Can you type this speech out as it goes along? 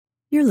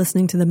You're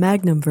listening to the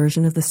Magnum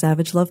version of the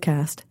Savage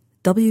Lovecast.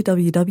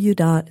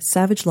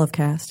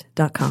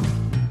 www.savagelovecast.com.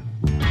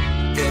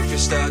 If you're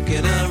stuck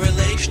in a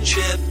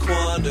relationship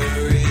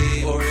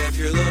quandary, or if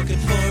you're looking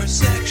for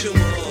sexual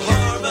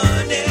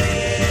harmony,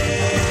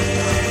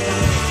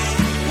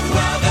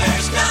 well,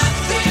 there's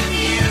nothing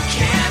you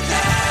can't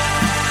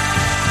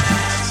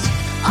ask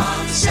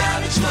on the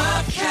Savage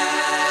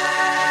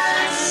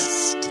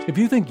Lovecast. If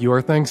you think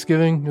your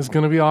Thanksgiving is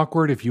going to be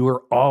awkward, if you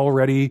are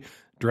already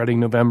dreading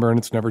November and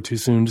it's never too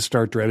soon to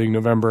start dreading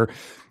November,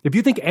 if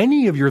you think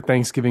any of your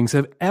Thanksgivings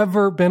have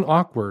ever been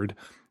awkward,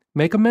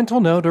 make a mental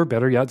note, or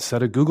better yet,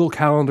 set a Google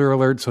Calendar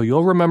alert so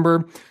you'll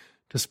remember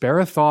to spare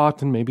a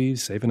thought and maybe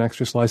save an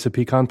extra slice of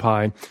pecan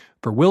pie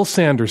for Will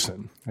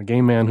Sanderson, a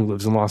gay man who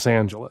lives in Los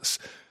Angeles.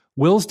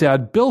 Will's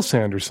dad, Bill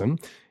Sanderson,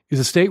 is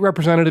a state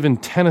representative in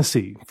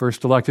Tennessee,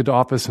 first elected to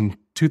office in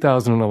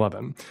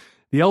 2011.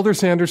 The elder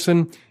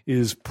Sanderson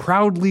is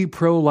proudly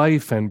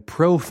pro-life and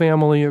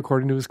pro-family,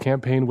 according to his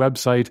campaign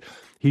website.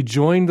 He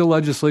joined the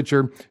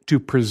legislature to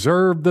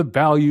preserve the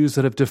values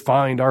that have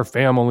defined our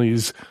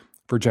families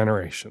for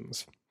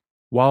generations.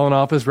 While in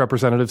office,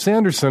 Representative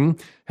Sanderson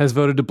has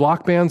voted to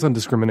block bans on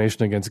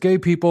discrimination against gay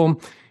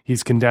people.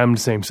 He's condemned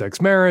same-sex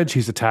marriage.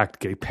 He's attacked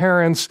gay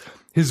parents.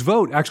 His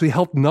vote actually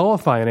helped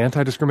nullify an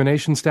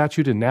anti-discrimination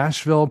statute in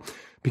Nashville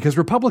because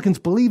Republicans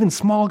believe in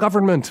small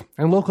government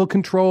and local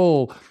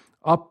control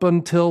up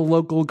until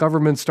local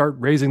governments start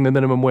raising the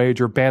minimum wage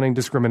or banning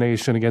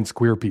discrimination against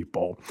queer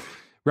people.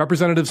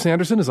 Representative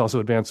Sanderson has also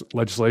advanced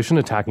legislation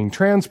attacking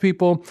trans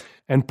people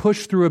and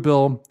pushed through a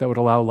bill that would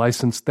allow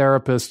licensed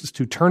therapists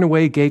to turn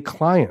away gay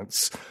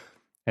clients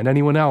and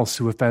anyone else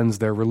who offends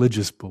their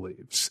religious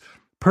beliefs.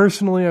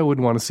 Personally, I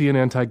wouldn't want to see an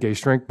anti-gay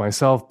shrink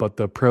myself, but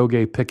the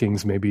pro-gay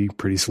pickings may be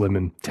pretty slim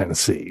in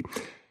Tennessee.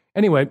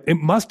 Anyway, it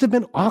must have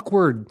been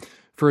awkward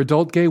for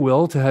adult gay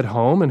Will to head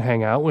home and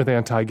hang out with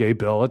anti-gay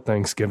Bill at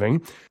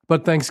Thanksgiving.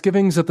 But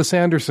Thanksgivings at the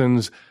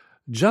Sandersons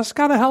just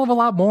got a hell of a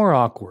lot more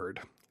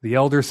awkward. The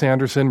elder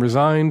Sanderson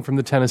resigned from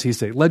the Tennessee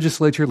state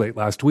legislature late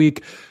last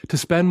week to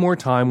spend more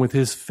time with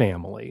his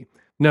family.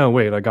 No,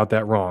 wait, I got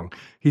that wrong.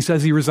 He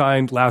says he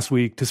resigned last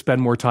week to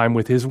spend more time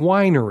with his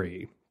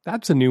winery.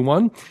 That's a new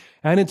one.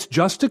 And it's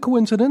just a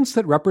coincidence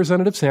that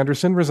Representative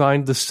Sanderson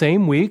resigned the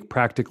same week,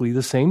 practically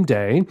the same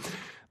day,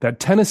 that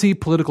Tennessee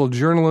political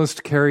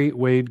journalist Carrie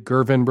Wade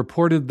Gervin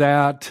reported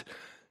that,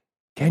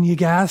 can you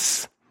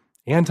guess?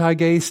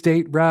 Anti-gay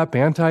state rep,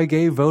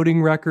 anti-gay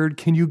voting record.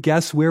 Can you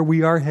guess where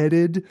we are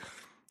headed?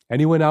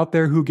 Anyone out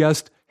there who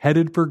guessed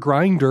headed for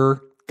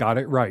Grindr got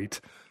it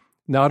right.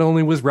 Not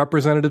only was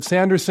Representative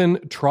Sanderson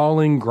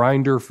trawling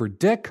Grindr for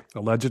dick,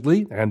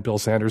 allegedly, and Bill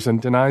Sanderson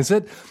denies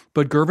it,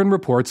 but Gervin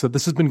reports that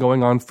this has been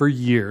going on for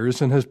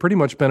years and has pretty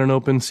much been an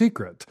open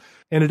secret.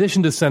 In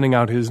addition to sending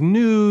out his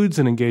nudes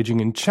and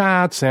engaging in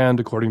chats and,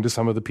 according to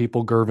some of the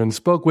people Gervin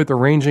spoke with,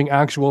 arranging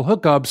actual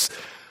hookups,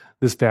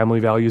 this family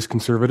values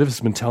conservative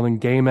has been telling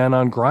gay men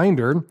on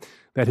Grindr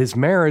that his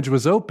marriage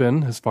was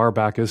open as far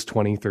back as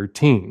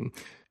 2013.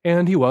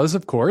 And he was,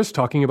 of course,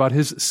 talking about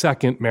his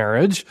second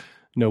marriage.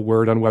 No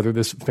word on whether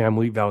this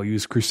family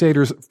values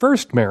crusader's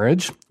first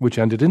marriage, which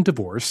ended in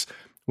divorce,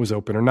 was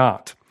open or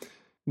not.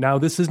 Now,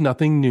 this is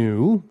nothing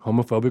new.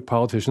 Homophobic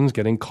politicians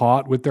getting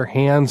caught with their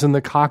hands in the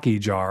cocky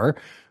jar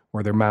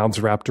or their mouths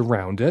wrapped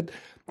around it.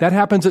 That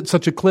happens at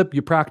such a clip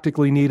you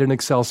practically need an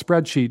Excel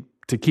spreadsheet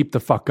to keep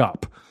the fuck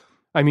up.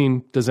 I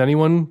mean, does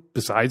anyone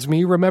besides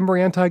me remember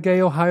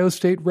anti-gay Ohio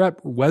State Rep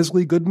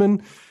Wesley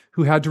Goodman,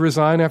 who had to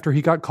resign after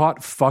he got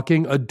caught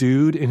fucking a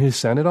dude in his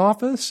Senate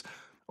office?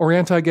 Or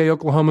anti-gay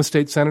Oklahoma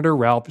State Senator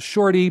Ralph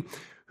Shorty,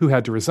 who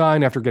had to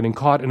resign after getting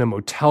caught in a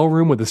motel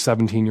room with a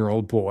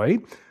 17-year-old boy?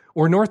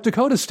 Or North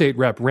Dakota State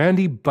Rep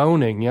Randy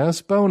Boning,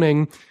 yes,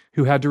 Boning,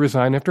 who had to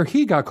resign after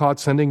he got caught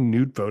sending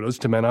nude photos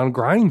to men on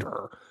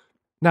Grindr?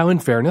 Now, in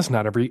fairness,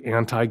 not every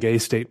anti-gay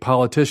state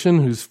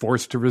politician who's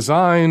forced to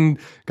resign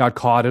got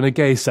caught in a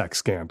gay sex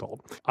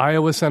scandal.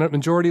 Iowa Senate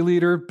Majority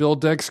Leader Bill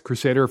Dix,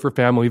 crusader for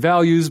family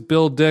values,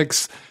 Bill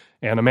Dix,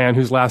 and a man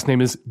whose last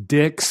name is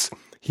Dix,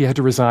 he had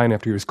to resign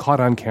after he was caught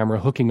on camera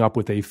hooking up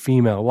with a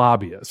female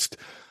lobbyist.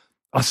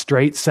 A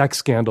straight sex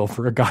scandal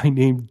for a guy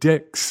named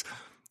Dix.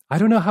 I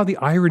don't know how the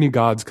irony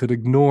gods could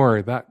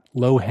ignore that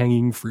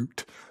low-hanging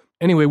fruit.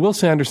 Anyway, Will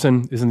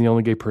Sanderson isn't the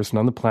only gay person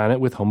on the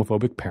planet with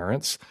homophobic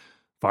parents.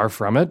 Far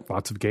from it,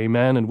 lots of gay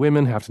men and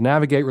women have to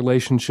navigate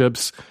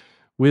relationships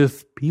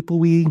with people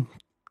we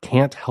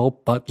can't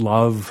help but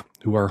love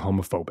who are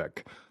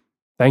homophobic.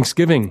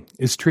 Thanksgiving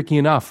is tricky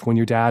enough when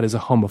your dad is a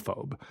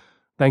homophobe.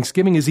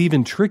 Thanksgiving is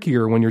even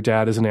trickier when your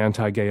dad is an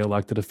anti-gay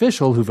elected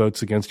official who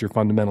votes against your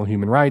fundamental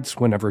human rights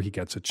whenever he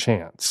gets a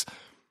chance.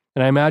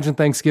 And I imagine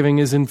Thanksgiving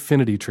is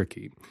infinity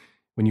tricky.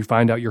 When you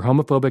find out your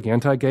homophobic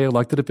anti-gay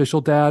elected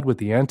official dad with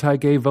the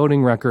anti-gay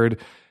voting record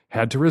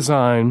had to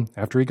resign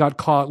after he got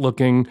caught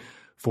looking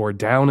for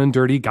down and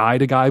dirty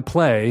guy-to-guy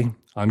play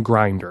on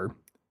Grindr,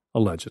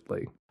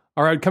 allegedly.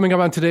 All right, coming up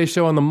on today's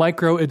show on the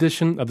micro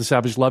edition of the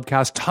Savage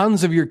Lovecast,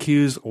 tons of your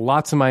Qs,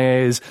 lots of my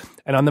As,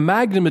 and on the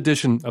Magnum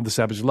edition of the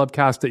Savage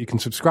Lovecast that you can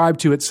subscribe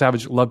to at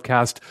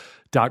savagelovecast.com.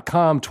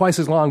 theSavageLovecast.com. Twice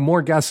as long,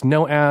 more guests,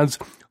 no ads.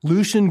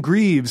 Lucien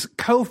Greaves,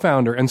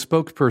 co-founder and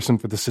spokesperson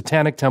for the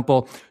Satanic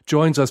Temple,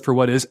 joins us for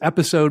what is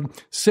episode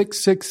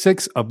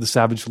 666 of the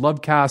Savage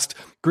Lovecast.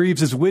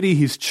 Greaves is witty,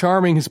 he's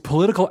charming, his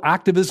political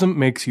activism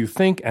makes you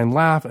think and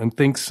laugh and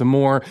think some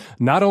more.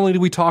 Not only do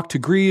we talk to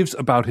Greaves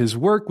about his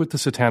work with the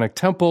Satanic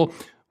Temple,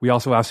 we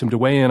also asked him to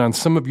weigh in on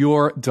some of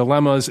your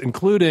dilemmas,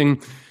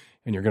 including,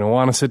 and you're going to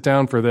want to sit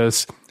down for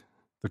this,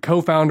 the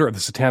co-founder of the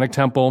Satanic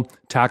Temple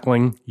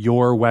tackling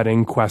your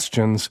wedding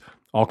questions.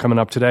 All coming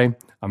up today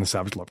on the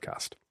Savage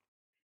Lovecast.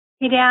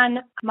 Hey, Dan.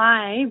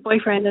 My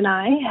boyfriend and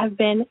I have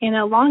been in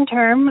a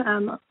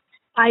long-term,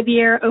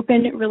 5-year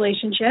open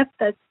relationship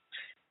that's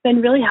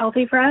been really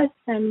healthy for us,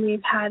 and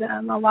we've had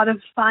a lot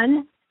of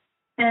fun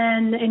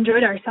and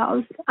enjoyed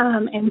ourselves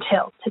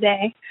until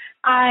today.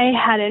 I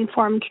had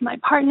informed my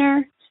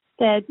partner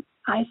that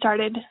I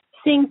started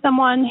seeing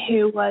someone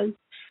who was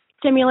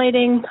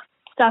stimulating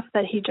stuff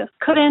that he just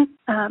couldn't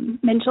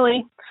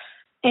mentally,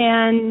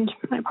 and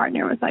my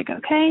partner was like,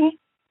 okay.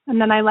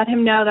 And then I let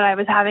him know that I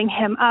was having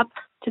him up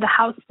to the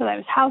house that I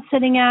was house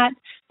sitting at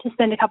to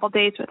spend a couple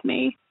days with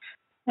me,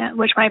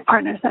 which my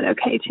partner said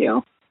okay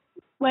to.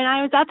 When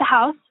I was at the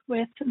house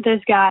with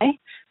this guy,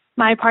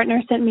 my partner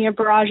sent me a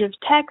barrage of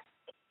texts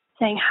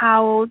saying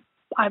how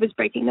I was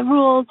breaking the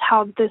rules,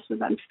 how this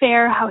was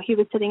unfair, how he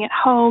was sitting at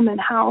home,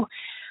 and how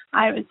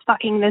I was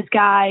fucking this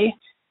guy,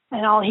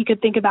 and all he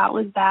could think about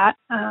was that.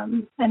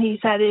 And he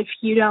said, if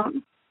you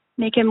don't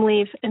make him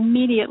leave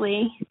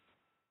immediately,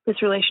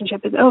 this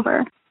relationship is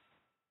over.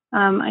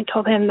 I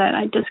told him that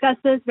I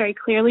discussed this very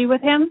clearly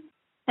with him,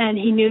 and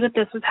he knew that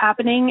this was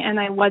happening, and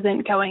I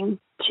wasn't going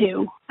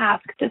to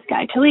ask this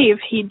guy to leave.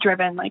 He'd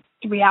driven like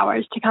 3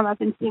 hours to come up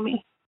and see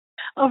me.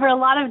 Over a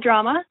lot of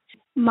drama,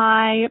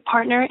 my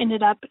partner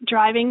ended up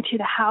driving to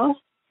the house.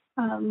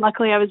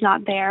 Luckily, I was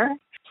not there.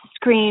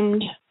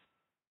 Screamed,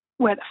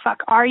 "Where the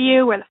fuck are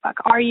you? Where the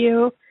fuck are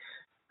you?"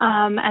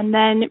 And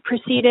then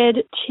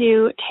proceeded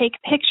to take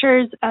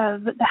pictures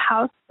of the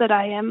house that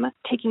I am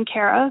taking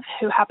care of,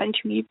 who happened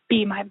to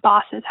be my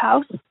boss's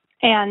house,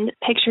 and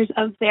pictures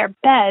of their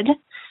bed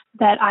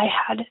that I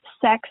had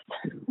sex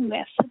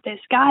with this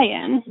guy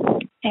in,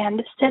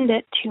 and send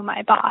it to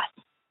my boss.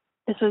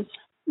 This was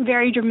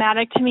very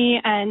dramatic to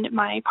me, and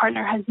my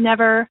partner has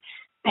never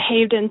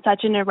behaved in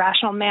such an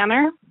irrational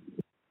manner.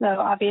 So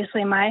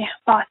obviously my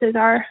bosses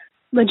are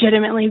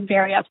legitimately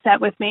very upset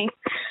with me.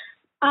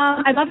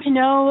 I'd love to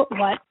know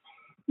what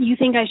you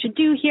think I should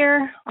do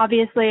here.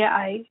 Obviously,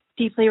 I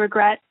deeply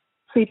regret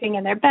sleeping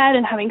in their bed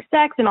and having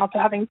sex, and also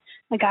having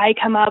a guy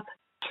come up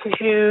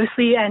to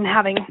sleep and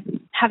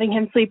having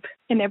him sleep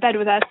in their bed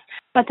with us.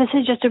 But this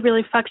is just a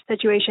really fucked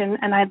situation,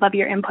 and I'd love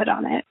your input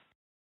on it.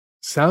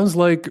 Sounds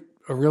like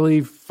a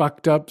really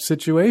fucked up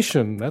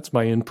situation. That's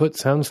my input.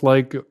 Sounds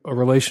like a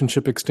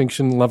relationship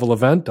extinction level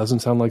event. Doesn't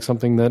sound like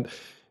something that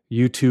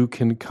you two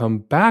can come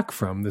back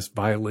from, this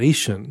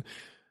violation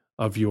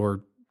of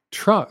your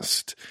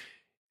trust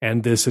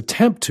and this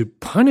attempt to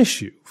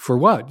punish you for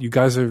what? You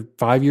guys are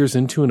 5 years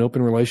into an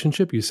open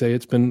relationship. You say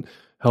it's been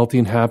healthy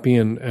and happy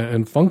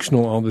and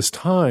functional all this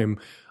time.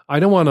 I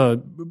don't want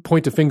to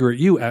point a finger at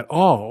you at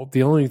all.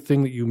 The only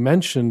thing that you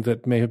mentioned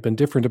that may have been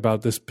different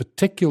about this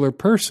particular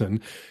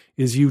person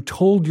is you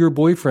told your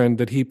boyfriend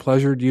that he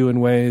pleasured you in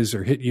ways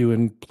or hit you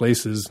in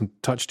places and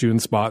touched you in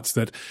spots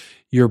that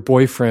your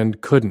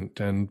boyfriend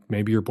couldn't. And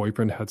maybe your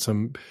boyfriend had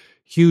some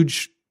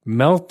huge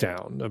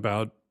meltdown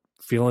about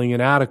feeling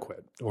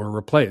inadequate or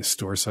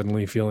replaced or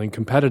suddenly feeling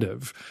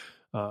competitive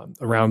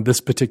around this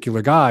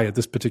particular guy at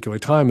this particular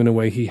time in a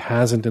way he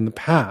hasn't in the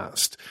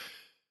past.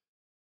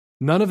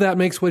 None of that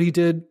makes what he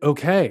did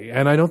okay.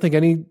 And I don't think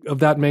any of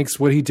that makes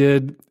what he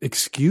did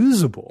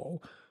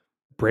excusable.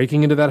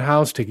 Breaking into that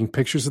house, taking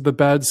pictures of the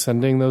bed,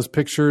 sending those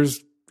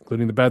pictures,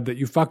 including the bed that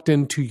you fucked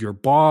in, to your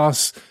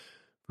boss,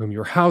 from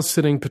your house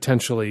sitting,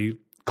 potentially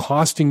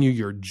costing you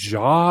your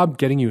job,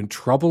 getting you in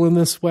trouble in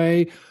this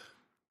way.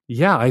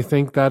 Yeah, I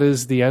think that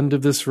is the end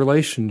of this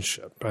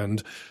relationship.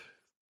 And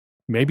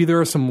maybe there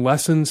are some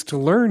lessons to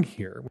learn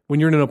here. When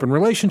you're in an open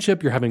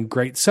relationship, you're having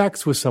great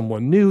sex with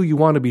someone new, you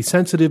want to be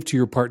sensitive to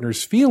your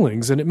partner's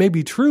feelings. And it may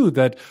be true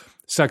that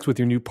sex with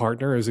your new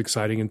partner is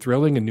exciting and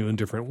thrilling and new in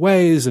different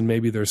ways. And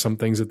maybe there's some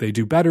things that they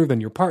do better than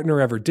your partner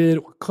ever did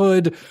or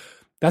could.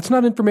 That's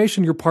not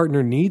information your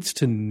partner needs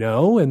to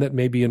know. And that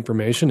may be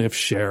information, if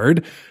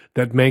shared,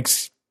 that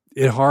makes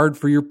it hard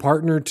for your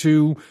partner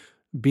to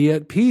be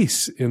at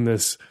peace in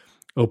this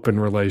open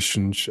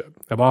relationship.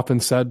 I've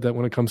often said that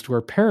when it comes to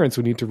our parents,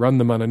 we need to run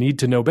them on a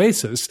need-to-know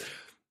basis.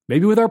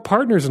 Maybe with our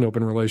partners in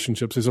open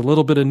relationships, there's a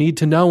little bit of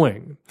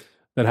need-to-knowing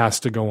that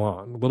has to go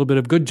on, a little bit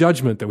of good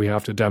judgment that we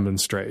have to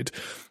demonstrate.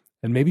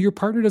 And maybe your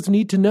partner doesn't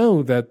need to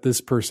know that this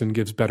person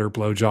gives better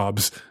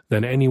blowjobs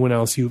than anyone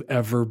else you've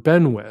ever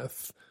been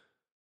with.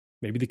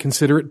 Maybe the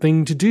considerate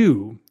thing to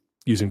do,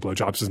 using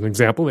blowjobs as an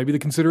example, maybe the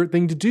considerate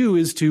thing to do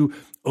is to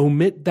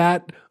omit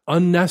that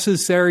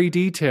unnecessary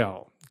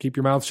detail. Keep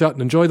your mouth shut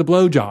and enjoy the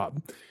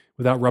blowjob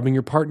without rubbing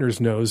your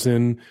partner's nose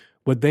in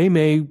what they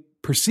may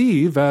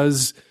perceive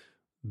as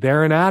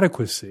their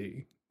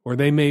inadequacy or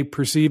they may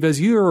perceive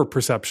as your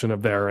perception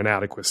of their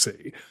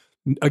inadequacy.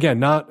 Again,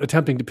 not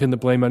attempting to pin the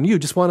blame on you,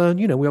 just want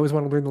to, we always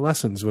want to learn the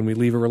lessons when we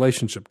leave a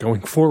relationship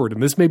going forward.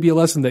 And this may be a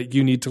lesson that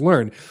you need to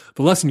learn.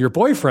 The lesson your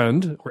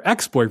boyfriend or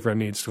ex-boyfriend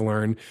needs to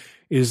learn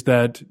is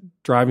that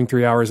driving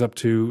 3 hours up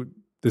to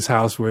this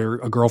house where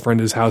a girlfriend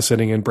is house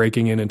sitting and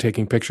breaking in and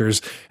taking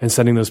pictures and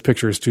sending those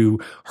pictures to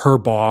her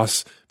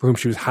boss for whom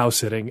she was house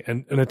sitting,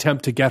 and an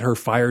attempt to get her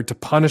fired to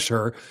punish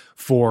her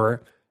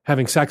for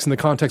having sex in the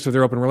context of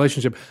their open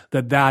relationship,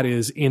 that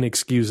is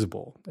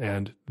inexcusable.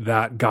 And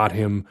that got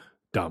him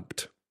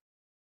dumped.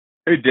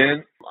 Hey,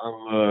 Dan.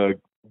 I'm a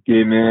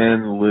gay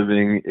man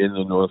living in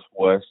the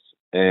Northwest,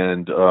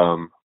 and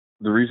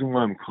the reason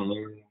why I'm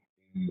calling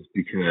is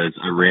because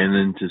I ran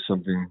into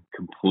something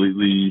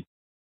completely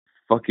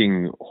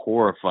fucking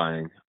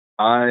horrifying.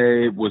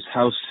 I was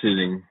house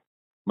sitting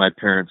my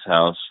parents'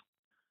 house,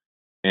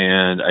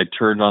 and I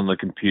turned on the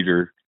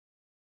computer,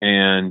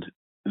 and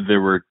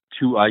there were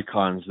two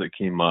icons that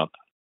came up.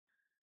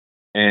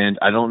 And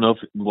I don't know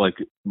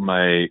if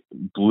my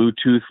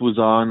Bluetooth was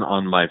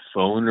on my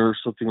phone or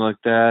something like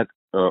that,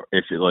 or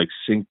if it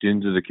synced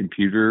into the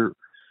computer.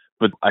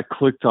 But I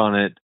clicked on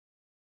it,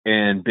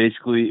 and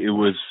basically it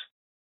was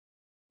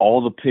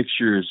all the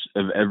pictures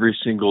of every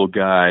single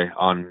guy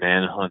on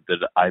Manhunt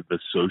that I've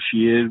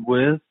associated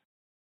with.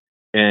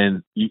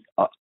 And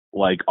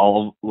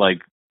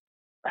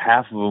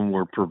half of them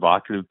were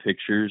provocative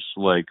pictures,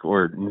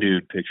 or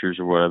nude pictures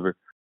or whatever.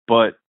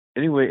 But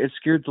anyway, it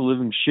scared the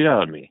living shit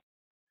out of me.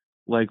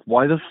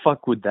 Why the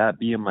fuck would that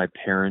be in my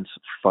parents'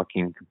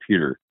 fucking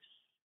computer?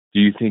 Do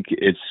you think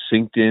it's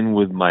synced in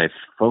with my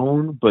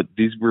phone? But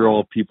these were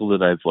all people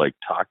that I've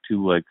talked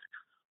to a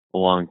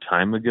long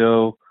time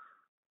ago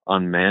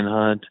on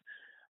Manhunt,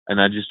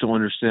 and I just don't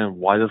understand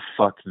why the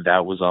fuck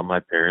that was on my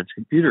parents'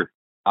 computer.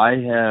 I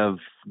have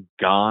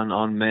gone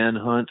on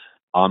Manhunt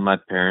on my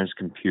parents'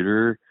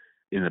 computer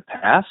in the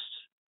past,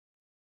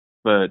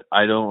 but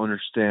I don't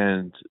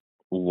understand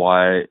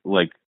why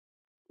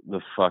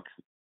the fuck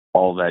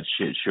all that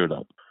shit showed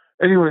up.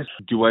 Anyways,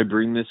 do I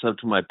bring this up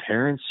to my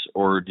parents,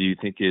 or do you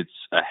think it's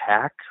a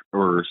hack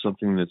or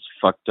something that's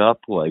fucked up,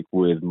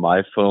 with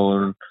my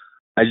phone?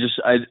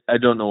 I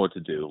don't know what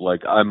to do.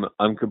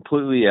 I'm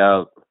completely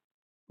out.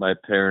 My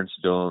parents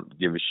don't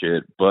give a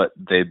shit, but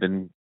they've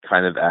been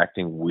kind of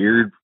acting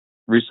weird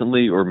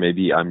recently, or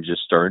maybe I'm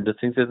just starting to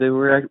think that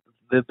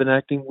they've been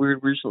acting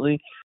weird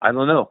recently. I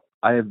don't know.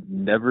 I have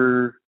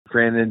never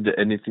ran into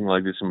anything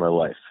like this in my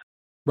life.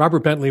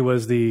 Robert Bentley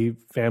was the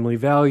family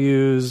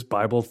values,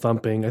 Bible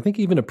thumping, I think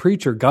even a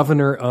preacher,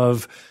 governor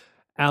of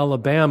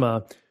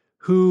Alabama,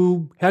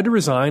 who had to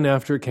resign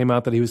after it came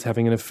out that he was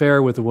having an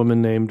affair with a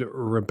woman named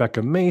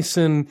Rebecca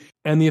Mason.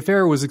 And the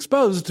affair was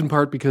exposed in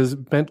part because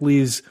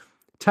Bentley's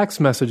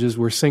text messages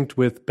were synced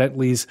with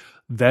Bentley's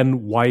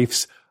then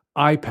wife's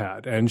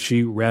iPad. And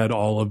she read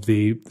all of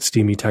the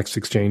steamy text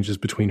exchanges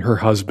between her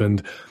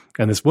husband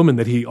and this woman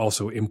that he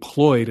also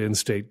employed in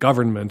state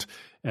government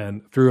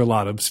and threw a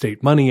lot of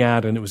state money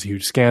at, and it was a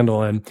huge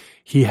scandal, and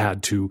he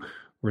had to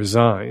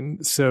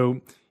resign.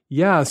 So,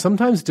 yeah,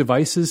 sometimes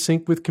devices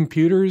sync with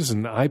computers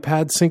and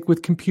iPads sync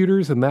with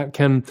computers, and that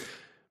can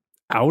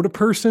out a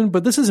person,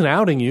 but this isn't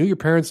outing you. Your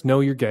parents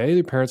know you're gay.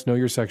 Your parents know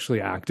you're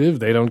sexually active.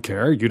 They don't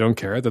care. You don't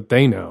care that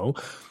they know.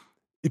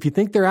 If you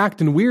think they're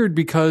acting weird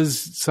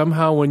because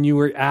somehow when you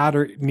were at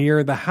or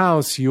near the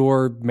house,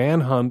 your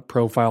Manhunt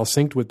profile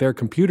synced with their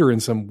computer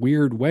in some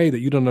weird way that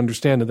you don't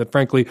understand, and that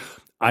frankly,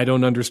 I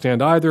don't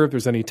understand either. If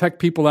there's any tech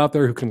people out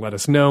there who can let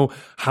us know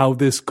how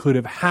this could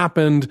have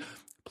happened,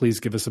 please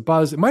give us a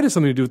buzz. It might have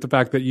something to do with the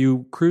fact that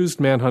you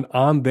cruised Manhunt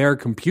on their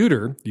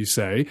computer, you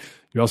say.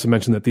 You also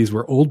mentioned that these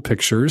were old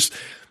pictures.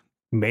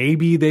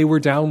 Maybe they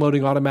were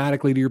downloading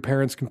automatically to your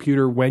parents'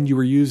 computer when you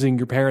were using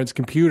your parents'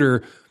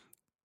 computer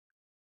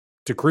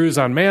to cruise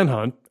on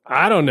Manhunt.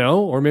 I don't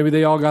know. Or maybe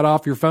they all got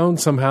off your phone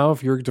somehow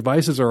if your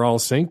devices are all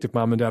synced, if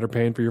mom and dad are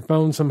paying for your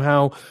phone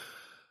somehow.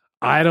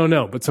 I don't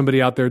know, but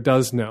somebody out there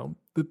does know.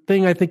 The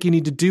thing I think you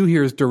need to do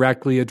here is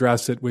directly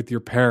address it with your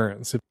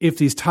parents. If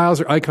these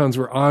tiles or icons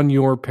were on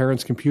your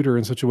parents' computer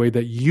in such a way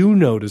that you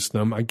noticed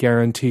them, I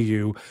guarantee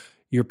you,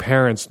 your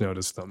parents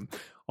noticed them.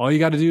 All you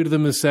got to do to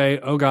them is say,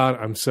 "Oh God,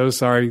 I'm so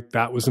sorry.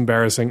 That was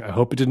embarrassing. I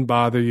hope it didn't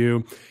bother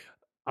you.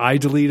 I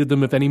deleted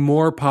them. If any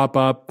more pop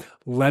up,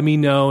 let me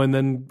know. And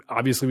then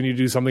obviously we need to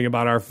do something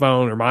about our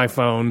phone or my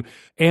phone.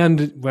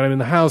 And when I'm in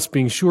the house,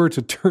 being sure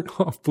to turn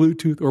off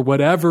Bluetooth or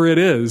whatever it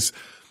is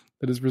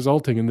that is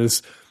resulting in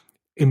this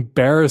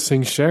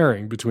embarrassing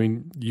sharing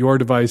between your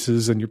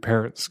devices and your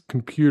parents'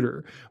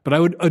 computer." But I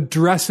would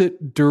address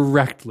it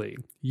directly.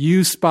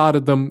 You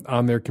spotted them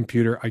on their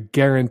computer. I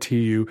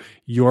guarantee you,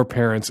 your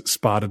parents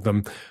spotted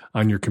them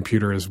on your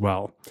computer as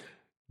well.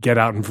 Get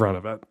out in front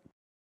of it.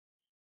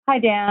 Hi,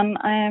 Dan.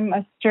 I'm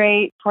a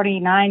straight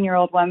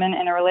 49-year-old woman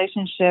in a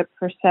relationship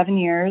for 7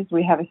 years.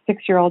 We have a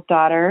 6-year-old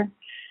daughter,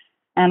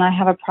 and I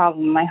have a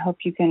problem I hope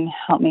you can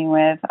help me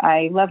with.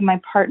 I love my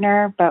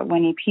partner, but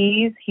when he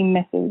pees, he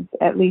misses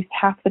at least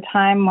half the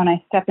time when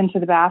I step into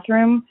the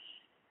bathroom.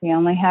 We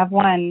only have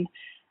one.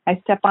 I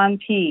step on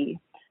pee.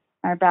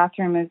 Our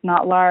bathroom is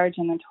not large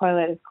and the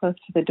toilet is close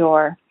to the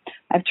door.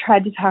 I've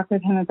tried to talk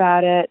with him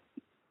about it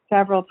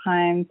several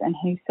times, and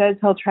he says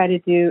he'll try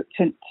to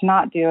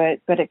not do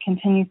it, but it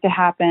continues to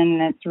happen,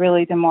 and it's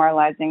really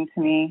demoralizing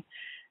to me.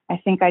 I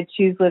think I'd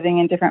choose living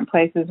in different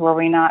places where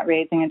we're not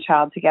raising a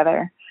child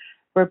together.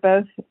 We're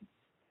both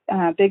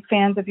big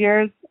fans of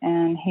yours,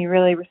 and he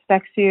really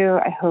respects you.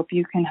 I hope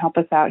you can help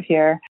us out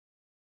here.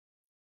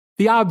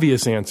 The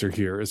obvious answer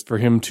here is for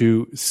him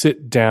to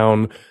sit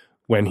down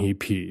when he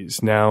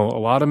pees. Now, a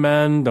lot of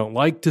men don't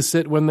like to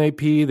sit when they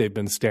pee. They've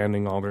been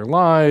standing all their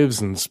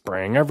lives and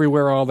spraying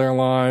everywhere all their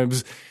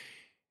lives.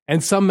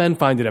 And some men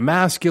find it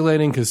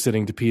emasculating because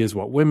sitting to pee is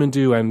what women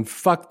do, and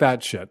fuck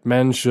that shit.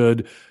 Men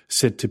should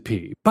sit to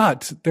pee.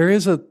 But there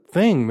is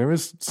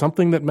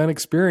something that men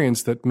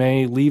experience that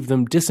may leave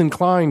them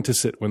disinclined to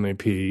sit when they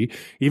pee,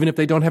 even if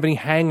they don't have any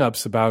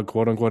hang-ups about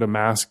quote-unquote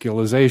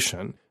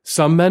emasculization.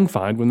 Some men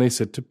find when they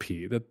sit to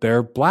pee that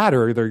their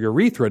bladder, their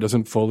urethra,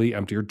 doesn't fully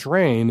empty or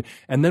drain,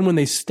 and then when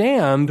they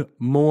stand,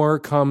 more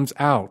comes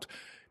out.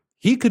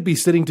 He could be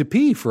sitting to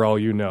pee for all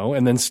you know,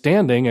 and then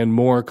standing and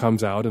more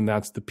comes out, and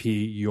that's the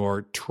pee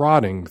you're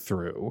trotting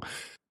through.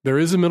 There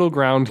is a middle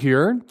ground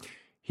here.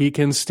 He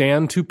can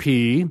stand to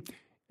pee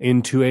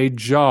into a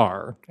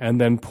jar and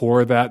then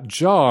pour that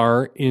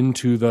jar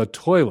into the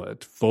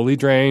toilet. Fully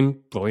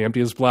drain, fully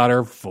empty his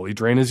bladder, fully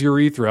drain his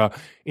urethra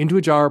into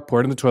a jar, pour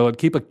it in the toilet.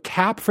 Keep a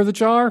cap for the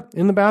jar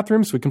in the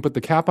bathroom so we can put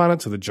the cap on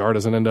it so the jar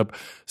doesn't end up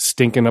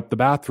stinking up the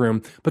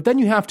bathroom. But then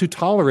you have to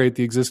tolerate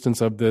the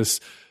existence of this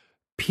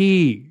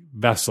pee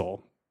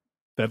vessel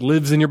that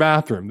lives in your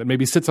bathroom that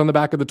maybe sits on the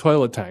back of the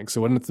toilet tank.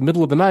 So when it's the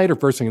middle of the night or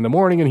first thing in the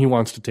morning and he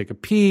wants to take a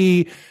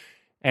pee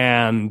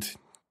and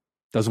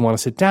doesn't want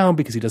to sit down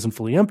because he doesn't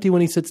fully empty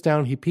when he sits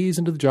down, he pees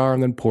into the jar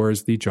and then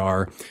pours the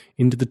jar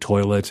into the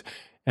toilet.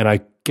 And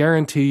I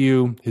guarantee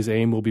you his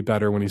aim will be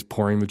better when he's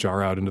pouring the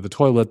jar out into the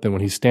toilet than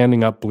when he's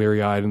standing up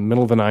bleary-eyed in the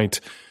middle of the night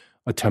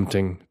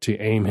attempting to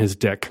aim his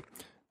dick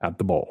at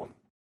the bowl.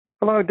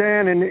 Hello,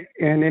 Dan,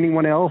 and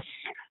anyone else.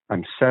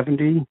 I'm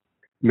 70.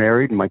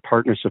 Married, my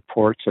partner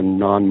supports a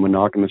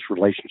non-monogamous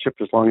relationship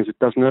as long as it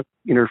doesn't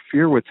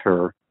interfere with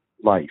her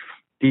life.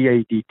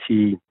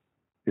 DADT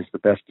is the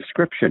best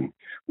description.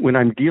 When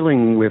I'm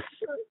dealing with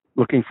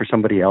looking for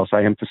somebody else,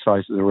 I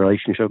emphasize that the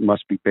relationship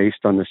must be based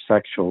on the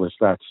sexual, as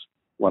that's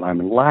what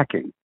I'm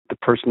lacking. The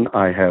person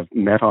I have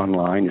met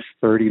online is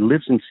 30,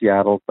 lives in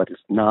Seattle, but is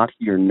not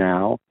here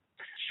now.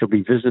 She'll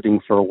be visiting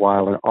for a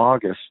while in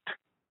August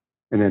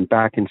and then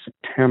back in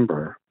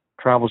September.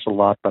 Travels a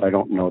lot, but I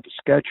don't know the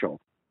schedule.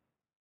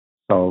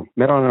 So,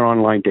 met on an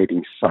online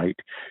dating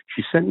site.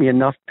 She sent me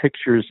enough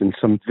pictures and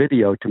some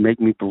video to make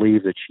me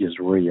believe that she is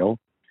real.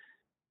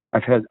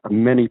 I've had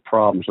many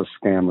problems with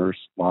scammers,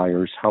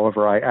 liars.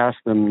 However, I ask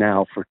them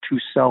now for 2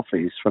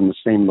 selfies from the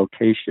same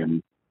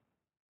location.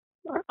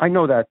 I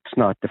know that's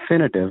not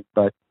definitive,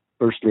 but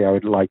firstly, I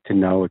would like to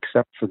know,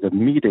 except for the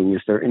meeting,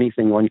 is there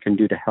anything one can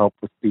do to help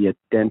with the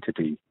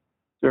identity? Is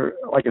there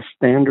like a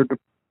standard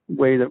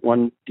way that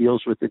one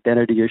deals with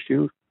identity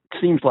issue? It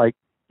seems like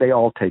they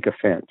all take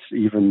offense,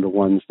 even the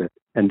ones that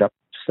end up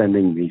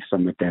sending me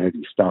some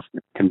identity stuff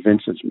that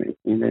convinces me.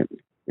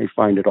 They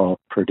find it all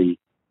pretty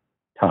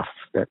tough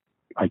that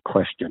I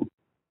question.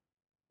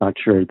 Not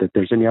sure that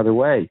there's any other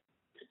way.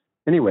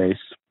 Anyways,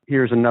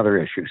 here's another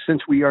issue.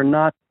 Since we are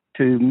not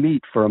to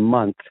meet for a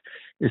month,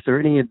 is there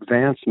any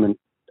advancement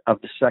of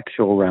the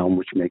sexual realm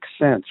which makes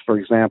sense? For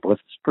example, if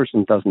this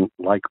person doesn't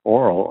like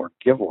oral or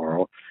give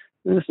oral,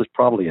 then this is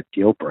probably a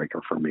deal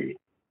breaker for me.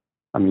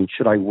 I mean,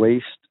 should I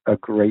waste a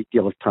great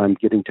deal of time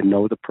getting to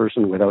know the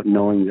person without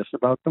knowing this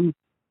about them?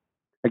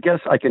 I guess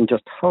I can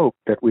just hope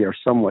that we are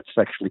somewhat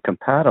sexually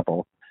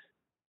compatible.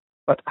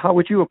 But how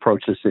would you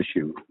approach this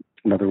issue?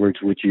 In other words,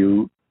 would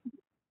you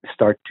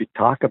start to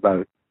talk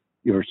about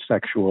your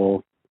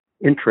sexual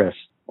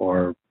interests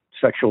or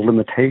sexual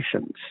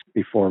limitations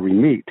before we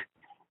meet?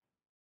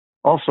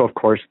 Also, of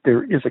course,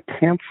 there is a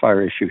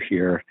campfire issue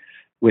here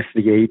with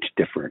the age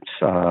difference.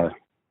 Do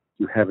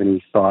you have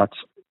any thoughts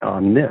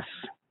on this?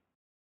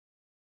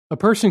 A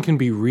person can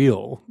be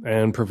real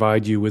and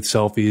provide you with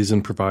selfies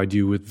and provide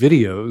you with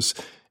videos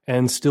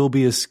and still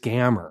be a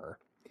scammer.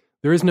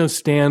 There is no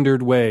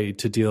standard way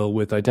to deal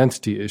with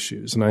identity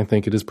issues, and I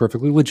think it is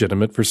perfectly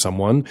legitimate for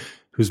someone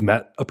who's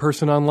met a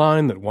person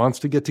online that wants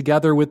to get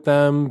together with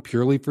them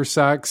purely for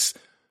sex.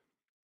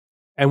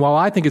 And while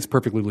I think it's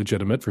perfectly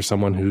legitimate for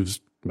someone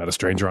who's met a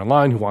stranger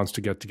online who wants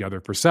to get together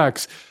for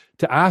sex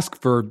to ask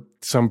for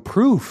some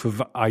proof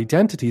of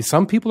identity,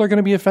 some people are going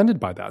to be offended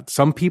by that.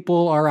 Some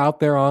people are out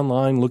there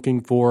online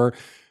looking for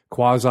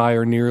quasi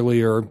or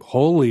nearly or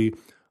wholly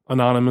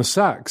anonymous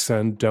sex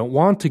and don't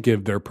want to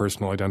give their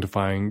personal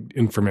identifying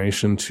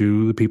information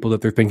to the people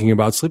that they're thinking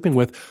about sleeping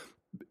with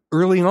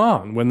early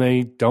on when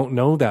they don't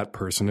know that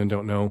person and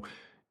don't know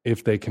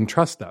if they can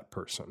trust that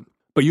person.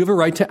 But you have a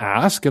right to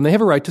ask, and they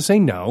have a right to say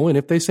no. And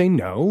if they say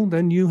no,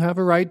 then you have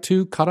a right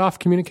to cut off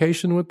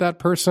communication with that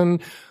person.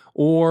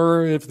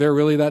 Or if they're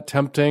really that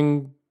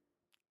tempting,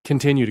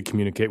 continue to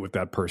communicate with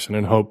that person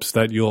in hopes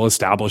that you'll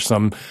establish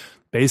some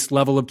base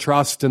level of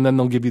trust, and then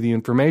they'll give you the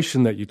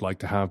information that you'd like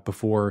to have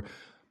before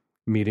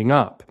meeting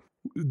up.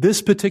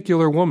 This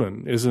particular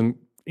woman isn't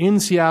in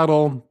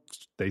Seattle,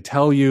 they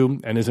tell you,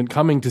 and isn't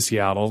coming to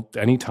Seattle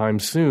anytime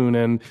soon.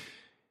 And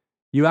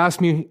you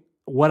ask me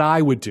what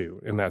I would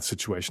do in that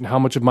situation, how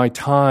much of my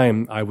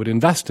time I would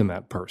invest in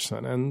that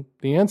person. And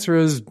the answer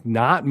is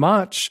not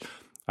much.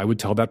 I would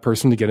tell that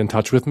person to get in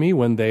touch with me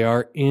when they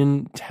are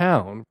in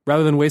town,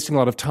 rather than wasting a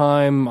lot of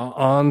time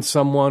on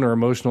someone or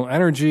emotional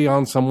energy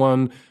on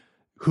someone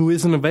who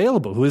isn't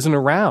available, who isn't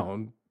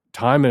around.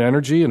 Time and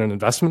energy and an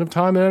investment of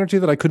time and energy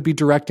that I could be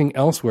directing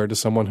elsewhere to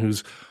someone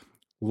who's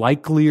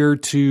likelier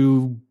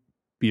to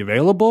be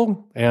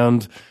available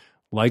and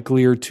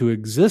likelier to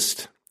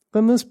exist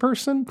than this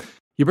person.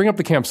 You bring up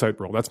the campsite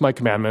rule. That's my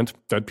commandment,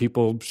 that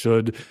people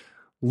should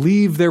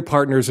leave their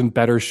partners in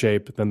better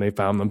shape than they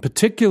found them,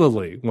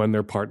 particularly when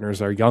their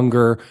partners are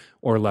younger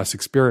or less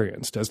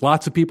experienced. As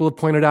lots of people have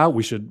pointed out,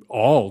 we should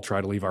all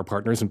try to leave our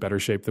partners in better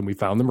shape than we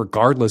found them,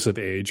 regardless of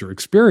age or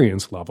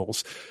experience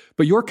levels.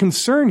 But your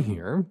concern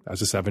here,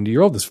 as a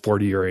 70-year-old, this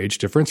 40-year age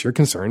difference, you're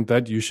concerned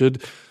that you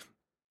should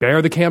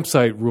bear the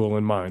campsite rule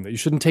in mind, that you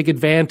shouldn't take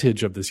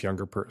advantage of this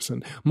younger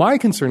person. My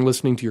concern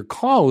listening to your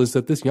call is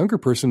that this younger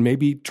person may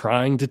be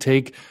trying to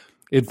take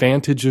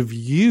advantage of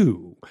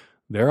you.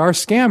 There are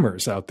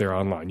scammers out there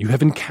online. You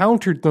have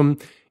encountered them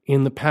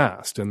in the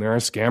past, and there are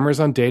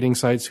scammers on dating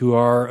sites who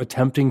are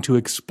attempting to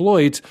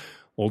exploit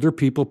older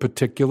people,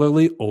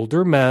 particularly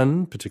older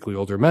men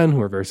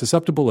who are very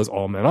susceptible, as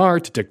all men are,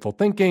 to dickful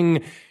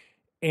thinking,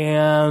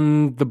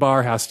 and the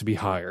bar has to be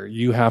higher.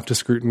 You have to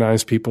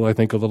scrutinize people, I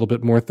think, a little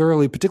bit more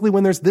thoroughly, particularly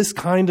when there's this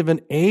kind of an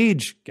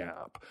age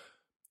gap.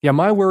 Yeah,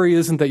 my worry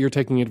isn't that you're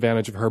taking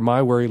advantage of her.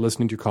 My worry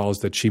listening to your call is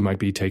that she might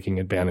be taking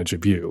advantage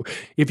of you.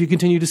 If you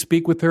continue to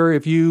speak with her,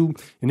 if you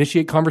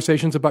initiate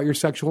conversations about your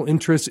sexual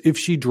interests, if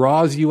she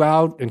draws you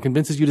out and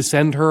convinces you to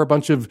send her a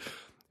bunch of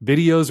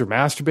videos or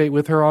masturbate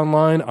with her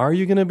online, are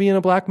you going to be in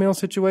a blackmail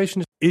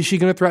situation? Is she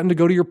going to threaten to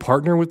go to your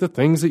partner with the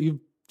things that you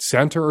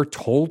sent her or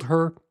told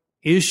her?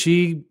 Is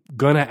she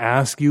going to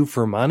ask you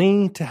for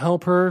money to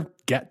help her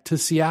get to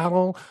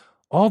Seattle?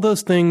 All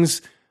those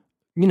things,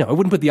 I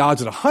wouldn't put the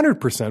odds at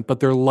 100%, but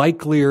they're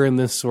likelier in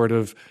this sort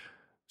of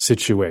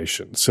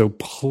situation. So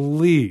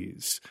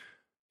please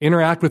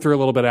interact with her a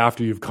little bit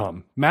after you've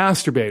come.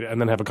 Masturbate and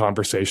then have a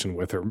conversation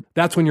with her.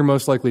 That's when you're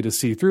most likely to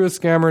see through a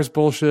scammer's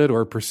bullshit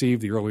or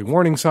perceive the early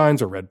warning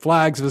signs or red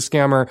flags of a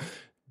scammer,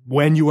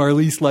 when you are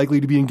least likely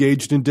to be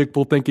engaged in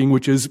dickful thinking,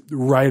 which is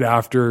right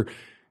after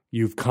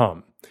you've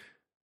come.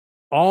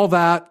 All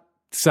that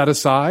set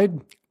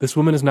aside, this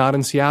woman is not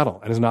in Seattle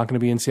and is not going to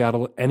be in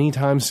Seattle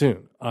anytime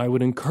soon. I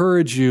would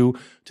encourage you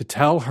to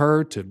tell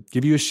her to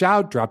give you a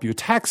shout, drop you a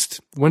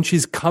text when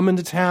she's coming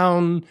to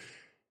town.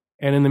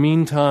 And in the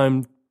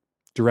meantime,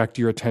 direct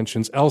your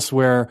attentions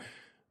elsewhere,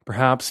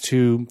 perhaps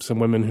to some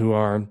women who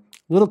are a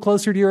little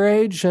closer to your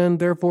age and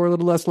therefore a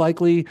little less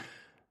likely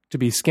to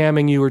be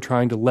scamming you or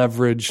trying to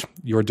leverage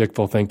your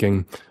dickful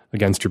thinking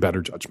against your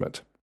better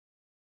judgment.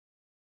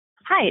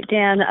 Hi,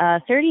 Dan,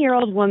 a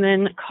 30-year-old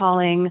woman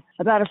calling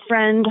about a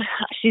friend.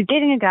 She's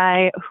dating a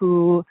guy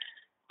who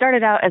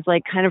started out as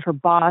like kind of her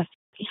boss.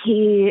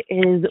 He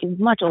is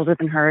much older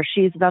than her.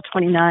 She's about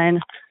 29.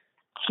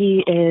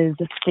 He is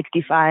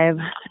 65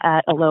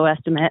 at a low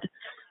estimate.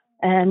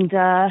 And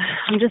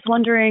I'm just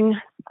wondering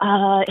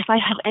if I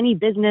have any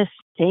business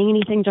saying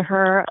anything to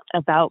her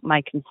about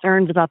my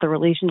concerns about the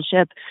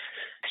relationship.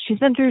 She's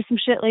been through some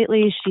shit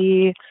lately.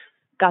 She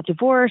got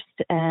divorced,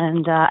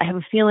 and I have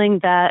a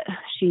feeling that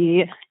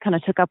she kind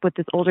of took up with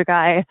this older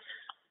guy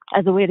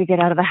as a way to get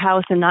out of the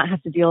house and not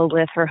have to deal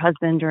with her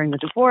husband during the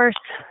divorce.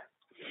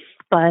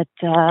 But,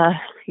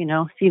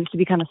 seems to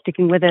be kind of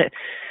sticking with it.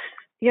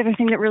 The other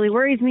thing that really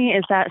worries me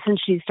is that since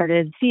she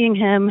started seeing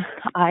him,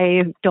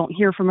 I don't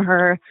hear from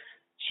her.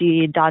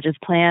 She dodges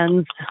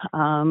plans.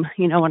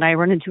 When I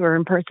run into her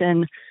in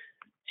person,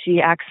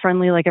 she acts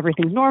friendly like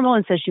everything's normal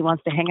and says she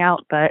wants to hang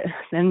out. But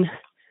then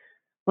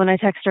when I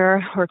text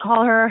her or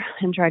call her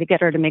and try to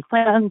get her to make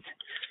plans,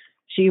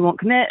 she won't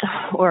commit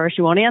or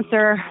she won't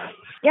answer.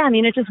 Yeah,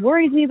 it just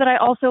worries me, but I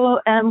also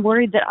am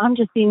worried that I'm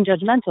just being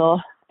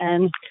judgmental.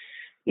 And,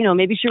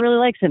 maybe she really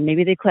likes him.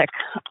 Maybe they click.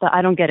 But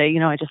I don't get it.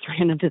 I just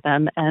ran into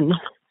them and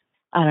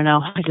I don't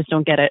know. I just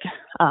don't get it.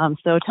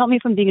 So tell me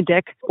if I'm being a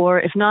dick, or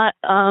if not,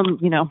 how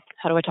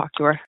do I talk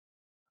to her?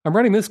 I'm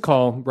writing this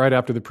call right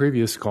after the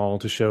previous call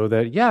to show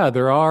that, yeah,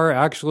 there are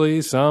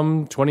actually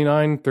some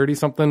 29,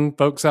 30-something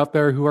folks out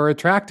there who are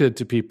attracted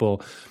to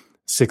people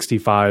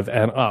 65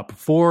 and up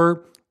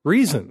for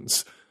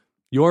reasons.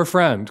 Your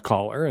friend,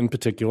 caller in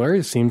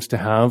particular, seems to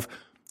have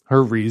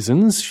her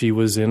reasons. She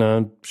was in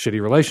a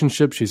shitty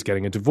relationship. She's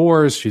getting a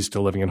divorce. She's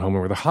still living at home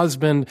with her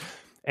husband.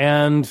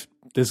 And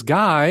this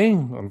guy,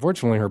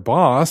 unfortunately her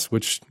boss,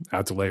 which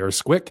adds a layer of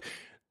squick,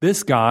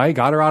 this guy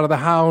got her out of the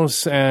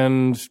house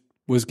and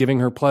was giving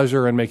her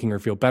pleasure and making her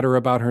feel better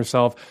about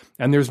herself.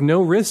 And there's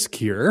no risk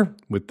here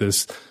with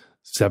this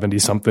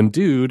 70-something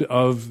dude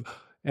of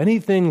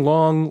anything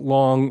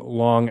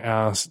long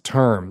ass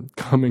term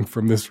coming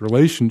from this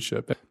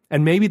relationship.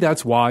 And maybe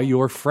that's why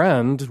your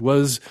friend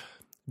was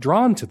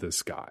drawn to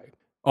this guy.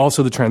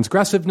 Also, the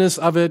transgressiveness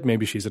of it,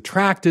 maybe she's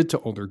attracted to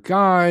older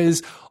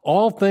guys,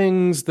 all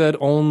things that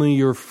only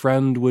your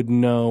friend would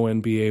know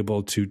and be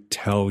able to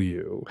tell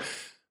you.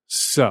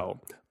 So,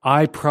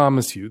 I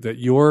promise you that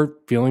your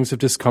feelings of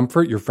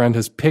discomfort, your friend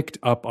has picked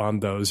up on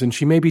those, and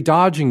she may be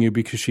dodging you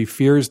because she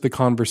fears the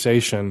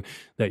conversation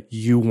that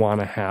you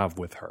want to have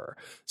with her.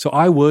 So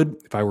I would,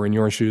 if I were in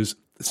your shoes,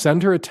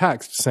 send her a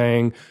text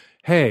saying,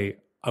 hey,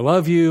 I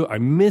love you, I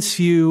miss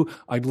you,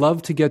 I'd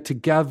love to get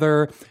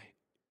together.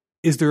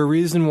 Is there a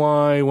reason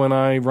why when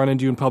I run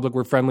into you in public,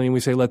 we're friendly and we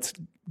say, let's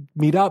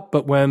meet up,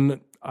 but when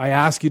I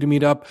ask you to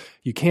meet up,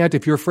 you can't?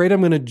 If you're afraid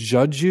I'm going to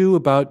judge you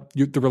about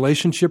the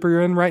relationship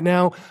you're in right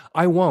now,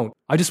 I won't.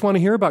 I just want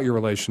to hear about your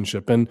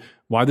relationship and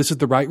why this is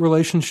the right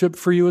relationship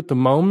for you at the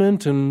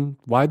moment and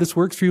why this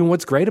works for you and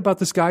what's great about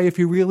this guy if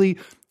you really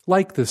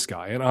like this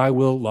guy. And I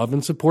will love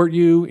and support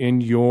you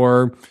in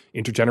your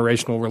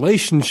intergenerational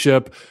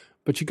relationship,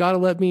 but you got to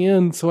let me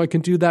in so I can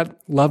do that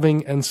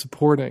loving and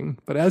supporting.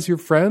 But as your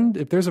friend,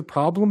 if there's a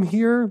problem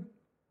here,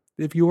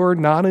 if you're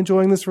not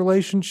enjoying this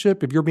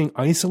relationship, if you're being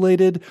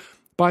isolated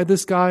by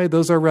this guy,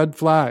 those are red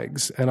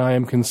flags, and I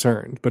am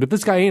concerned. But if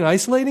this guy ain't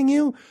isolating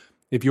you,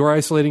 if you're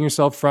isolating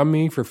yourself from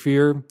me for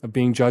fear of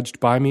being judged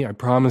by me, I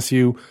promise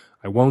you,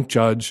 I won't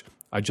judge.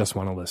 I just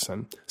want to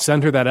listen.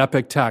 Send her that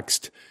epic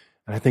text,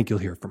 and I think you'll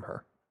hear from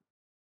her.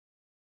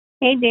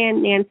 Hey,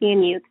 Dan, Nancy,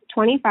 and Youth.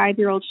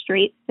 25-year-old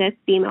straight cis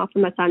female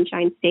from the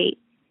Sunshine State.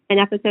 In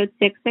episode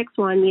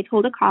 661, you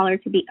told a caller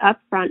to be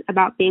upfront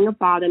about being a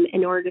bottom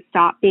in order to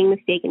stop being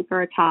mistaken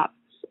for a top.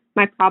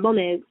 My problem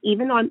is,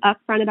 even though I'm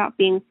upfront about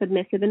being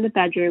submissive in the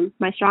bedroom,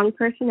 my strong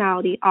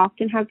personality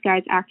often has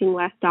guys acting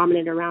less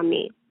dominant around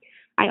me.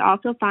 I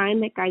also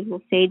find that guys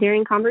will say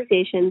during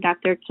conversation that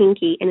they're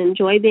kinky and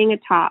enjoy being a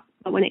top,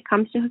 but when it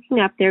comes to hooking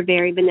up, they're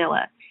very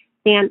vanilla.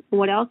 Dan,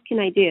 what else can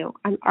I do?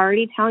 I'm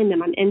already telling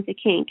them I'm into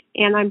kink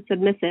and I'm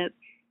submissive.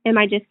 Am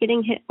I just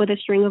getting hit with a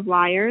string of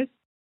liars?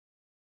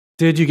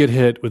 Did you get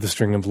hit with a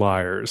string of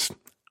liars?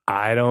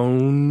 I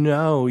don't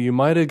know. You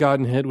might have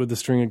gotten hit with a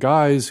string of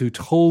guys who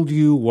told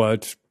you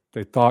what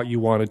they thought you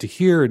wanted to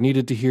hear or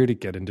needed to hear to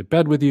get into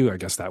bed with you. I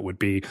guess that would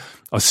be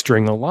a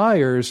string of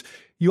liars.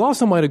 You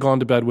also might have gone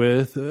to bed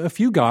with a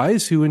few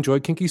guys who enjoy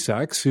kinky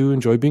sex, who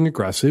enjoy being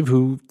aggressive,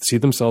 who see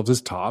themselves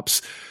as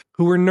tops,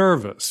 who are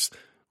nervous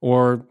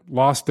or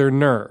lost their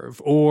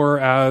nerve, or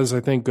as I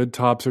think good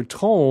tops are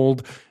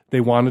told,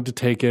 they wanted to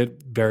take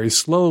it very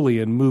slowly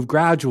and move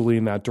gradually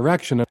in that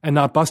direction and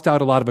not bust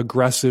out a lot of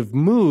aggressive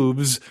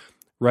moves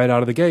right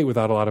out of the gate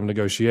without a lot of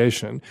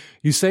negotiation.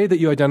 You say that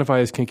you identify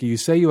as kinky. You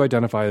say you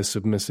identify as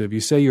submissive. You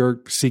say you're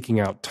seeking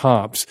out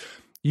tops.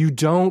 You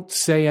don't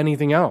say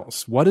anything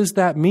else. What does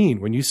that mean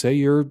when you say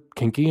you're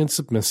kinky and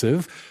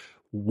submissive?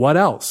 What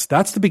else?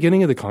 That's the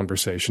beginning of the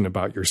conversation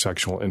about your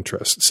sexual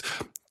interests.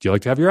 Do you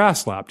like to have your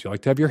ass slapped? Do you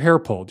like to have your hair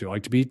pulled? Do you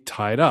like to be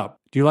tied up?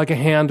 Do you like a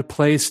hand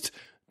placed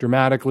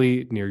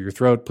dramatically near your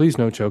throat? Please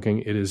no choking.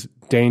 It is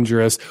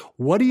dangerous.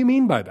 What do you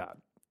mean by that?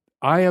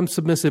 I am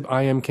submissive.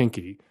 I am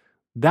kinky.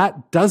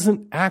 That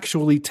doesn't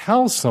actually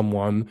tell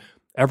someone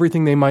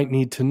everything they might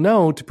need to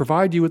know to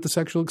provide you with the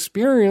sexual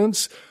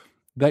experience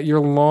that you're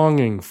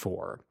longing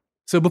for.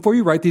 So before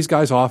you write these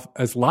guys off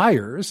as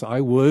liars,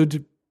 I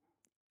would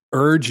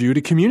urge you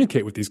to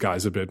communicate with these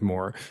guys a bit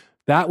more.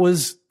 That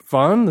was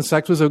fun. The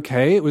sex was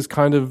okay. It was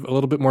kind of a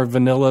little bit more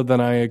vanilla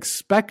than I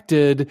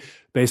expected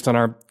based on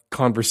our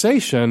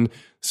conversation.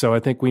 So I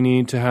think we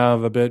need to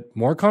have a bit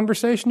more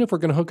conversation if we're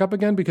going to hook up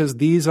again, because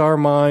these are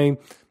my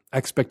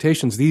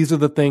expectations. These are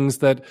the things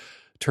that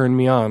turn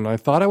me on. I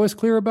thought I was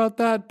clear about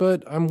that,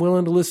 but I'm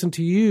willing to listen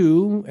to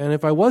you. And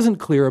if I wasn't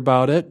clear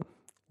about it,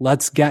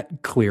 let's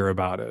get clear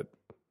about it.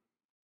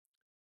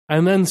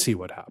 And then see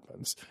what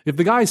happens. If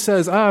the guy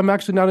says, I'm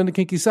actually not into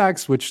kinky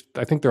sex, which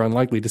I think they're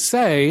unlikely to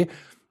say,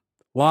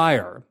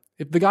 liar.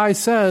 If the guy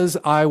says,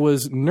 I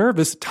was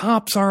nervous,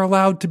 tops are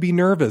allowed to be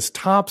nervous.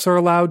 Tops are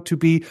allowed to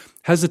be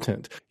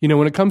hesitant. You know,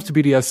 when it comes to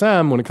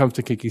BDSM, when it comes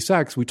to kinky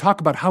sex, we talk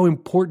about how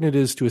important it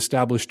is to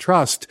establish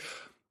trust,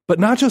 but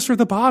not just for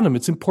the bottom.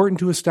 It's important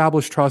to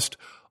establish trust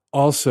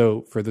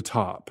also for the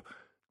top.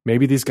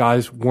 Maybe these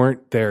guys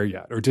weren't there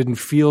yet or didn't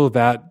feel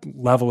that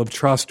level of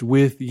trust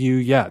with you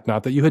yet.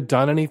 Not that you had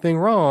done anything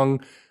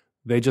wrong.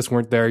 They just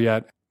weren't there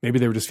yet. Maybe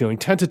they were just feeling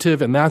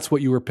tentative, and that's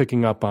what you were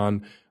picking up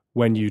on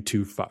when you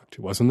two fucked.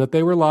 It wasn't that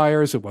they were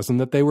liars. It wasn't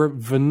that they were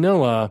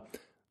vanilla.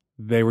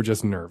 They were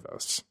just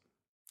nervous.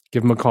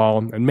 Give them a call,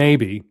 and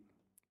maybe,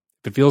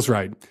 if it feels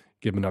right,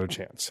 give them another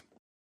chance.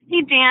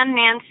 Hey, Dan,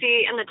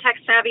 Nancy, and the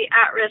tech-savvy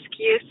at-risk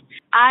youth.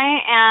 I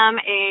am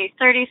a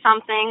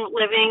 30-something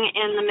living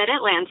in the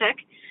Mid-Atlantic,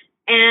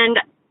 and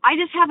I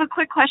just have a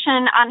quick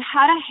question on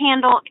how to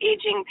handle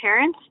aging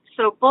parents.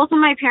 So both of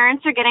my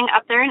parents are getting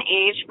up there in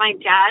age. My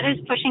dad is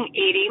pushing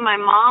 80. My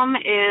mom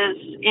is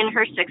in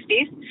her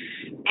 60s.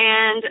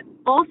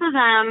 And both of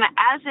them,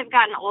 as they've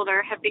gotten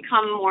older, have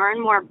become more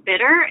and more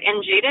bitter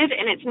and jaded,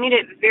 and it's made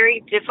it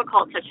very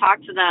difficult to talk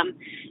to them.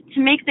 To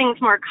make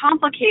things more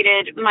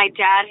complicated, my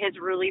dad has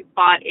really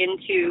bought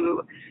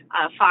into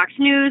Fox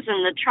News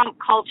and the Trump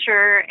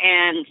culture,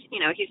 and, you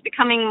know, he's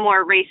becoming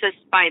more racist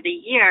by the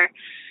year.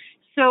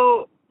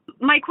 So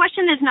my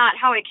question is not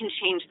how I can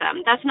change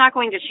them. That's not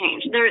going to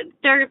change.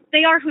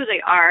 They are who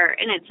they are,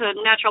 and it's a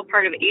natural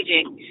part of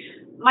aging.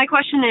 My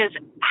question is,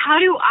 how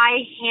do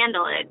I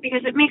handle it?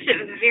 Because it makes it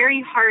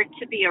very hard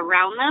to be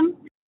around them.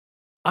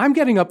 I'm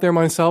getting up there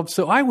myself,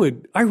 so I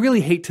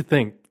really hate to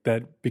think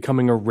that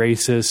becoming a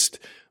racist,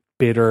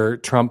 bitter,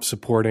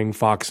 Trump-supporting,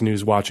 Fox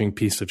News-watching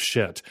piece of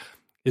shit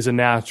is a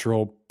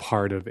natural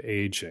part of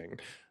aging.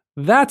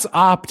 That's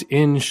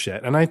opt-in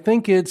shit, and I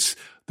think it's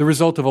the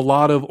result of a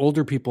lot of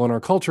older people in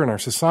our culture and our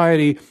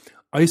society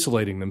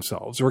isolating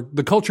themselves, or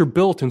the culture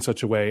built in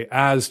such a way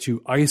as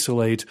to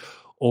isolate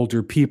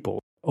older people.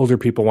 Older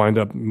people wind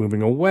up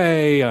moving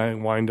away,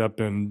 wind up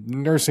in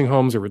nursing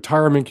homes or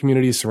retirement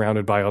communities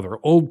surrounded by other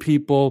old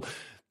people,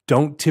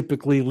 don't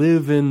typically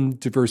live in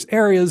diverse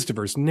areas,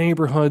 diverse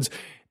neighborhoods.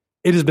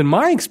 It has been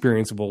my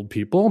experience of old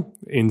people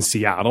in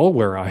Seattle,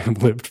 where I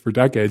have lived for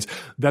decades,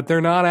 that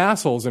they're not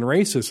assholes and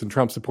racists and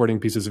Trump-supporting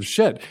pieces of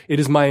shit. It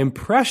is my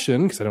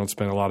impression, because I don't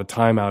spend a lot of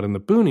time out in the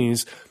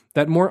boonies,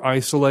 that more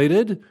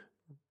isolated,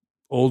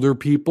 older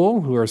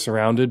people who are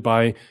surrounded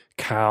by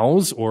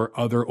cows or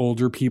other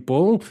older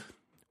people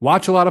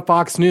watch a lot of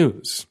Fox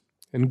News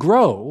and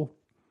grow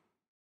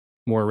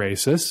more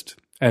racist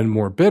and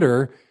more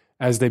bitter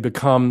as they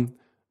become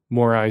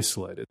more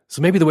isolated.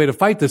 So maybe the way to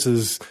fight this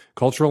is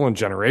cultural and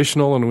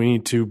generational, and we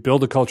need to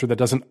build a culture that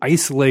doesn't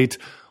isolate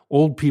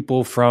old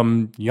people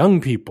from young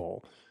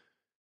people.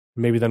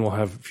 Maybe then we'll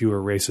have fewer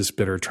racist,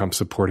 bitter,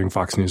 Trump-supporting,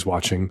 Fox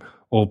News-watching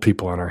old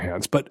people on our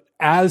hands. But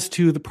as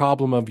to the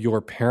problem of your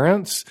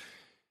parents,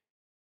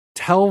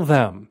 tell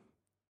them.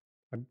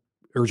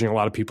 Urging a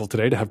lot of people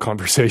today to have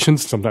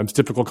conversations, sometimes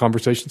difficult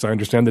conversations. I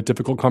understand that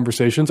difficult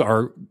conversations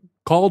are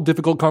called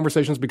difficult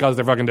conversations because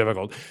they're fucking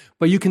difficult.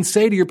 But you can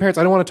say to your parents,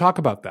 I don't want to talk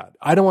about that.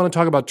 I don't want to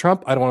talk about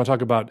Trump. I don't want to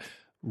talk about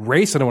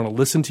race. I don't want to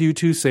listen to you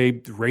two say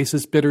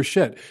racist, bitter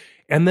shit.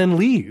 And then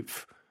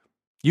leave.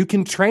 You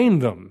can train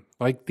them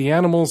like the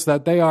animals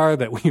that they are,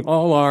 that we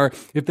all are.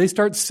 If they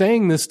start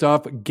saying this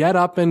stuff, get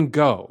up and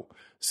go.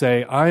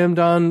 Say, I am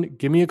done.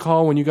 Give me a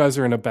call when you guys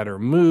are in a better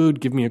mood.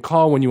 Give me a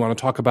call when you want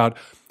to talk about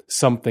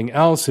something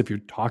else. If you're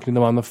talking to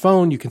them on the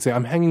phone, you can say,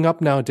 I'm hanging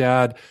up now,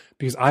 Dad,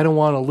 because I don't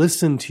want to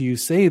listen to you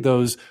say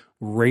those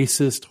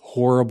racist,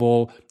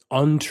 horrible,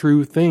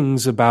 untrue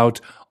things about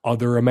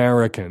other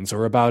Americans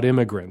or about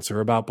immigrants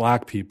or about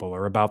black people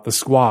or about the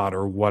squad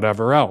or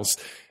whatever else,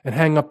 and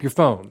hang up your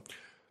phone.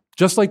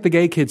 Just like the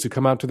gay kids who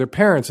come out to their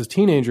parents as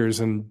teenagers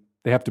and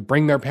they have to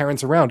bring their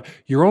parents around.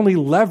 Your only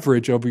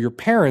leverage over your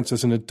parents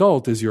as an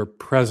adult is your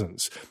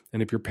presence.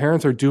 And if your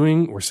parents are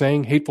doing or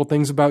saying hateful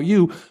things about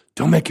you,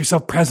 don't make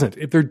yourself present.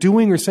 If they're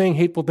doing or saying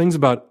hateful things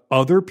about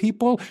other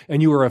people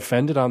and you are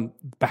offended on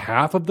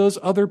behalf of those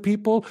other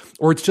people,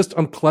 or it's just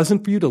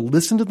unpleasant for you to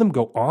listen to them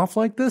go off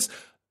like this,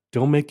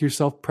 don't make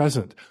yourself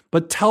present.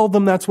 But tell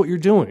them that's what you're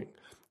doing.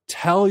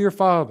 Tell your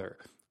father,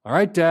 all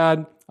right,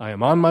 Dad, I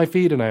am on my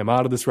feet and I am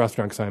out of this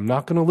restaurant because I am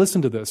not going to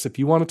listen to this. If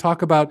you want to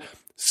talk about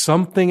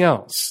something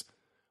else,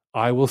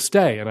 I will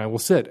stay and I will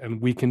sit and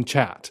we can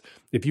chat.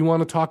 If you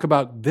want to talk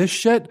about this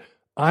shit,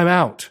 I'm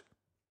out.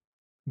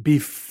 Be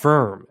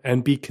firm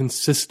and be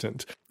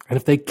consistent. And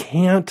if they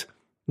can't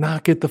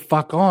knock it the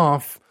fuck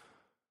off,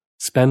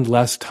 spend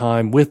less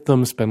time with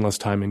them, spend less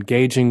time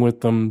engaging with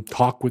them,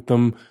 talk with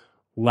them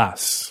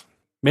less.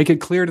 Make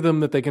it clear to them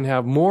that they can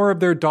have more of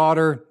their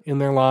daughter in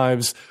their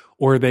lives,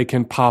 or they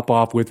can pop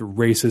off with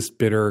racist,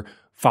 bitter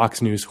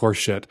Fox News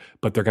horseshit,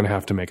 but they're going to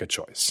have to make a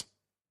choice.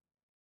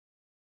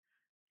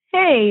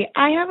 Hey,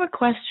 I have a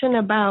question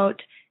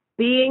about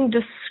being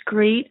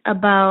discreet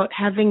about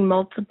having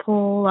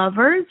multiple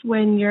lovers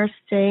when you're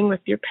staying with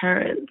your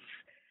parents.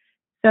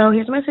 So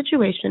here's my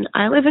situation.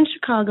 I live in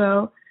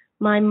Chicago.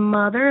 My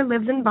mother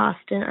lives in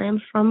Boston. I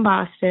am from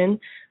Boston.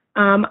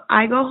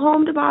 I go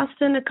home to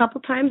Boston a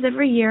couple times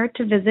every year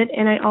to visit,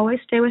 and I always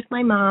stay with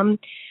my mom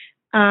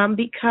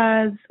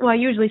because, well, I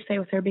usually stay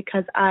with her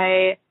because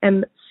I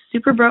am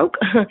super broke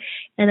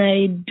and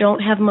I don't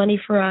have money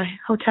for a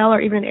hotel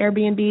or even an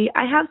Airbnb.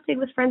 I have stayed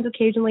with friends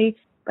occasionally,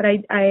 but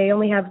I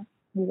only have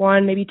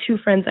one, maybe two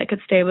friends I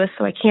could stay with,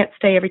 so I can't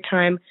stay every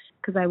time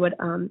because I would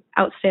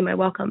outstay my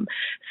welcome.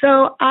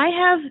 So I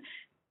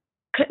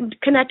have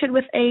connected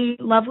with a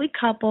lovely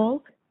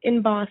couple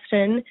in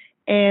Boston,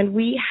 and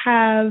we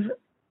have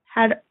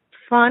had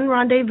fun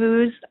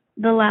rendezvous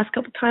the last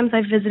couple times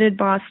I've visited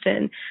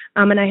Boston,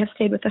 and I have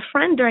stayed with a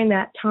friend during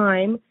that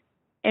time,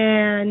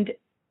 and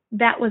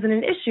that wasn't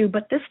an issue.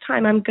 But this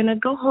time I'm going to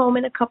go home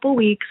in a couple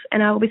weeks,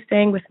 and I will be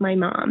staying with my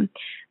mom,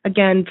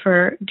 again,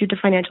 due to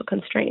financial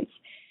constraints.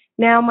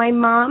 Now, my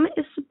mom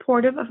is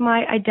supportive of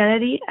my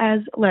identity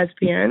as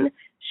lesbian.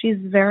 She's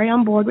very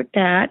on board with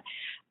that.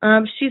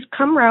 She's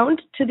come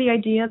around to the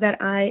idea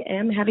that I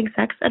am having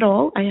sex at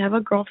all. I have a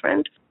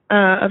girlfriend.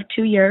 of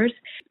 2 years.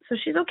 So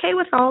she's okay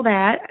with all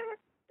that.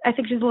 I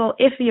think she's a little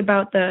iffy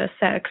about the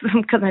sex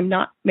because I'm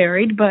not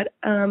married, but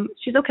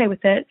she's okay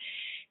with it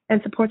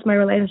and supports my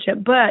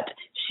relationship. But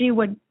she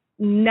would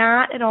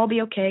not at all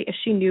be okay if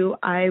she knew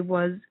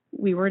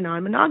we were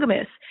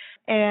non-monogamous.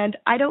 And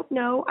I don't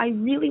know. I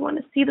really want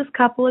to see this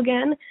couple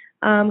again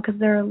because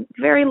they're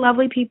very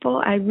lovely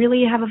people. I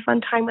really have a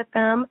fun time with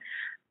them.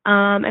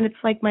 And it's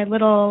like my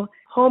little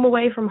home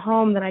away from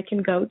home that I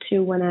can go to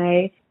when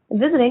I'm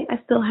visiting. I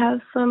still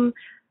have some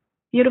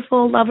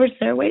beautiful lovers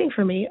there waiting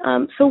for me.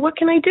 So what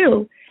can I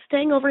do?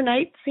 Staying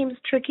overnight seems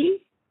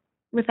tricky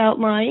without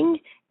lying,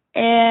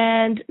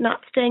 and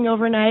not staying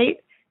overnight.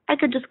 I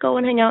could just go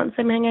and hang out and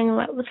say I'm hanging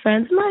out with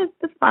friends.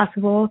 That's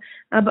possible.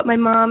 But my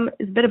mom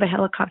is a bit of a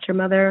helicopter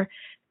mother,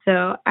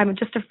 so I'm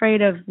just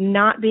afraid of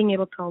not being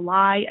able to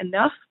lie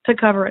enough to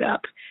cover it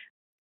up.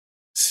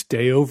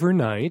 Stay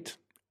overnight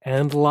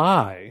and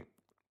lie.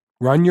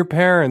 Run your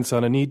parents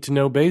on a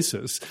need-to-know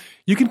basis.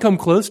 You can come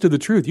close to the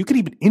truth. You can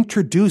even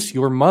introduce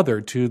your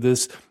mother to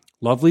this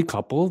lovely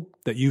couple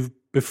that you've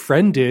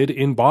befriended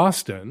in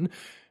Boston,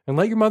 and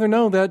let your mother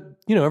know that,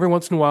 every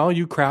once in a while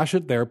you crash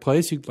at their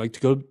place. You'd like to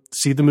go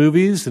see the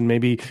movies and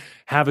maybe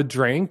have a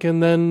drink,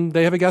 and then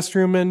they have a guest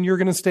room and you're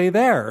going to stay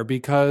there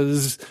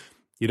because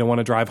you don't want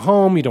to drive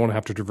home. You don't want to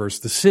have to traverse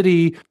the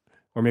city,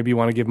 or maybe you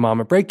want to give mom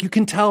a break. You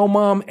can tell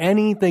mom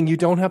anything. You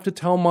don't have to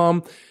tell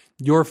mom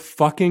you're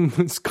fucking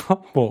this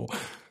couple.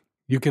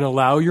 You can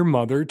allow your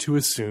mother to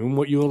assume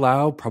what you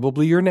allow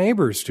probably your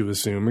neighbors to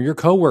assume or your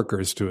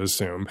coworkers to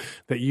assume,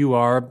 that you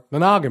are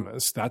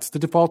monogamous. That's the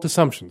default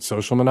assumption.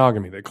 Social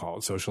monogamy, they call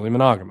it, socially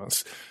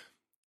monogamous.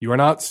 You are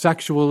not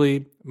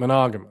sexually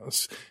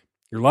monogamous.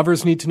 Your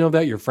lovers need to know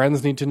that. Your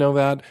friends need to know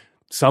that.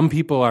 Some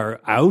people are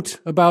out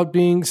about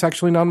being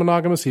sexually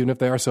non-monogamous, even if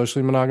they are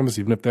socially monogamous,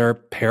 even if they're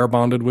pair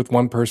bonded with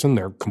one person,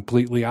 they're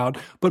completely out.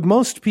 But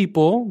most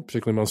people,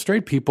 particularly most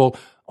straight people,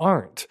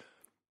 aren't.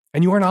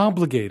 And you aren't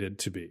obligated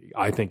to be.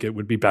 I think it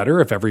would be better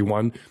if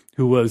everyone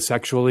who was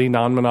sexually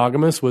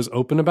non-monogamous was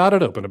open about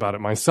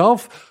it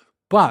myself.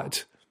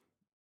 But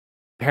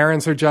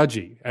parents are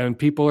judgy and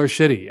people are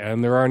shitty,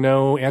 and there are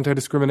no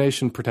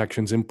anti-discrimination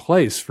protections in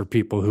place for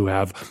people who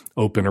have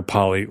open or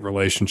poly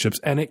relationships,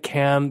 and it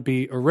can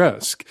be a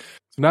risk.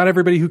 So not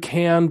everybody who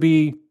can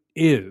be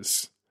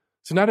is.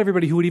 So not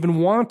everybody who would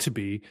even want to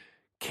be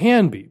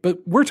can be. But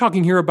we're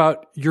talking here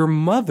about your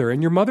mother,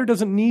 and your mother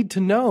doesn't need to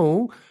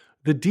know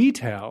the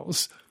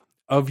details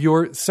of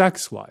your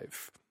sex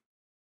life.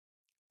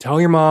 Tell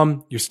your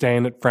mom you're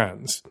staying at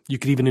friends. You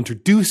could even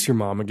introduce your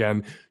mom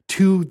again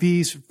to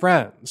these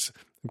friends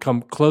and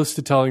come close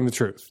to telling the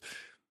truth.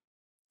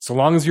 So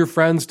long as your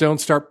friends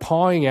don't start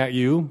pawing at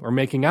you or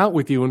making out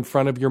with you in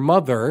front of your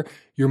mother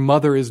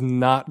is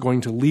not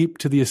going to leap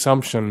to the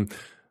assumption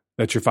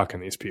that you're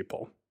fucking these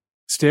people.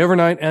 Stay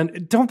overnight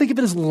and don't think of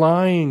it as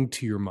lying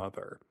to your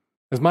mother.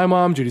 As my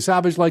mom, Judy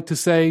Savage, liked to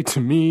say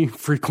to me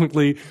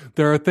frequently,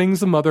 there are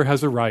things a mother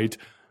has a right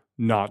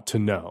not to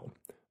know.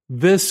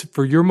 This,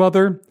 for your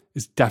mother,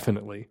 is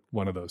definitely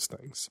one of those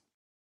things.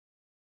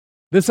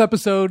 This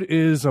episode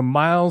is a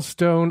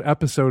milestone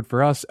episode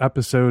for us,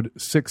 episode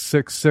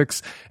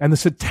 666, and the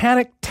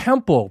Satanic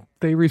Temple.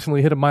 They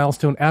recently hit a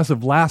milestone. As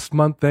of last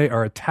month, they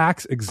are a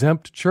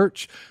tax-exempt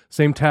church.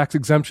 Same tax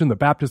exemption the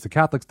Baptists, the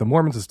Catholics, the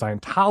Mormons, the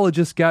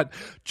Scientologists get.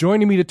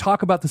 Joining me to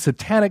talk about the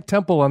Satanic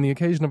Temple on the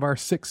occasion of our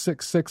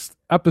 666th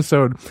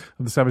episode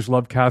of the Savage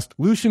Lovecast,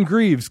 Lucien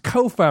Greaves,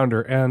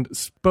 co-founder and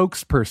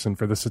spokesperson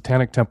for the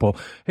Satanic Temple.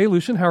 Hey,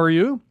 Lucien, how are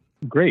you?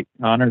 Great.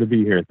 Honor to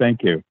be here.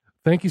 Thank you.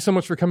 Thank you so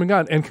much for coming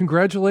on, and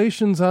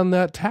congratulations on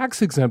that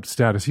tax-exempt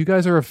status. You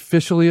guys are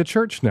officially a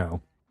church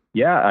now.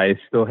 Yeah, I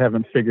still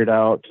haven't figured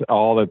out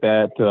all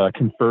that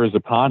confers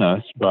upon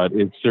us, but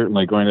it's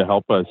certainly going to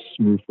help us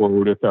move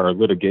forward with our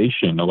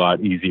litigation a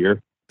lot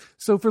easier.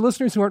 So for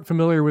listeners who aren't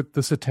familiar with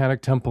the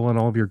Satanic Temple and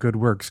all of your good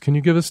works, can you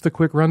give us the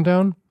quick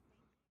rundown?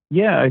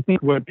 Yeah, I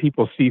think what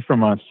people see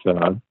from us,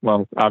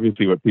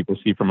 obviously what people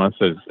see from us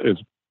is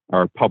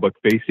our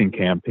public-facing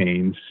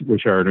campaigns,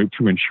 which are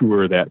to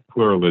ensure that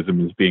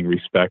pluralism is being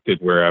respected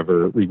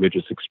wherever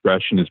religious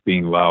expression is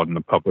being allowed in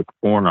the public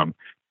forum.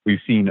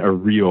 We've seen a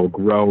real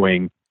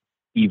growing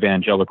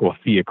evangelical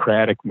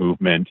theocratic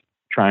movement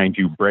trying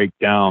to break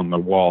down the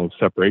wall of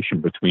separation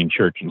between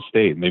church and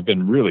state. And they've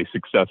been really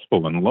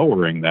successful in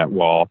lowering that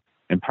wall.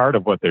 And part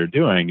of what they're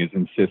doing is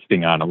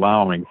insisting on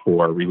allowing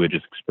for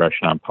religious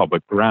expression on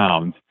public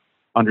grounds,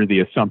 under the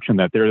assumption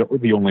that they're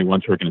the only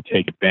ones who are going to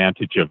take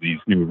advantage of these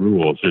new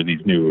rules or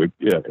these new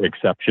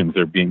exceptions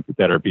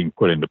that are being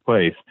put into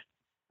place.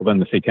 Well, then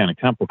the Satanic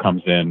Temple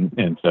comes in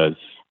and says,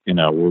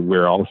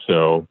 we're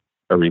also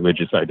a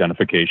religious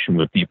identification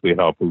with deeply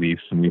held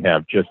beliefs, and we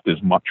have just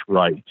as much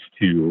right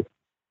to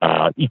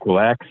equal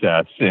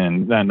access,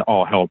 and then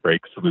all hell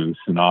breaks loose.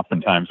 And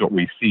oftentimes what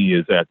we see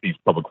is that these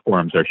public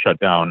forums are shut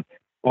down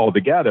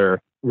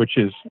altogether, which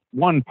is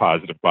one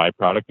positive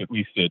byproduct. At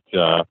least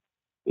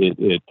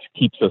it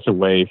keeps us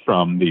away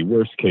from the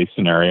worst case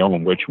scenario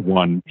in which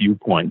one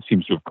viewpoint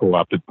seems to have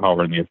co-opted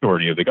power and the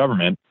authority of the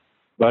government.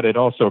 But it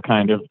also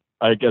kind of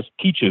I guess,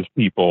 teaches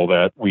people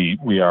that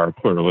we are a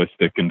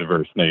pluralistic and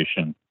diverse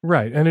nation.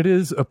 Right. And it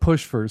is a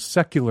push for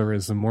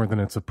secularism more than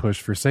it's a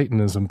push for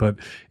Satanism, but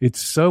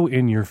it's so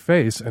in your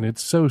face and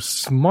it's so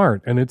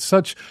smart and it's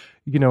such,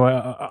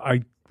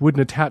 I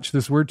wouldn't attach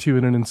this word to you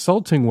in an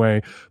insulting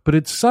way, but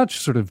it's such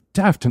sort of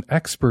deft and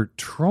expert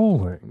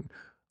trolling.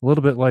 A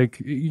little bit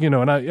like,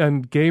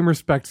 and game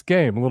respects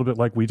game, a little bit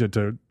like we did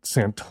to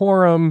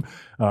Santorum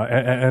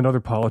and other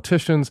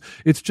politicians.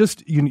 It's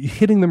just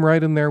hitting them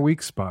right in their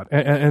weak spot.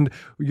 And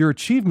your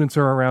achievements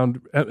are around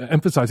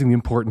emphasizing the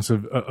importance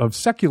of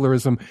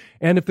secularism.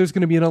 And if there's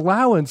going to be an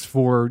allowance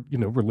for,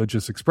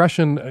 religious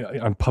expression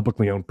on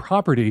publicly owned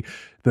property,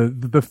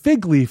 the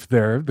fig leaf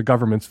there, the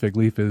government's fig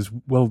leaf is,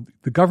 well,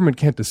 the government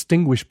can't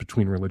distinguish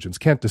between religions,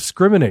 can't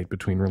discriminate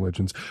between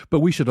religions, but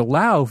we should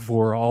allow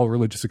for all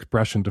religious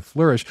expression to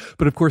flourish.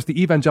 But of course,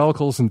 the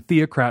evangelicals and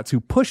theocrats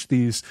who push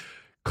these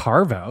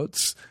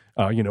carve-outs,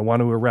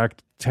 want to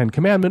erect 10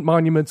 Commandment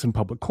monuments in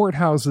public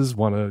courthouses,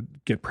 want to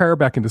get prayer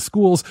back into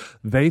schools,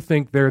 they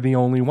think they're the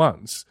only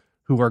ones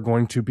who are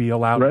going to be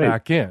allowed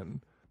back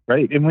in.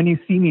 Right. And when you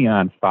see me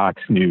on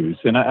Fox News,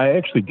 and I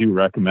actually do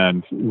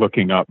recommend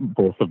looking up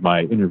both of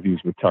my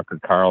interviews with Tucker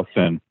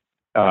Carlson,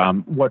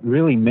 what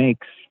really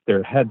makes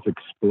their heads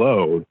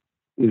explode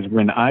is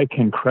when I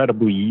can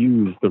credibly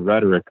use the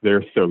rhetoric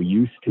they're so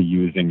used to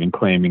using and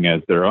claiming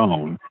as their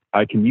own.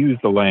 I can use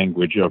the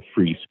language of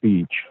free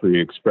speech,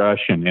 free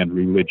expression, and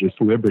religious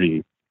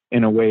liberty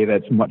in a way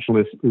that's much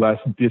less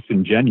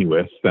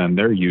disingenuous than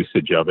their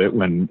usage of it,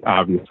 when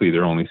obviously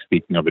they're only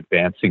speaking of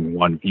advancing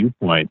one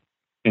viewpoint.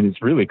 And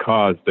it's really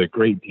caused a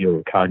great deal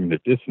of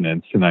cognitive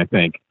dissonance. And I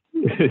think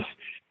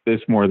this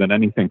more than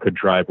anything could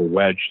drive a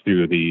wedge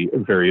through the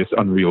various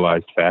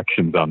unrealized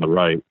factions on the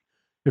right.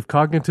 If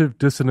cognitive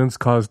dissonance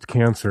caused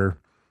cancer,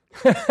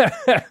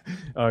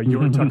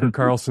 your Tucker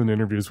Carlson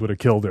interviews would have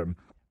killed him.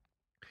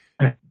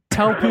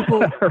 Tell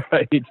people.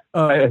 Right.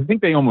 I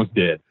think they almost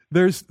did.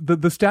 There's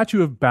the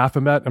statue of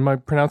Baphomet. Am I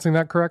pronouncing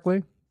that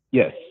correctly?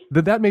 Yes.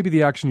 That may be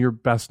the action you're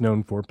best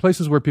known for.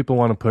 Places where people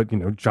want to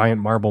put,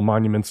 giant marble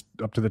monuments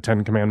up to the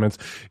 10 Commandments.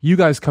 You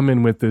guys come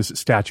in with this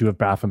statue of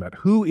Baphomet.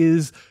 Who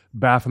is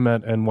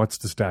Baphomet and what's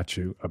the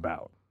statue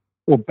about?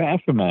 Well,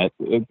 Baphomet,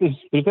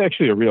 there's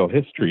actually a real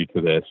history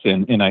to this,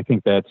 and I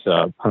think that's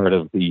part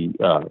of the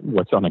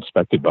what's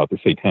unexpected about the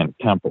Satanic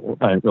Temple.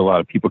 A lot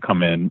of people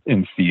come in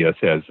and see us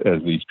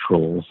as these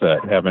trolls that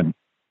haven't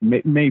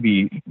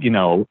maybe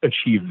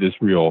achieved this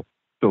real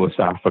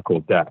philosophical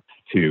depth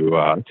to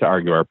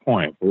argue our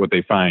point. But what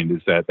they find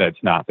is that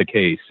that's not the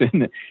case.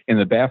 In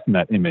the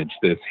Baphomet image,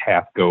 this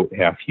half goat,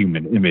 half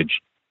human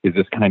image is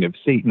this kind of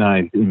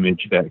Satanized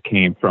image that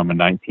came from a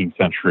 19th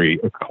century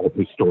occult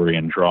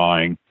historian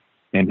drawing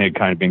and had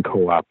kind of been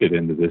co-opted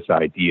into this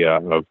idea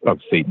of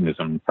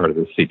Satanism, part of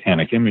the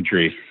satanic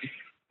imagery.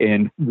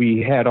 And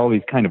we had all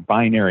these kind of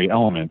binary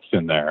elements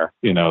in there.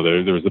 There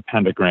was a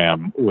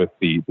pentagram with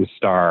the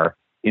star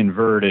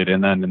inverted,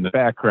 and then in the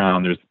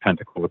background, there's the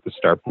pentacle with the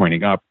star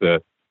pointing up.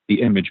 The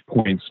image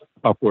points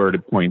upward,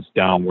 it points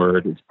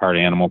downward. It's part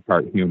animal,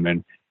 part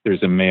human.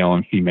 There's a male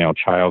and female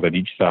child at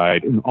each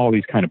side. And all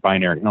these kind of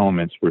binary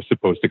elements were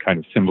supposed to kind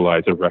of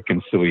symbolize a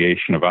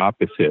reconciliation of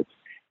opposites.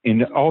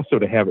 And also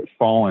to have it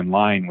fall in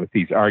line with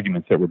these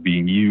arguments that were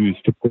being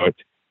used to put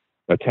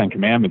a 10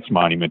 Commandments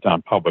monument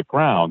on public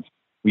grounds.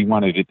 We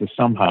wanted it to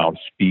somehow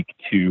speak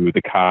to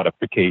the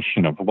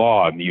codification of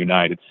law in the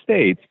United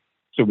States.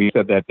 So we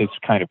said that this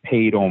kind of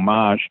paid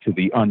homage to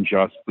the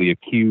unjustly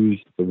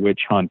accused, the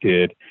witch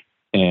hunted,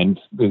 and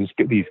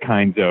these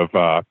kinds of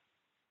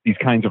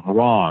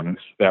wrongs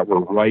that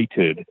were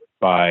righted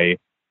by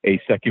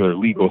a secular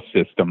legal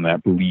system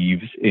that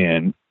believes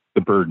in the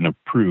burden of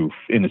proof,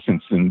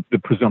 innocence, and the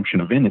presumption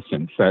of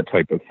innocence, that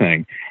type of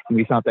thing. And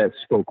we thought that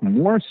spoke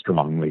more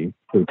strongly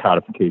to the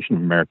codification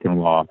of American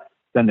law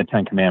than the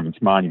 10 Commandments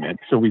monument.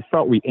 So we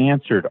felt we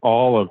answered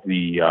all of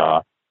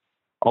the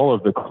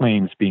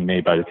claims being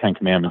made by the 10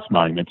 Commandments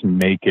monument to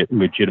make it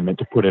legitimate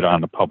to put it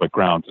on the public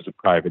grounds as a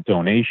private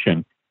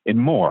donation and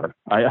more.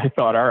 I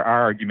thought our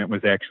argument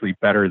was actually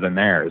better than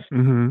theirs.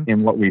 Mm-hmm.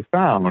 And what we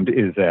found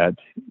is that,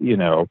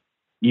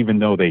 even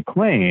though they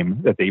claim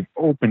that they've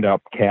opened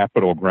up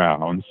capital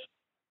grounds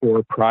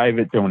for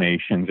private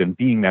donations, and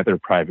being that they're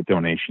private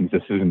donations,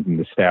 this isn't an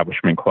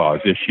Establishment Clause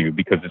issue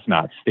because it's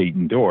not state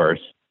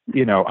endorsed.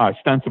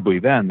 Ostensibly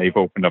then they've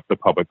opened up the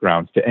public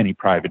grounds to any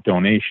private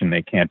donation.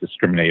 They can't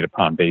discriminate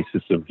upon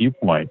basis of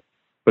viewpoint.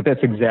 But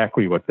that's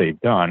exactly what they've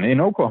done. In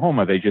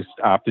Oklahoma, they just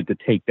opted to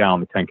take down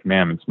the 10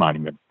 Commandments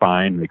monument.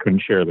 Fine, they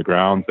couldn't share the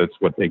grounds. That's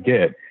what they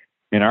get.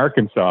 In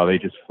Arkansas, they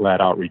just flat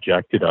out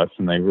rejected us,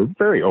 and they were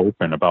very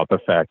open about the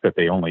fact that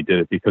they only did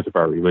it because of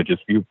our religious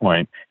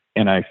viewpoint.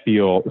 And I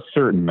feel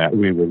certain that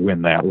we will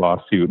win that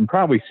lawsuit, and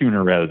probably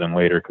sooner rather than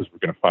later, because we're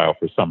going to file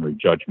for summary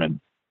judgment.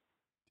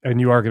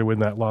 And you are going to win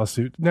that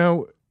lawsuit.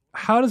 Now,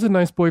 how does a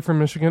nice boy from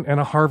Michigan and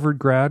a Harvard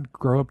grad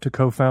grow up to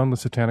co-found the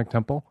Satanic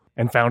Temple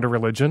and found a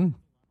religion?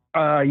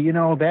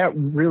 That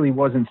really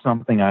wasn't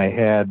something I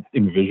had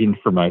envisioned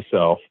for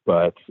myself,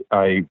 but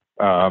I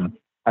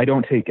I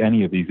don't take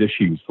any of these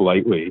issues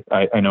lightly.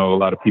 I know a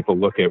lot of people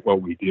look at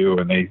what we do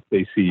and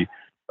they see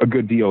a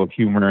good deal of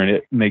humor in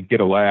it and they get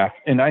a laugh.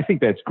 And I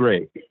think that's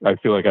great. I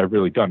feel like I've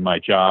really done my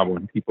job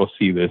when people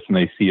see this and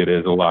they see it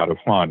as a lot of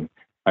fun.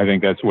 I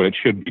think that's what it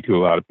should be to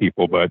a lot of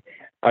people. But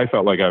I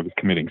felt like I was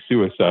committing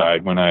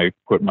suicide when I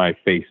put my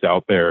face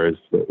out there as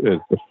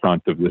the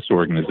front of this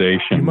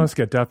organization. You must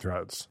get death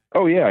threats.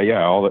 Oh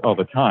yeah, all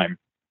the time.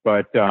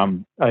 But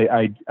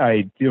I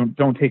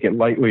don't take it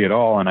lightly at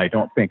all, and I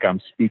don't think I'm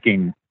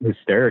speaking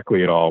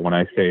hysterically at all when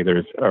I say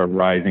there's a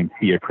rising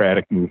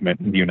theocratic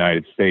movement in the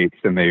United States,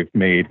 and they've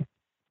made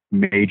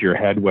major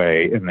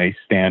headway, and they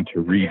stand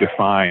to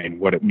redefine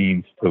what it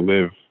means to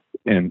live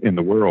in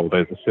the world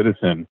as a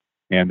citizen.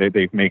 And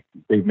they've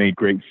made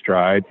great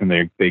strides, and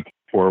they go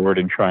forward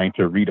in trying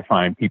to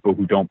redefine people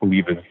who don't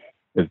believe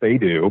as they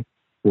do,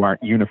 who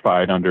aren't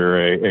unified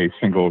under a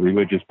single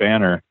religious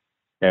banner,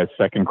 as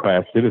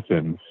second-class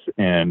citizens.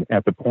 And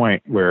at the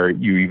point where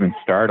you even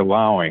start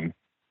allowing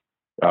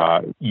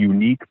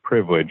unique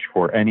privilege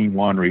for any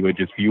one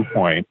religious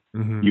viewpoint,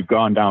 you've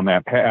gone down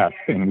that path,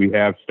 and we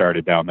have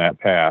started down that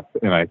path.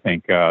 And I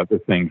think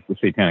the things the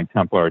Satanic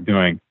Temple are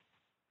doing,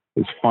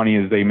 as funny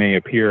as they may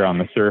appear on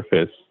the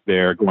surface,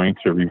 they're going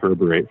to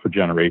reverberate for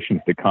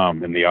generations to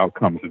come, and the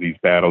outcomes of these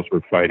battles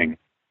we're fighting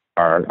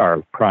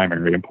are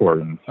primary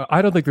importance.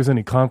 I don't think there's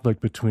any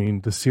conflict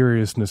between the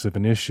seriousness of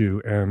an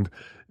issue and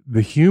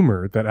the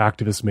humor that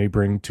activists may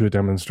bring to a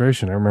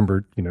demonstration. I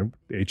remember,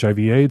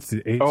 HIV/AIDS,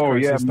 the AIDS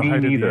crisis, the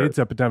height of the AIDS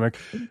epidemic.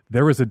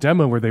 There was a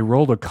demo where they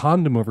rolled a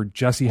condom over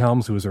Jesse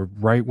Helms, who was a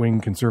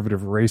right-wing,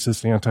 conservative,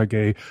 racist,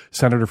 anti-gay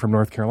senator from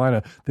North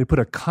Carolina. They put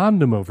a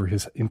condom over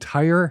his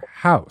entire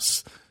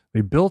house.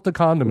 They built a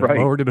condom and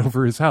lowered it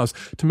over his house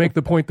to make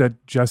the point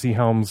that Jesse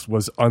Helms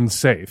was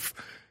unsafe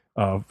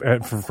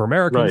for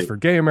Americans, for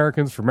gay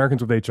Americans, for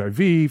Americans with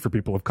HIV, for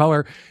people of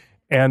color.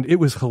 And it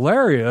was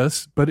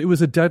hilarious, but it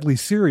was a deadly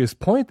serious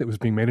point that was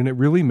being made, and it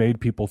really made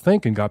people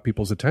think and got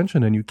people's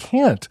attention. And you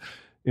can't,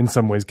 in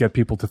some ways, get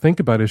people to think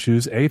about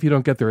issues, if you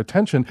don't get their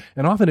attention,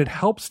 and often it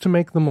helps to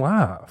make them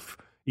laugh,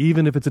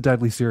 even if it's a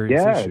deadly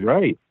serious issue. Yeah,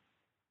 right.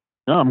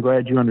 No, I'm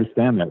glad you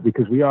understand that,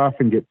 because we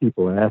often get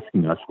people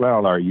asking us,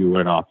 well, are you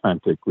an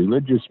authentic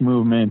religious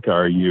movement?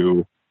 Are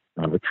you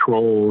the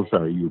trolls?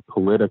 Are you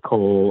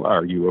political?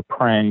 Are you a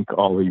prank?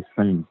 All these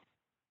things.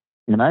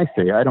 And I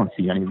say, I don't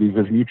see any of these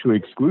as mutually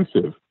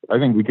exclusive. I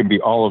think we can be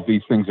all of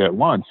these things at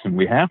once, and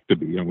we have to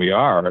be, and we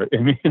are.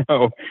 And,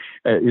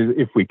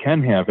 if we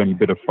can have any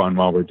bit of fun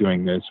while we're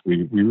doing this,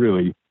 we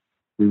really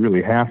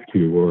have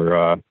to,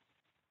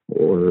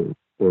 or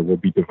we'll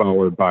be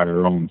devoured by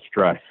our own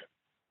stress.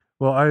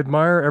 Well, I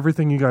admire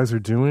everything you guys are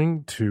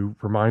doing to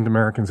remind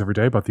Americans every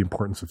day about the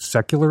importance of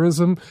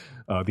secularism,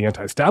 the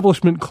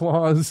anti-establishment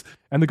clause,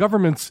 and the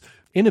government's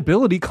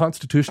inability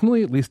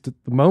constitutionally, at least at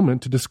the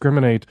moment, to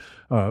discriminate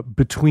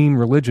between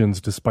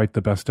religions, despite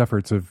the best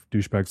efforts of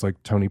douchebags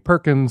like Tony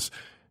Perkins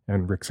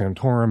and Rick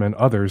Santorum and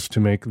others to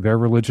make their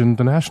religion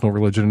the national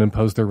religion and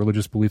impose their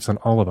religious beliefs on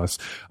all of us.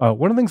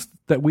 One of the things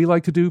that we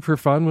like to do for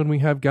fun when we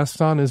have guests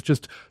on is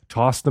just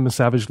toss them a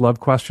Savage Love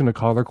question, a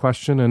caller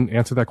question, and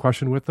answer that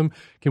question with them.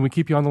 Can we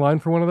keep you on the line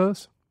for one of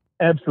those?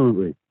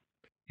 Absolutely.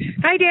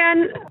 Hi,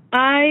 Dan.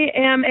 I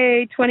am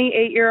a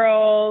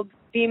 28-year-old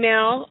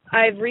female.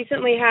 I've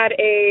recently had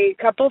a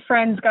couple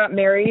friends got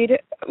married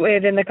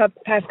within the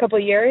past couple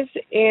of years,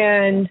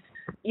 and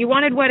you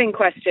wanted wedding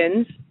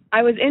questions.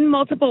 I was in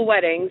multiple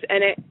weddings,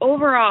 and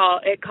overall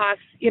it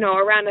costs,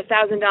 around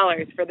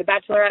 $1,000 for the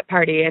bachelorette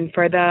party and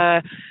for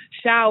the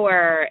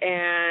shower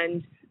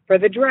and for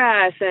the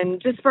dress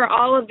and just for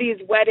all of these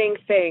wedding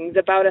things,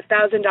 about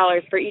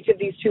 $1,000 for each of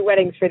these two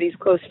weddings for these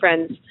close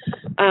friends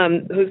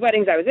whose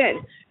weddings I was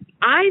in.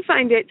 I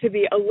find it to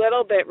be a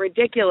little bit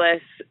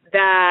ridiculous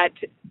that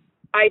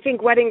I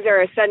think weddings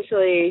are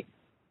essentially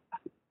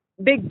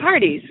big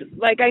parties.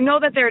 Like, I know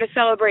that they're to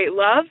celebrate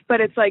love,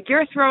 but it's like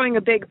you're throwing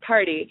a big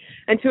party.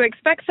 And to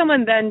expect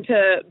someone then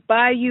to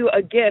buy you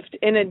a gift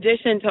in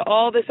addition to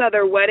all this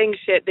other wedding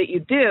shit that you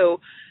do,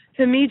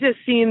 to me just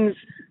seems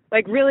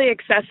like really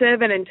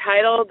excessive and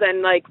entitled.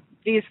 And like,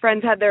 these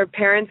friends had their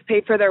parents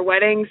pay for their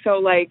wedding. So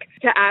like,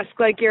 to ask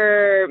like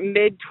your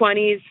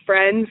mid-20s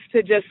friends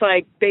to just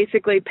like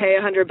basically pay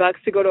 $100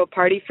 to go to a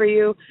party for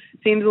you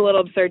seems a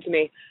little absurd to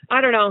me. I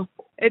don't know.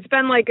 It's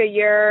been like a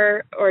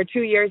year or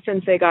 2 years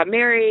since they got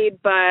married,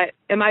 but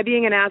am I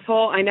being an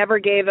asshole? I never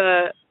gave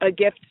a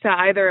gift to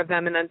either of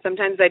them. And then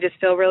sometimes I just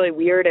feel really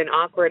weird and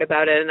awkward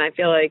about it. And I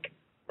feel like,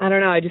 I don't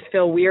know, I just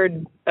feel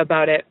weird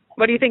about it.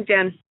 What do you think,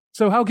 Dan?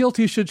 So how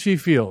guilty should she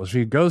feel?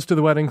 She goes to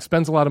the wedding,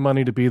 spends a lot of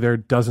money to be there,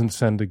 doesn't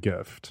send a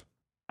gift.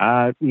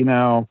 I'm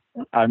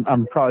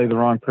probably the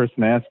wrong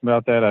person to ask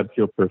about that. I'd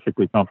feel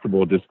perfectly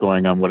comfortable just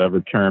going on whatever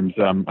terms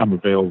I'm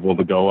available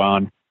to go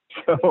on.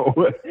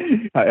 So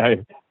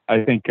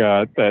I think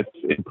that's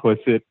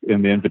implicit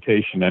in the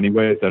invitation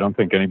anyways. I don't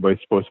think anybody's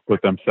supposed to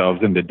put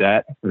themselves into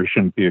debt or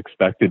shouldn't be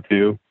expected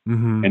to.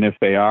 Mm-hmm. And if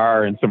they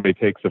are and somebody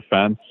takes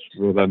offense,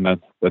 well, then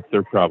that's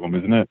their problem,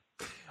 isn't it?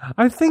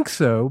 I think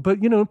so. But,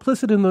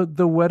 implicit in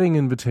the wedding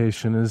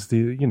invitation is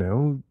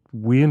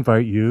we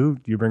invite you,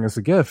 you bring us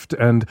a gift.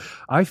 And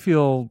I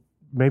feel,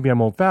 maybe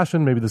I'm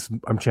old-fashioned, maybe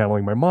I'm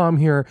channeling my mom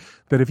here,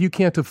 that if you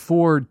can't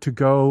afford to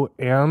go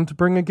and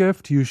bring a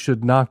gift, you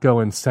should not go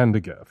and send a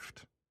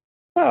gift.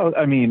 Well,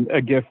 I mean,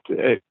 a gift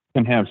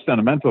can have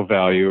sentimental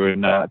value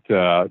and not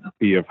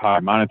be of high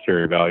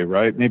monetary value,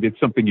 right? Maybe it's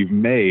something you've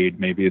made.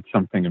 Maybe it's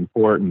something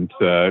important.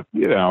 I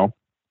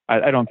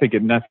don't think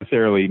it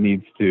necessarily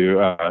needs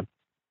to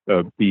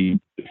be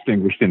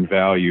distinguished in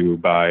value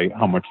by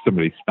how much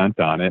somebody spent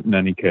on it in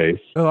any case.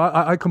 Oh,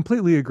 I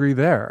completely agree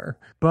there.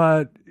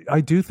 But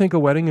I do think a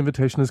wedding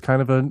invitation is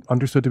kind of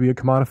understood to be a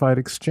commodified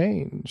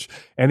exchange.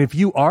 And if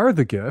you are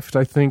the gift,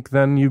 I think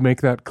then you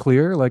make that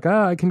clear, like,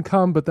 I can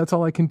come, but that's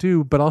all I can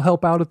do. But I'll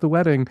help out at the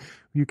wedding.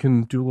 You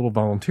can do a little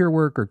volunteer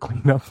work or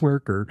cleanup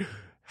work or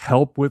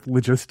help with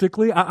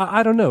logistically.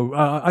 I don't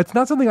know. It's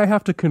not something I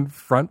have to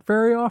confront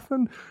very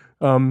often.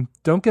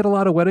 Don't get a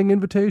lot of wedding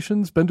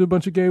invitations, been to a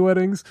bunch of gay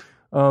weddings.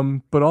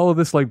 But all of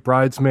this, like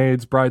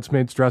bridesmaids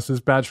dresses,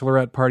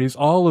 bachelorette parties,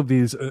 all of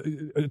these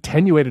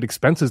attenuated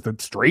expenses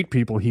that straight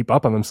people heap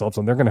up on themselves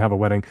when they're going to have a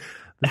wedding.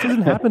 This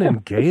doesn't happen in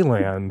gay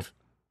land.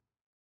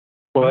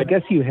 Well, I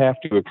guess you have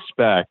to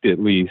expect, at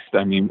least.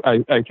 I mean,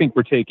 I think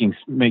we're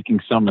making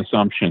some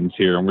assumptions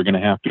here, and we're going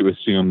to have to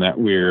assume that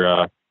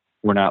we're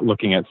not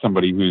looking at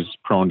somebody who's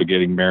prone to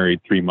getting married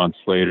 3 months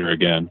later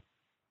again.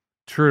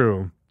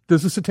 True.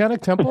 Does the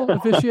Satanic Temple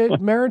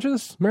officiate marriage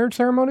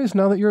ceremonies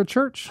now that you're at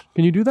church?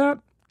 Can you do that?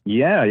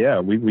 Yeah,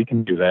 we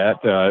can do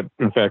that.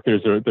 In fact,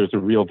 there's a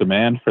real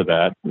demand for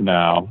that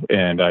now,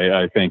 and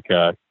I think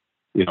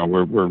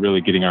we're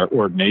really getting our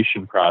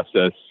ordination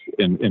process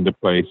into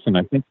place, and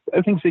I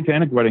think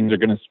Satanic weddings are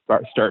going to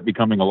start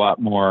becoming a lot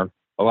more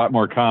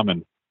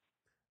common.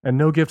 And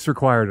no gifts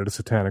required at a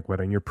Satanic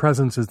wedding. Your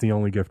presence is the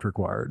only gift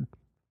required.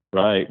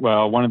 Right.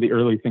 Well, one of the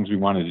early things we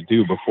wanted to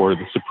do before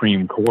the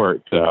Supreme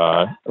Court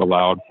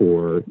allowed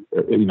for,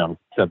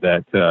 said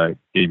that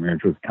gay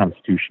marriage was a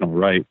constitutional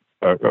right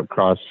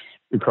across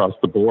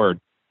the board,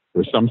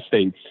 where some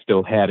states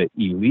still had it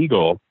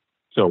illegal.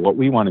 So what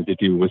we wanted to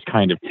do was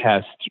kind of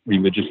test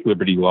religious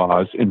liberty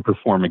laws and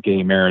perform a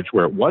gay marriage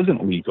where it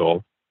wasn't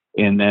legal,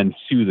 and then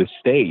sue the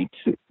state,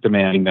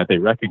 demanding that they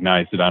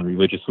recognize it on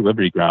religious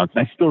liberty grounds.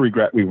 And I still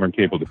regret we weren't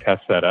able to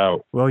test that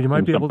out. Well, you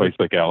might be able to, someplace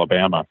like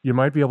Alabama. You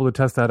might be able to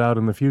test that out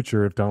in the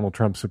future if Donald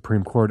Trump's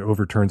Supreme Court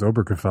overturns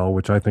Obergefell,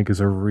 which I think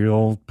is a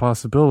real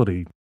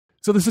possibility.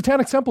 So the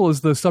Satanic Temple is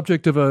the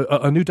subject of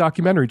a new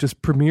documentary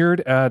just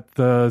premiered at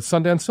the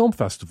Sundance Film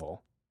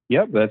Festival.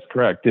 Yep, that's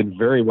correct. Did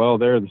very well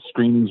there. The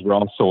screenings were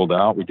all sold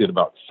out. We did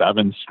about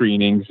 7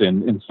 screenings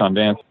in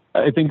Sundance.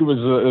 I think it was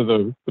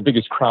the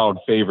biggest crowd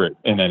favorite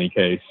in any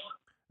case.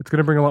 It's going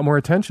to bring a lot more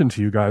attention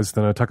to you guys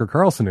than a Tucker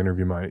Carlson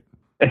interview might.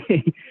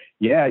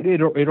 Yeah,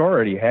 it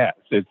already has.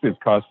 It's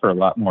caused for a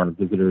lot more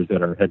visitors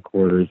at our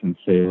headquarters in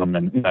Salem,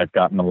 and I've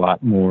gotten a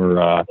lot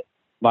more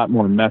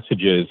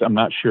messages. I'm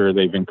not sure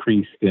they've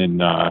increased in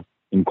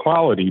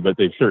quality, but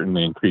they've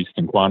certainly increased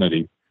in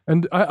quantity.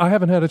 And I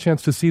haven't had a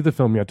chance to see the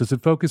film yet. Does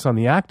it focus on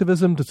the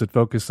activism? Does it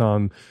focus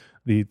on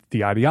the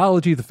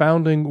ideology, the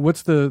founding?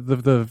 What's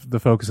the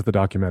focus of the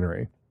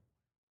documentary?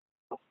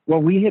 Well,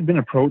 we had been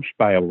approached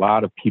by a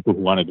lot of people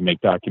who wanted to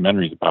make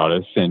documentaries about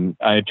us, and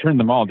I had turned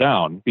them all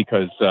down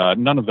because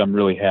none of them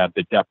really had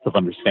the depth of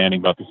understanding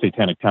about the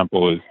Satanic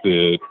Temple as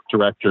the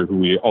director who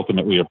we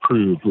ultimately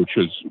approved, which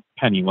was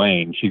Penny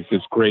Lane. She's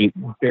this great,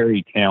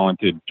 very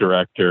talented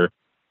director.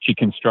 She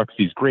constructs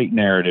these great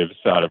narratives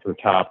out of her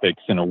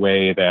topics in a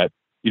way that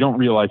you don't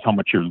realize how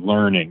much you're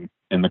learning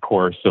in the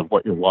course of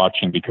what you're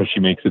watching because she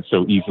makes it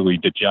so easily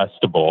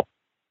digestible.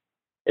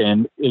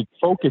 And it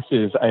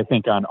focuses, I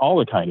think, on all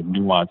the kind of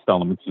nuanced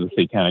elements of the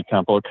Satanic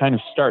Temple. It kind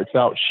of starts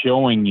out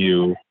showing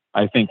you,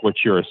 I think,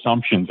 what your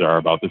assumptions are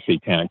about the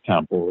Satanic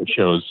Temple. It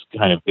shows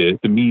kind of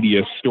the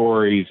media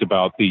stories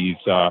about these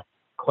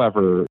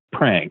clever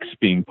pranks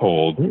being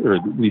pulled, or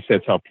at least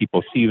that's how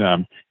people see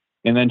them.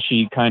 And then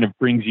she kind of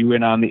brings you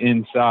in on the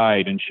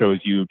inside and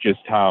shows you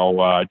just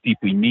how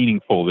deeply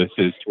meaningful this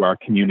is to our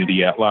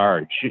community at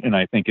large. And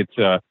I think it's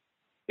a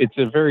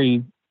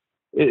very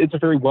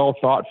well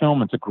thought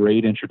film. It's a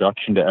great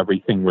introduction to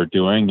everything we're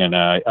doing. And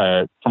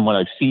from what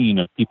I've seen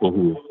of people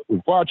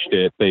who've watched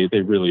it,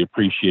 they really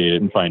appreciate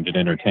it and find it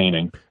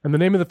entertaining. And the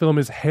name of the film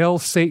is Hail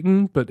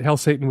Satan, but Hail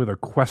Satan with a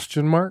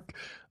question mark.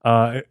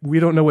 We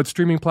don't know what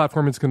streaming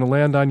platform it's going to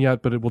land on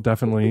yet, but it will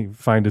definitely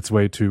find its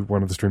way to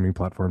one of the streaming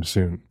platforms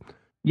soon.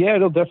 Yeah,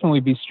 it'll definitely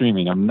be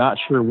streaming. I'm not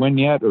sure when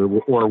yet or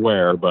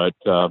where, but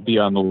be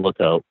on the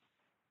lookout.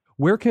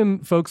 Where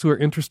can folks who are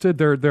interested,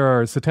 there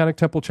are Satanic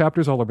Temple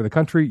chapters all over the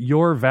country.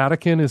 Your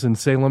Vatican is in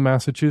Salem,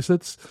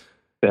 Massachusetts.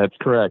 That's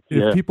correct.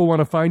 If people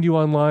want to find you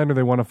online or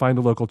they want to find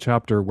a local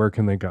chapter, where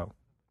can they go?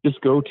 Just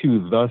go to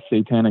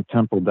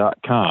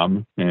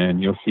thesatanictemple.com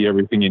and you'll see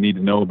everything you need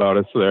to know about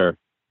us there.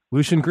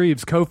 Lucien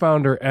Greaves,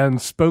 co-founder and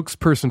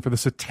spokesperson for the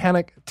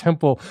Satanic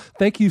Temple.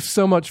 Thank you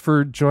so much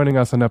for joining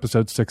us on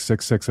episode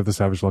 666 of the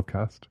Savage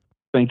Lovecast.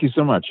 Thank you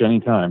so much.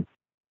 Anytime.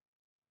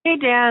 Hey,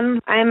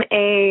 Dan. I'm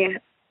a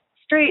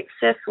straight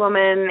cis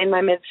woman in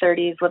my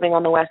mid-30s living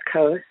on the West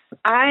Coast.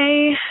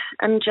 I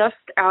am just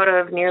out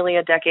of nearly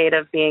a decade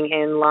of being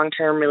in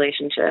long-term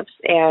relationships,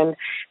 and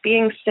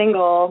being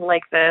single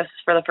like this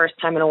for the first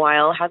time in a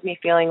while has me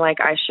feeling like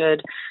I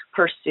should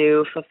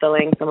pursue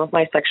fulfilling some of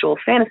my sexual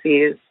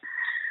fantasies.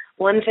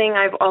 One thing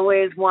I've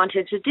always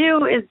wanted to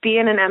do is be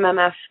in an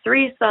MMF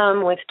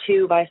threesome with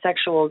two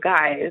bisexual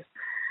guys.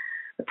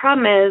 The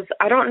problem is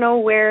I don't know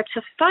where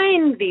to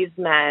find these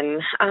men.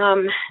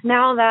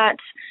 Now that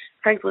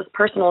Craigslist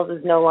Personals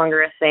is no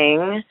longer a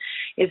thing,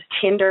 is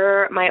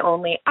Tinder my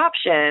only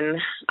option?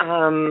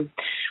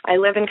 I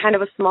live in kind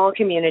of a small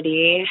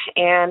community,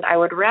 and I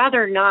would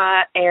rather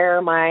not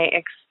air my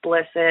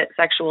explicit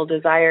sexual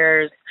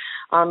desires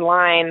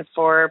online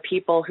for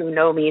people who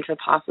know me to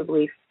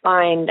possibly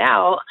find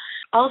out.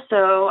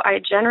 Also, I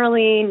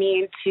generally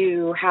need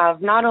to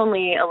have not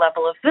only a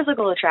level of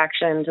physical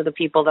attraction to the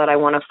people that I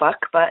want to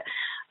fuck, but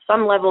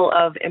some level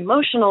of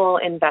emotional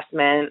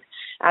investment,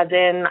 as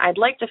in I'd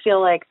like to feel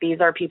like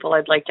these are people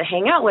I'd like to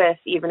hang out with,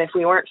 even if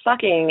we weren't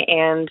fucking,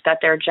 and that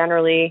they're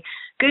generally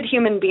good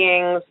human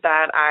beings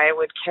that I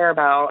would care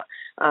about,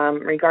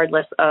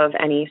 regardless of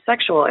any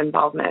sexual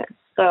involvement.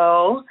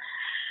 So,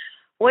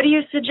 what do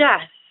you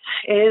suggest?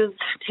 Is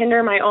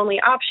Tinder my only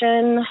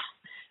option?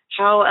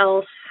 How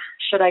else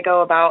should I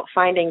go about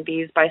finding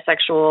these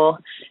bisexual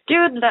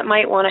dudes that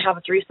might want to have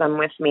a threesome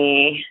with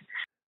me?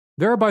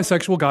 There are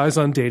bisexual guys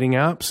on dating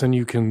apps, and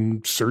you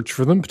can search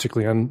for them,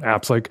 particularly on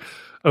apps like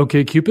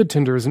OkCupid.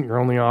 Tinder isn't your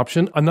only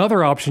option.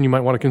 Another option you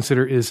might want to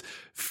consider is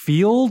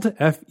Feeld,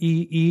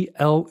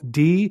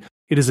 F-E-E-L-D.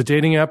 It is a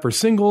dating app for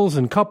singles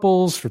and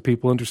couples, for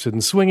people interested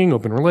in swinging,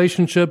 open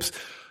relationships,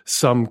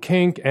 some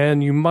kink,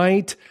 and you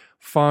might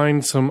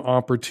find some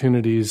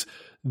opportunities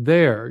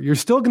there. You're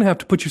still going to have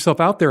to put yourself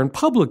out there in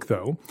public,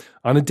 though,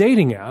 on a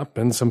dating app,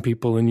 and some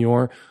people in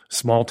your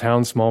small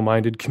town,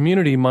 small-minded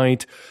community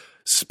might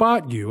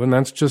spot you, and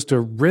that's just a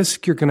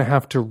risk you're going to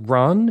have to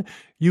run.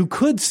 You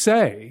could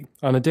say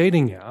on a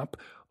dating app,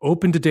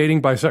 open to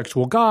dating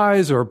bisexual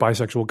guys or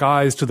bisexual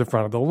guys to the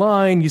front of the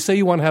line. You say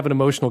you want to have an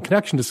emotional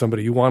connection to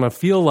somebody. You want to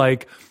feel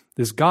like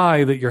this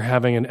guy that you're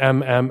having an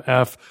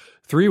MMF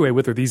three-way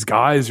with, or these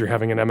guys you're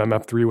having an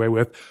MMF three-way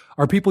with,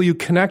 are people you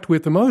connect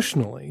with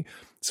emotionally.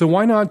 So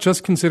why not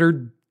just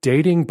consider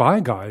dating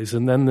bi guys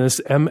and then this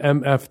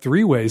MMF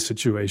three-way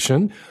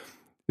situation,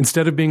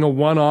 instead of being a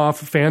one-off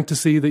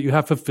fantasy that you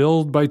have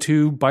fulfilled by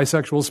two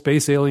bisexual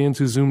space aliens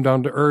who zoom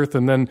down to Earth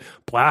and then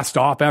blast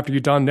off after you're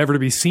done, never to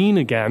be seen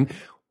again?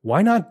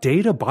 Why not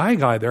date a bi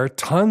guy? There are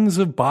tons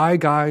of bi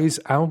guys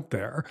out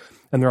there.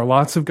 And there are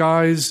lots of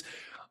guys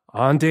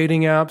on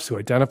dating apps who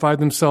identify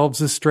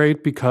themselves as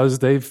straight because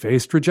they've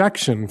faced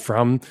rejection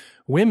from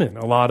women.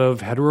 A lot of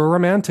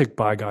heteroromantic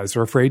bi guys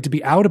are afraid to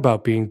be out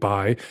about being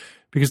bi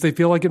because they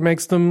feel like it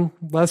makes them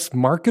less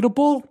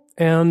marketable,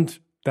 and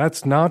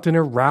that's not an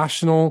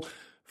irrational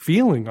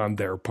feeling on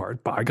their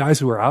part. Bi guys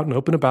who are out and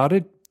open about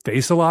it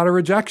face a lot of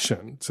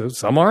rejection. So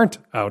some aren't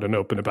out and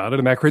open about it,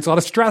 and that creates a lot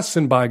of stress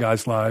in bi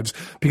guys' lives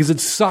because it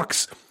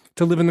sucks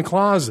to live in the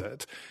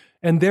closet.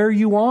 And there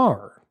you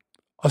are,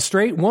 a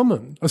straight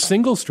woman, a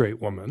single straight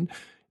woman,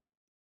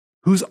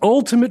 whose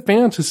ultimate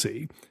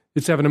fantasy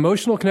is to have an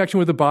emotional connection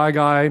with a bi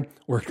guy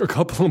or a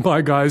couple of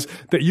bi guys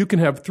that you can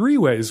have three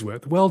ways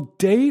with. Well,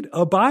 date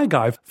a bi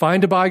guy.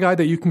 Find a bi guy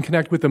that you can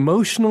connect with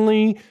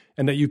emotionally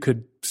and that you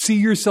could see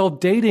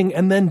yourself dating,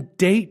 and then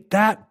date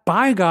that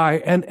bi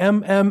guy. And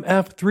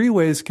MMF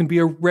three-ways can be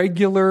a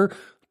regular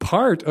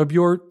part of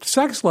your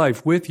sex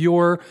life with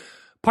your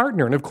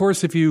partner. And of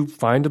course, if you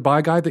find a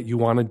bi guy that you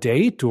want to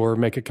date or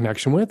make a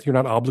connection with, you're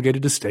not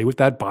obligated to stay with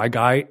that bi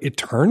guy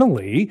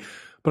eternally.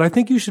 But I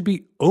think you should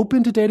be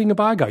open to dating a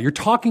bi guy. You're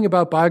talking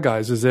about bi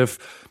guys as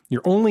if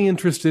you're only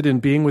interested in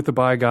being with the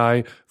bi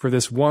guy for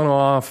this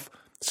one-off,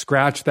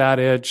 scratch that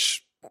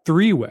itch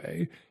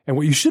three-way. And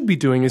what you should be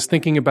doing is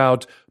thinking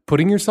about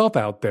putting yourself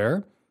out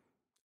there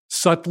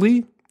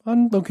subtly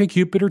on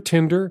OkCupid or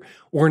Tinder,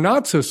 or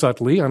not so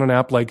subtly on an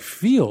app like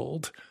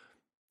Feeld,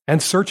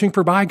 and searching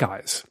for bi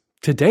guys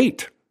to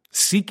date,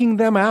 seeking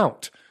them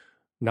out,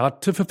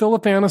 not to fulfill a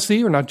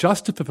fantasy, or not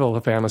just to fulfill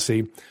a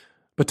fantasy,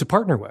 but to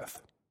partner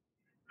with.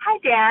 Hi,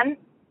 Dan.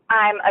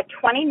 I'm a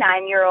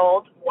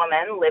 29-year-old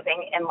woman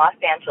living in Los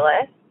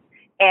Angeles,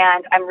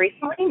 and I'm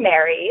recently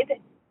married,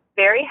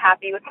 very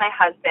happy with my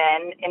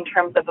husband in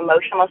terms of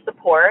emotional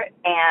support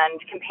and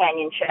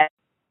companionship.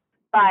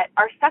 But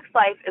our sex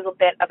life is a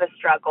bit of a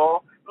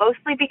struggle,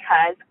 mostly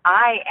because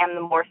I am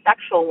the more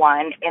sexual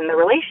one in the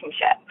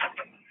relationship.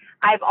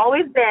 I've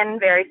always been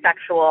very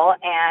sexual,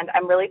 and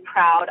I'm really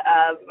proud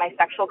of my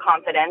sexual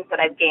confidence that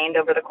I've gained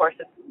over the course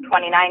of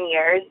 29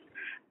 years.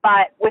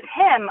 But with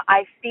him,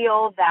 I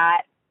feel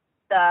that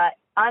the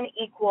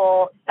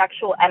unequal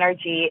sexual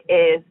energy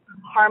is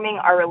harming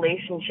our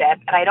relationship,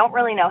 and I don't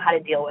really know how to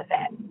deal with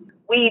it.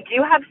 We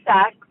do have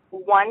sex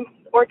once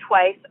or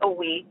twice a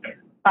week,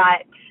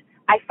 but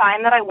I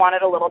find that I want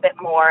it a little bit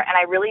more, and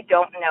I really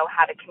don't know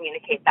how to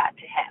communicate that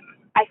to him.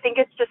 I think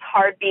it's just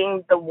hard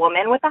being the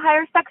woman with a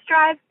higher sex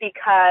drive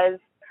because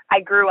I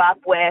grew up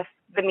with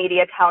the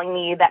media telling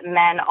me that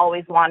men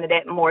always wanted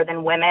it more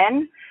than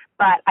women,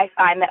 but I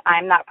find that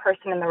I'm that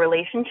person in the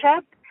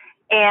relationship.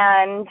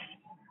 And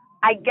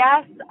I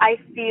guess I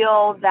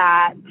feel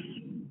that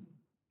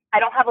I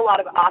don't have a lot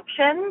of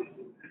options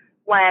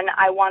when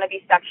I want to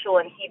be sexual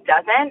and he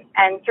doesn't.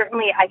 And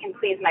certainly I can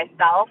please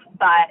myself,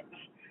 but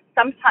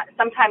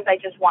sometimes I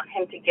just want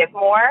him to give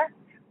more,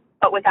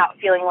 but without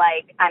feeling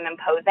like I'm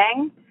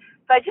imposing.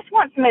 So I just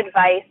want some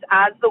advice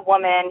as the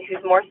woman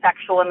who's more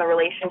sexual in the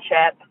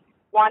relationship,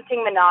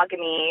 wanting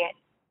monogamy.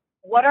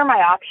 What are my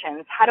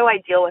options? How do I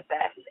deal with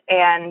this?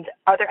 And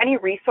are there any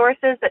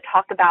resources that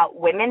talk about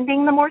women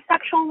being the more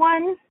sexual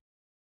ones?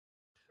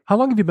 How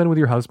long have you been with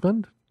your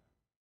husband?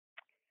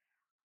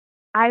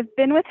 I've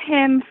been with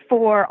him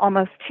for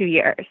almost 2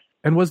 years.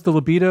 And was the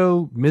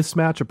libido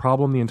mismatch a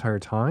problem the entire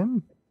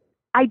time?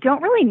 I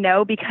don't really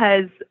know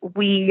because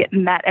we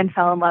met and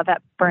fell in love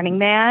at Burning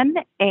Man,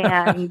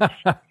 and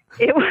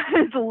it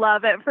was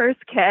love at first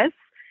kiss.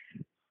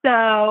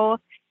 So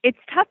it's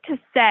tough to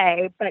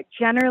say, but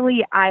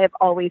generally I have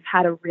always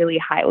had a really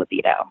high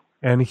libido.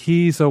 And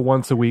he's a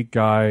once-a-week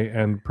guy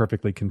and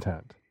perfectly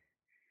content.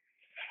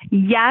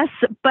 Yes,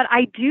 but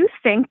I do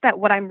think that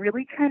what I'm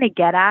really trying to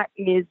get at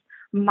is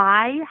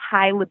my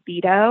high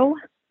libido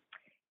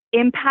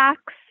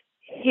impacts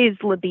his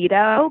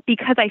libido,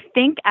 because I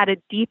think at a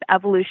deep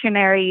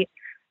evolutionary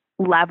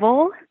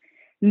level,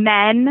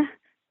 men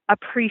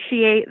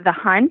appreciate the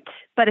hunt,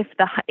 but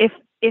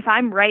if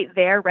I'm right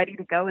there ready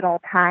to go at all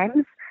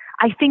times,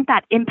 I think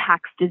that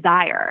impacts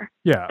desire.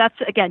 Yeah. That's,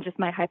 again, just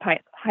my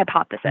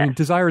hypothesis. I mean,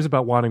 desire is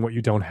about wanting what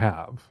you don't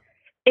have.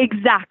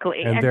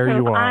 Exactly. And there so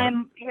you if are.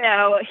 I'm,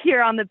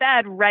 here on the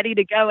bed ready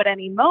to go at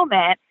any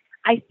moment,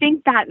 I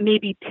think that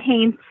maybe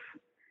taints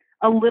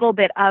a little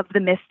bit of the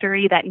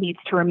mystery that needs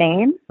to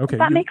remain. Okay. Does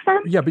that make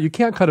sense? Yeah, but you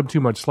can't cut him too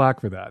much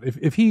slack for that.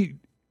 If he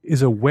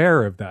is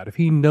aware of that, if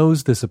he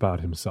knows this about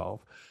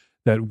himself,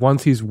 that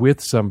once he's with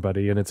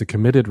somebody and it's a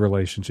committed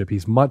relationship,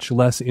 he's much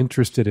less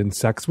interested in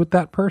sex with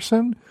that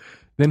person,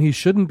 then he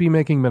shouldn't be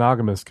making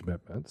monogamous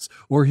commitments,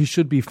 or he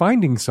should be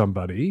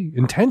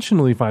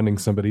intentionally finding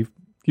somebody,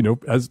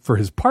 as for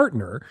his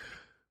partner,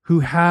 who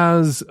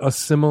has a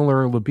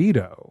similar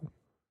libido.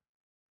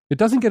 It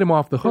doesn't get him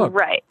off the hook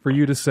for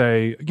you to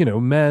say,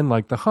 men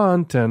like the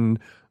hunt and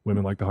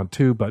women like the hunt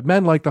too, but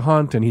men like the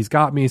hunt and he's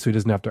got me, so he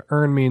doesn't have to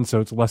earn me. And so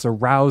it's less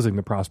arousing,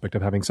 the prospect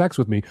of having sex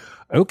with me.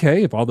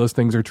 Okay, if all those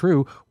things are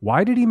true,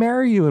 why did he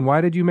marry you and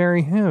why did you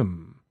marry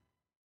him?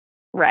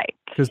 Right.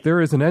 Because there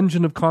is an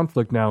engine of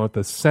conflict now at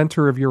the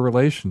center of your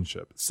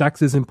relationship.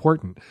 Sex is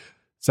important.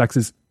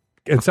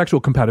 And sexual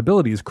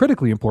compatibility is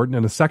critically important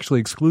in a sexually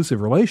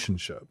exclusive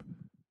relationship.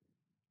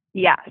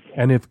 Yes.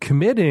 And if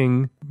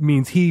committing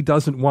means he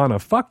doesn't want to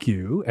fuck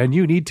you and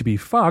you need to be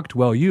fucked,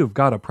 well, you've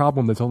got a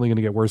problem that's only going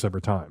to get worse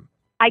over time.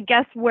 I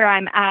guess where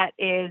I'm at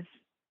is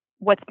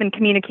what's been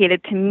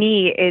communicated to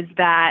me is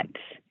that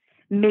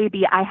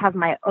maybe I have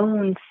my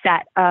own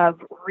set of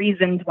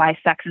reasons why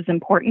sex is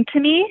important to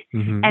me.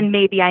 Mm-hmm. And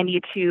maybe I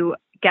need to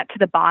get to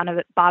the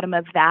bottom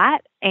of that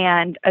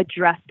and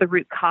address the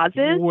root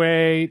causes.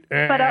 Wait,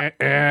 no, but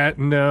I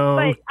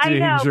know,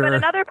 but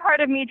another part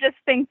of me just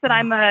thinks that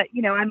I'm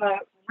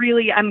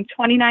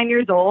 29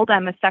 years old.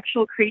 I'm a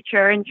sexual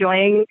creature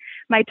enjoying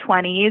my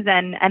 20s,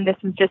 and this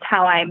is just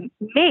how I'm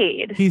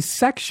made. He's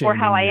sex shaming or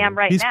how I am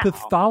right He's now. He's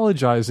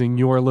pathologizing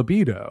your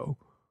libido.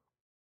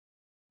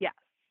 Yeah.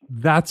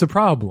 That's a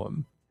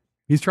problem.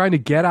 He's trying to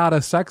get out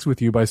of sex with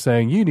you by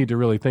saying you need to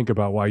really think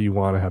about why you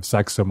want to have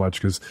sex so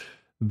much, because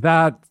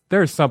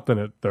there's something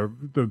at the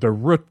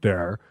root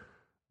there.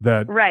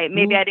 That right.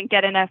 Maybe I didn't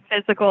get enough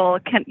physical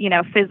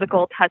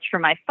touch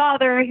from my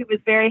father, who was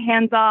very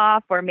hands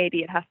off, or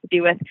maybe it has to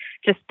do with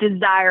just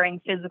desiring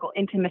physical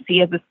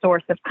intimacy as a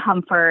source of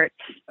comfort.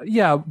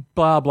 Yeah,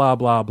 blah, blah,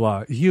 blah,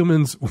 blah.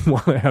 Humans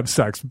want to have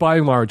sex by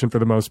and large, and for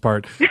the most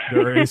part,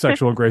 there are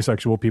asexual and gray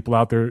sexual people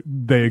out there.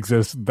 They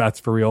exist. That's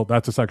for real.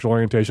 That's a sexual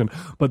orientation.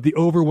 But the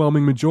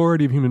overwhelming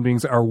majority of human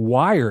beings are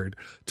wired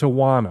to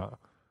wanna.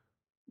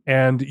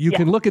 And you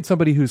can look at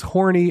somebody who's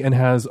horny and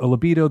has a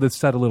libido that's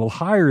set a little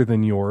higher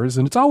than yours.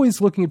 And it's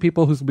always looking at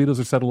people whose libidos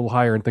are set a little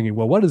higher and thinking,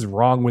 well, what is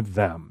wrong with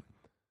them?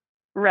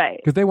 Right.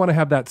 Because they want to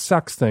have that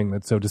sex thing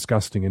that's so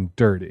disgusting and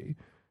dirty.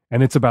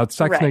 And it's about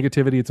sex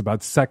negativity. It's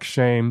about sex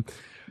shame.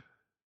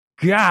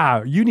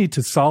 Yeah, you need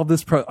to solve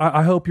this.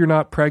 I hope you're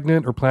not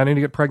pregnant or planning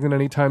to get pregnant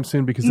anytime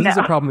soon, because this is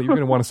a problem that you're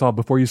going to want to solve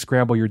before you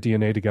scramble your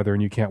DNA together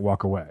and you can't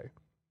walk away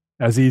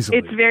as easily.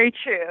 It's very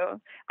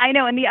true. I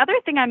know. And the other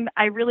thing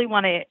I really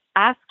want to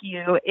ask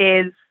you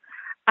is,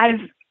 I've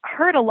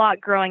heard a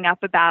lot growing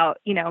up about,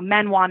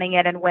 men wanting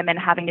it and women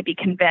having to be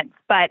convinced,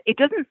 but it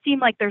doesn't seem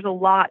like there's a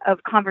lot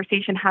of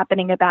conversation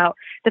happening about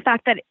the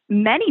fact that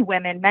many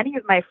women, many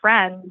of my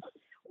friends,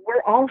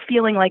 we're all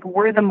feeling like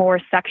we're the more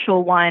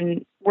sexual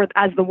one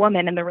as the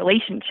woman in the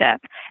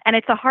relationship. And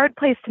it's a hard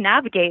place to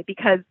navigate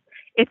because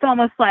it's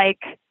almost like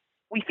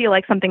we feel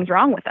like something's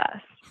wrong with us.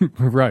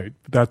 Right.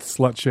 That's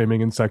slut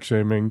shaming and sex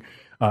shaming,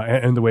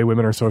 and the way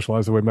women are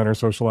socialized, the way men are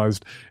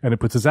socialized, and it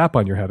puts a zap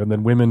on your head. And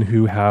then women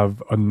who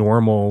have a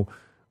normal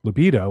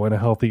libido and a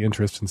healthy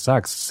interest in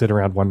sex sit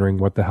around wondering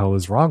what the hell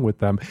is wrong with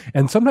them.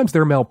 And sometimes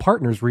their male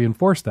partners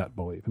reinforce that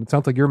belief. And it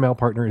sounds like your male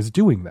partner is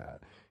doing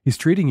that. He's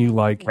treating you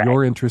like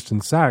your interest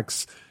in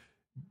sex,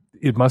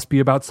 it must be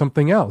about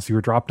something else. You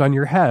were dropped on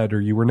your head, or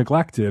you were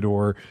neglected,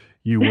 or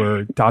you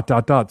were ...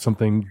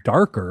 something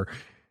darker.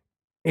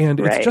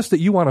 And it's just that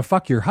you want to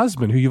fuck your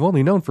husband, who you've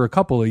only known for a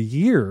couple of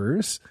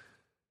years.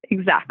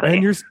 Exactly.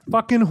 And you're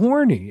fucking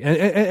horny.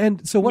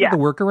 And so what are the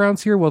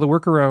workarounds here? Well, the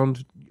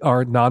workaround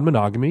are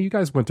non-monogamy. You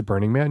guys went to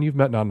Burning Man. You've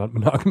met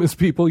non-monogamous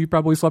people. You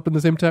probably slept in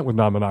the same tent with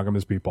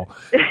non-monogamous people.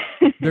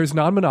 There's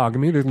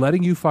non-monogamy. They're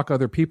letting you fuck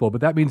other people,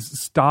 but that means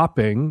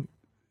stopping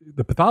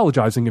the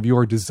pathologizing of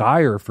your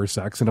desire for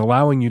sex and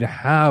allowing you to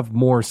have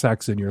more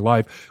sex in your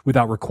life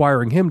without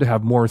requiring him to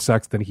have more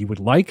sex than he would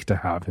like to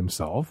have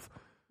himself.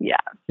 Yeah.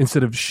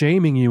 Instead of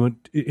shaming you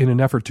in an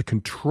effort to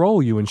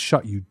control you and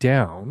shut you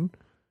down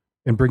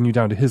and bring you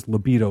down to his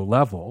libido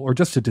level, or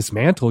just to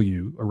dismantle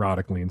you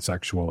erotically and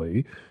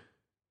sexually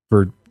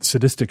for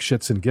sadistic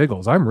shits and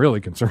giggles. I'm really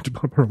concerned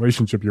about the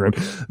relationship you're in.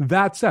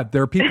 That said,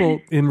 there are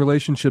people in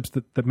relationships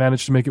that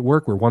manage to make it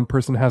work, where one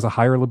person has a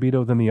higher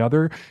libido than the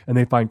other, and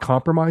they find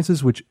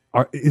compromises, which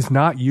is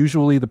not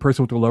usually the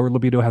person with the lower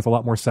libido has a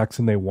lot more sex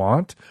than they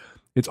want.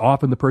 It's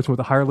often the person with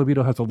the higher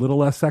libido has a little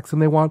less sex than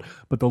they want,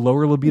 but the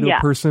lower libido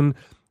person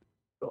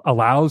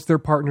allows their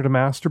partner to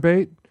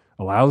masturbate,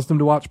 allows them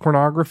to watch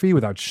pornography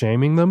without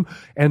shaming them,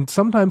 and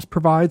sometimes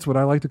provides what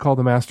I like to call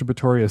the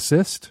masturbatory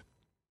assist.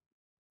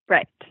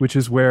 Right. Which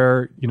is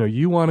where,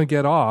 you want to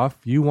get off,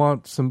 you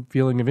want some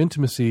feeling of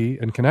intimacy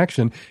and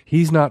connection.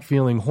 He's not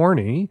feeling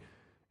horny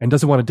and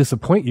doesn't want to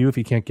disappoint you if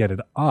he can't get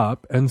it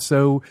up. And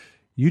so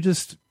you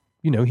just,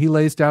 he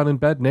lays down in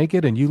bed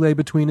naked and you lay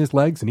between his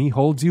legs and he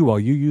holds you while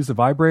you use a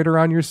vibrator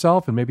on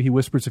yourself, and maybe he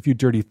whispers a few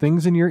dirty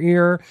things in your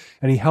ear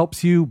and he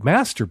helps you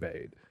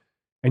masturbate.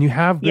 And you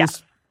have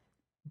this,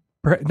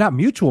 not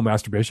mutual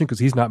masturbation, because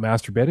he's not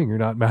masturbating, you're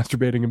not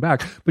masturbating him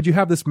back, but you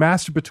have this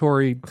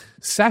masturbatory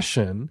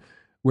session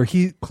where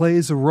he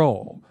plays a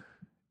role.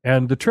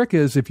 And the trick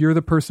is, if you're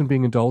the person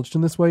being indulged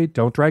in this way,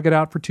 don't drag it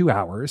out for 2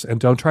 hours and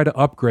don't try to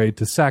upgrade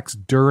to sex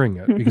during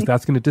it, because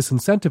that's going to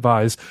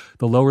disincentivize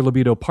the lower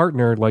libido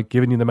partner, like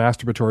giving you the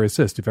masturbatory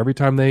assist. If every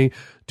time they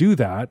do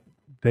that,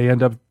 they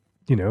end up,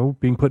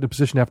 being put in a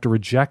position to have to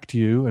reject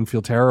you and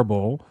feel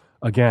terrible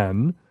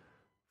again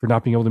for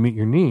not being able to meet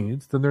your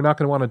needs, then they're not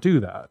going to want to do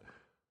that.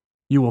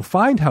 You will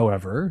find,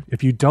 however,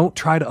 if you don't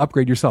try to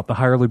upgrade yourself, the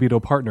higher libido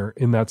partner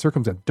in that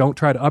circumstance, don't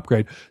try to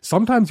upgrade.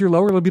 Sometimes your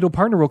lower libido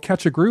partner will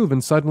catch a groove,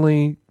 and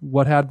suddenly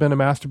what had been a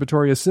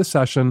masturbatory assist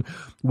session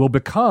will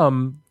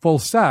become full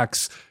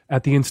sex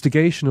at the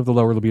instigation of the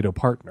lower libido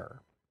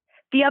partner.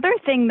 The other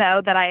thing,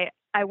 though, that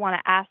I want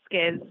to ask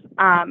is,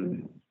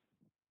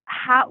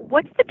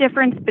 what's the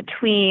difference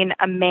between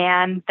a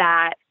man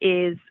that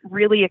is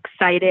really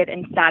excited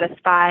and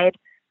satisfied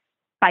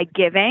by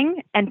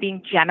giving and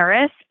being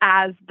generous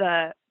as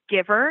the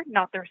giver,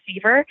 not the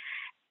receiver,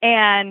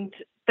 and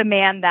the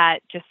man that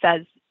just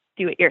says,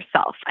 do it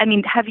yourself? I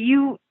mean, have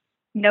you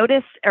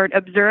noticed or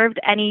observed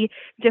any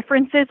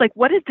differences? Like,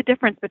 what is the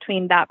difference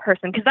between that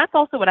person? Because that's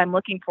also what I'm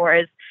looking for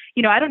is,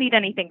 I don't need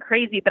anything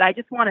crazy, but I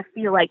just want to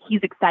feel like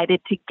he's excited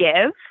to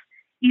give,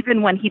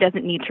 even when he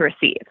doesn't need to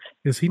receive.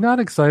 Is he not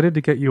excited to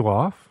get you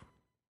off?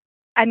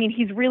 I mean,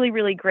 he's really,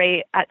 really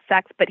great at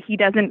sex, but he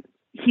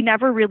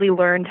never really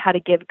learned how to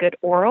give good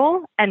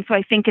oral. And so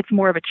I think it's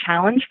more of a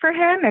challenge for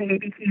him. And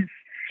maybe he's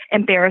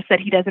embarrassed that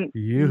he doesn't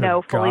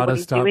know fully what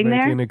he's doing there. You gotta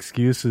stop making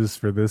excuses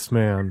for this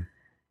man.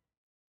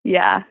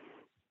 Yeah.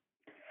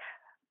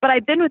 But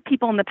I've been with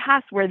people in the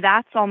past where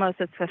that's almost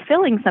as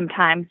fulfilling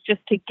sometimes, just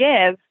to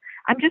give.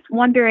 I'm just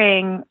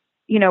wondering,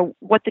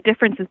 what the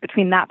difference is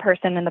between that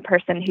person and the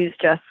person who's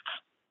just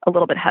a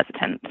little bit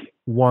hesitant.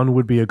 One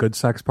would be a good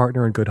sex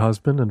partner and good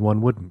husband, and one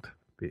wouldn't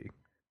be.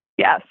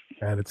 Yes.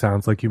 And it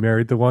sounds like you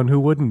married the one who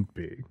wouldn't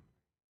be.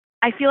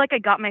 I feel like I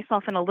got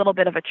myself in a little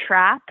bit of a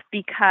trap,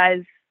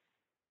 because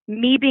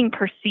me being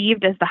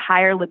perceived as the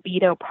higher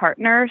libido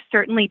partner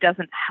certainly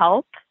doesn't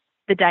help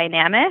the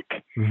dynamic.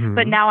 Mm-hmm.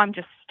 But now I'm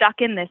just stuck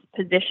in this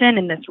position,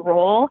 in this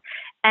role,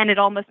 and it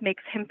almost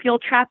makes him feel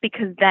trapped,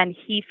 because then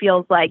he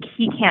feels like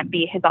he can't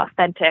be his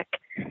authentic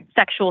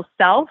sexual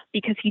self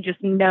because he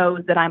just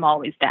knows that I'm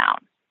always down.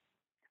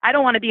 I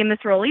don't want to be in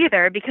this role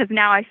either, because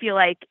now I feel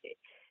like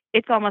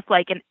it's almost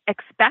like an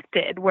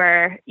expected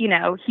where,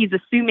 he's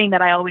assuming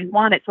that I always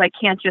want it. So I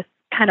can't just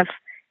kind of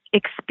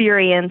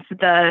experience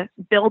the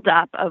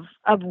buildup of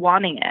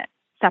wanting it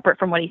separate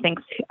from what he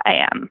thinks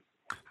I am.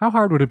 How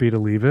hard would it be to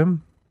leave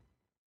him?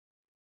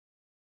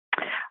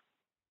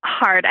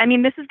 Hard. I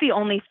mean, this is the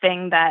only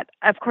thing that,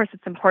 of course,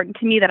 it's important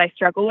to me that I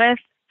struggle with.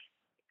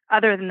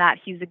 Other than that,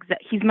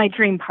 he's my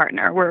dream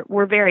partner.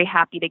 We're very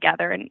happy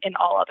together in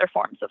all other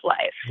forms of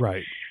life.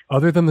 Right.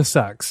 Other than the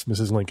sex,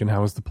 Mrs. Lincoln,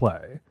 how is the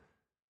play?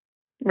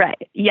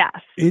 Right. Yes.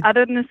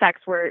 Other than the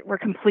sex, we're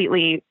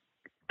completely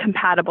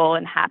compatible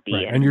and happy.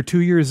 Right. And you're 2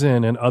 years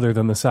in, and other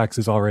than the sex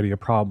is already a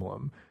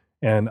problem.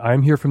 And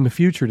I'm here from the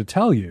future to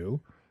tell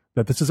you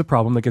that this is a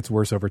problem that gets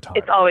worse over time.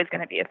 It's always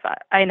going to be a fight.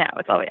 I know,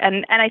 it's always,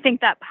 and I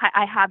think that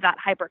I have that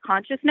hyper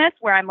consciousness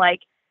where I'm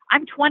like,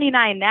 I'm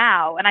 29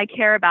 now and I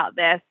care about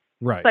this.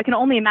 Right. So I can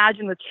only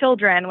imagine with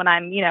children when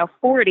I'm,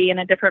 40 in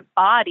a different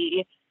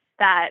body,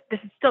 that this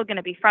is still going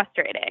to be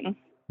frustrating.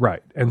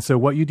 Right. And so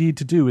what you need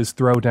to do is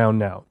throw down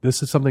now.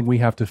 This is something we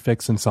have to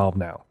fix and solve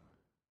now.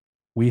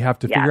 We have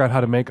to figure out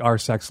how to make our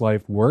sex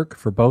life work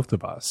for both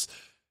of us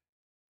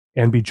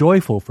and be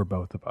joyful for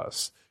both of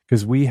us,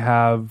 because we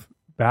have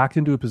backed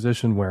into a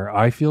position where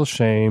I feel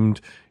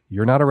shamed.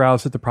 You're not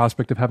aroused at the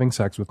prospect of having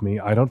sex with me.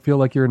 I don't feel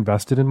like you're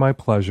invested in my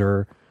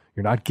pleasure.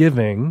 You're not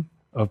giving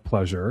of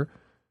pleasure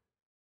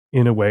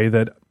in a way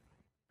that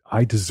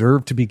I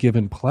deserve to be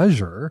given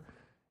pleasure.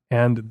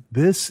 And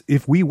this,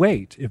 if we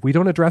wait, if we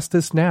don't address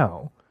this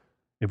now,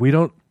 if we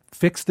don't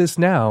fix this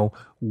now,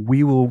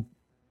 we will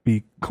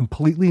be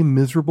completely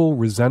miserable,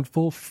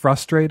 resentful,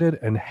 frustrated,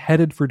 and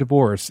headed for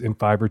divorce in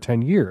 5 or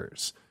 10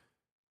 years.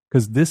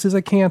 Because this is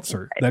a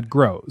cancer that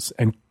grows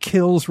and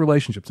kills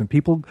relationships. And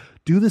people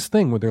do this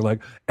thing where they're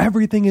like,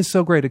 everything is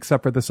so great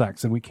except for the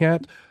sex. And we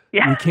can't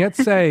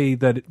say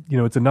that,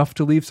 it's enough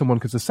to leave someone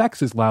because the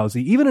sex is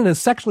lousy, even in a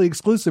sexually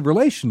exclusive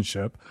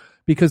relationship,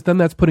 because then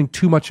that's putting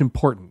too much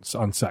importance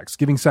on sex,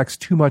 giving sex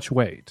too much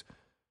weight.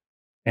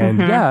 And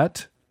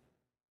yet,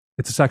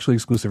 it's a sexually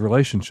exclusive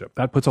relationship.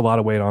 That puts a lot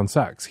of weight on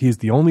sex. He's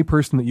the only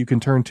person that you can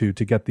turn to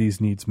get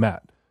these needs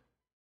met.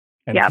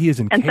 And if he is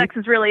and sex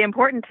is really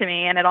important to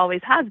me, and it always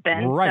has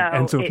been. Right.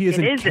 And so if he is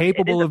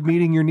incapable of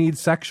meeting your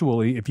needs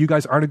sexually, if you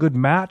guys aren't a good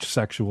match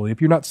sexually,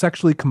 if you're not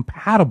sexually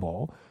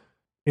compatible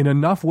in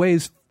enough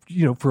ways,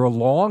 for a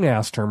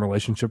long-ass term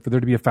relationship, for there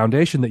to be a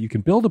foundation that you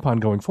can build upon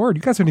going forward,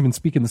 you guys aren't even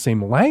speaking the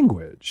same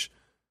language.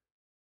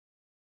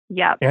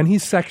 Yeah. And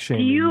he's sex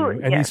shaming you,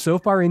 and he's so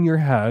far in your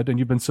head, and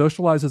you've been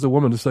socialized as a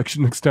woman to such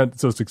an extent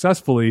so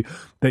successfully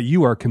that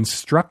you are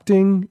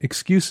constructing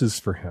excuses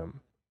for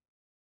him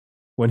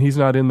when he's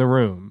not in the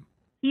room.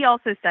 He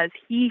also says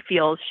he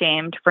feels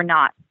shamed for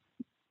not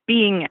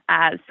being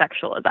as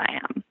sexual as I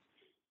am.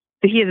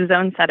 So he has his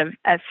own set of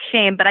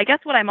shame. But I guess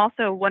what I'm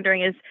also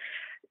wondering is,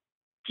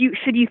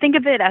 should you think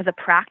of it as a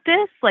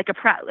practice, like a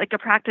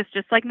practice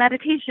just like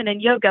meditation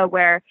and yoga,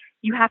 where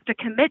you have to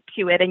commit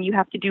to it and you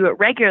have to do it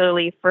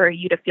regularly for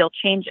you to feel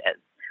changes?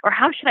 Or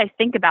how should I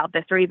think about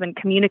this or even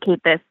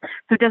communicate this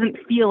so it doesn't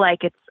feel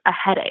like it's a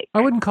headache?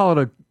 I wouldn't call it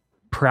a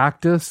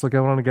practice. Like,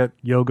 I want to get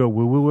yoga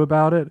woo-woo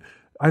about it.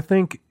 I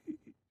think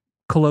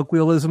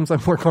colloquialisms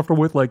I'm more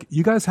comfortable with, like,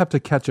 you guys have to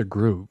catch a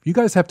groove. You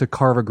guys have to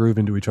carve a groove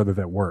into each other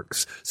that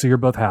works so you're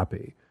both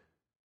happy.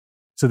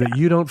 So that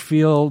you don't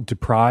feel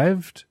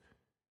deprived,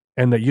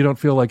 and that you don't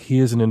feel like he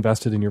isn't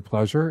invested in your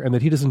pleasure, and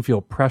that he doesn't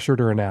feel pressured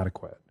or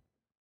inadequate.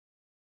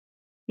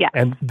 Yeah.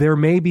 And there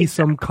may be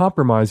some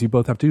compromise you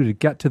both have to do to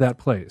get to that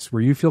place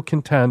where you feel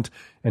content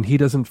and he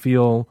doesn't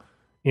feel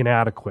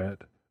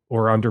inadequate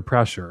or under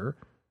pressure.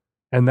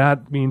 And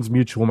that means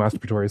mutual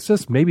masturbatory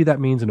assist. Maybe that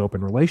means an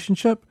open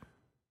relationship.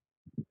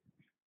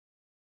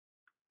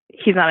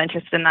 He's not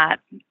interested in that.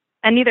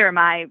 And neither am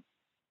I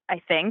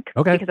think.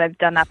 Okay. Because I've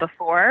done that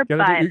before. Yeah,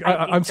 but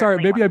I'm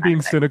sorry. Maybe I'm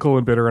being cynical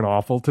and bitter and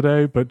awful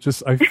today, but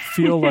just I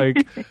feel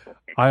like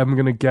I'm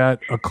going to get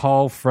a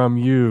call from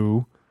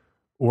you,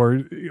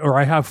 or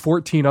I have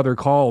 14 other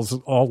calls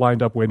all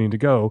lined up waiting to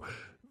go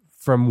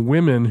from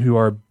women who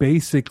are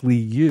basically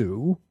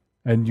you,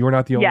 and you're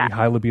not the only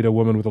high libido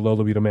woman with a low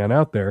libido man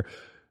out there,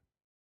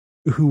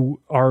 who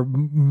are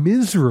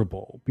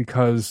miserable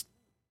because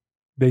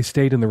they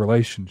stayed in the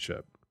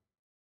relationship.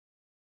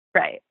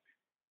 Right.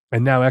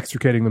 And now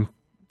extricating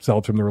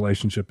themselves from the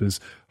relationship is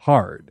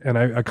hard. And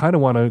I kind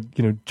of want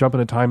to, jump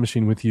in a time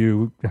machine with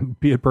you and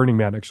be at Burning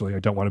Man. Actually, I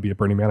don't want to be at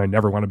Burning Man. I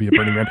never want to be at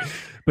Burning Man.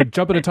 But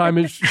jump in a time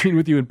machine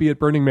with you and be at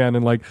Burning Man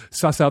and like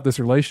suss out this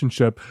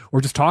relationship, or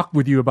just talk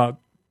with you about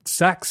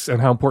sex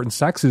and how important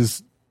sex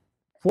is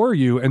for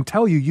you, and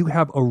tell you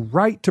have a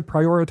right to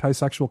prioritize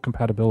sexual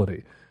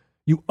compatibility.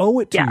 You owe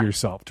it to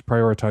yourself to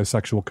prioritize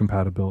sexual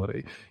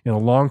compatibility. In a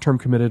long-term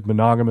committed,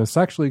 monogamous,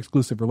 sexually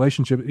exclusive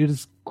relationship, it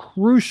is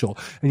crucial.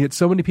 And yet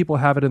so many people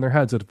have it in their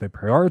heads that if they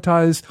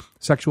prioritize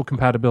sexual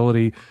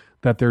compatibility,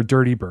 that they're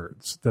dirty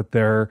birds, that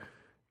they're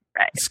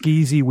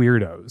skeezy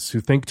weirdos who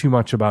think too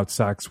much about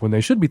sex, when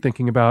they should be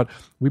thinking about,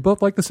 we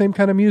both like the same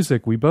kind of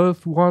music. We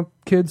both want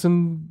kids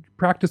and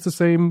practice the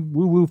same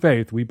woo-woo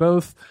faith. We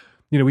both,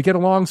 we get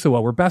along so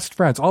well. We're best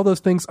friends. All those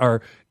things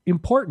are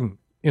important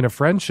in a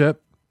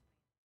friendship.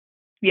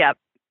 Yep.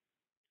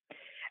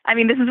 I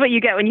mean, this is what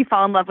you get when you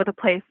fall in love with a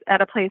place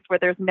where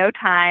there's no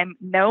time,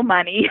 no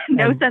money,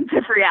 no sense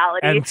of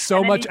reality, and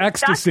so much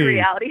ecstasy.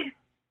 Reality.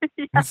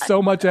 And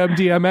so much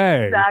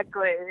MDMA.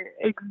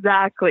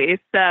 Exactly.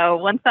 So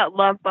once that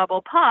love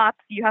bubble pops,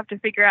 you have to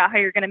figure out how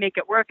you're going to make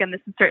it work. And this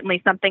is certainly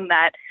something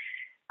that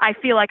I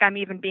feel like I'm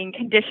even being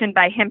conditioned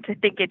by him to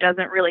think it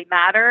doesn't really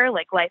matter.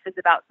 Like, life is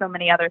about so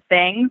many other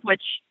things,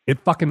 which it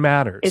fucking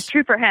matters. It's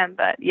true for him,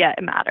 but yeah,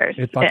 it matters.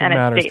 It fucking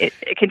matters.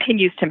 It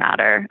continues to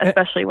matter,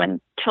 especially when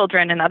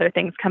children and other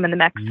things come in the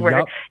mix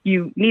where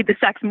you need the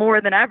sex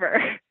more than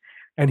ever.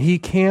 And he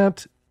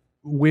can't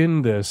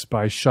win this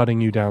by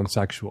shutting you down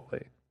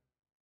sexually.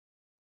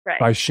 Right.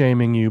 By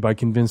shaming you, by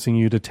convincing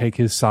you to take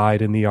his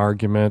side in the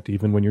argument,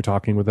 even when you're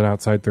talking with an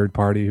outside third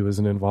party who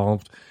isn't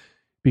involved,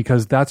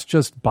 because that's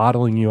just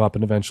bottling you up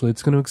and eventually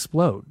it's going to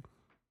explode.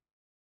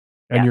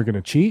 And you're going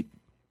to cheat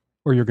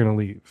or you're going to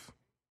leave.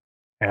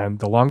 And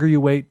the longer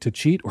you wait to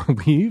cheat or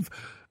leave,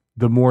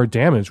 the more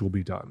damage will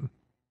be done.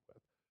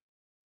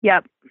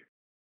 Yep.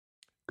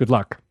 Good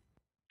luck.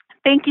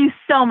 Thank you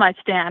so much,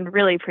 Dan.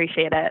 Really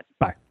appreciate it.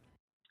 Bye.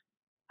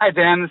 Hi,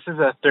 Dan. This is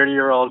a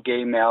 30-year-old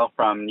gay male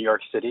from New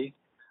York City.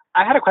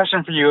 I had a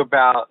question for you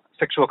about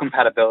sexual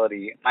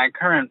compatibility. My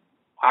current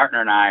partner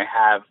and I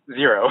have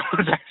zero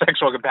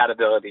sexual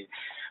compatibility,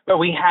 but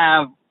we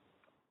have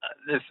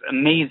this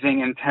amazing,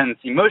 intense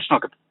emotional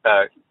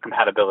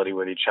compatibility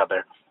with each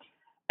other.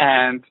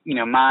 And, you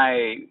know,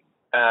 my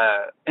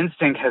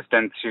instinct has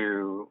been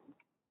to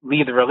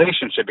leave the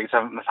relationship because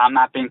if I'm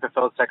not being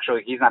fulfilled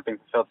sexually, he's not being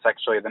fulfilled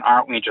sexually, then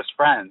aren't we just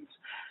friends?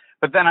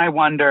 But then I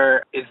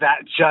wonder, is that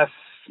just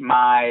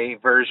my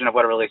version of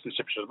what a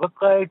relationship should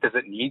look like? Does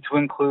it need to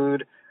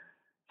include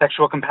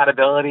sexual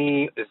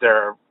compatibility? Is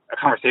there a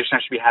conversation I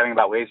should be having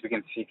about ways we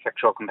can seek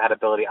sexual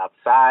compatibility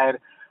outside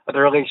of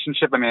the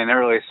relationship? I mean, I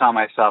never really saw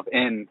myself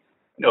in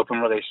an open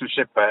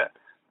relationship, but,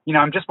 you know,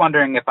 I'm just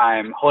wondering if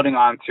I'm holding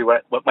on to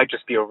what might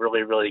just be a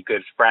really, really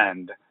good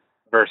friend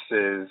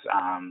versus,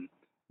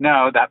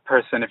 no, that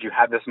person, if you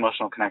have this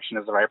emotional connection,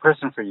 is the right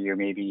person for you.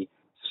 Maybe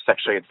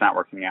sexually it's not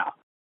working out.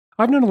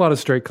 I've known a lot of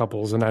straight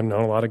couples and I've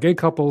known a lot of gay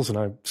couples and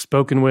I've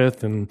spoken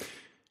with and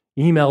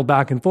emailed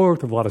back and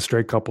forth with a lot of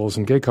straight couples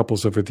and gay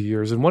couples over the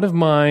years. And one of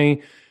my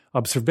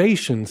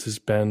observations has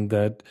been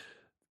that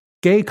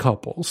gay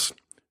couples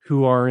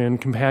who are in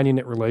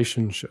companionate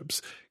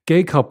relationships,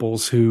 gay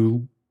couples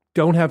who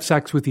don't have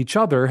sex with each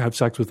other, have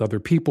sex with other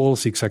people,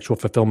 seek sexual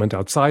fulfillment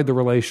outside the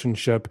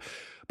relationship,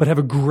 but have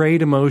a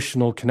great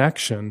emotional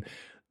connection,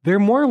 they're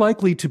more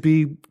likely to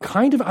be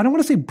kind of, I don't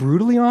want to say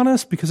brutally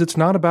honest, because it's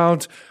not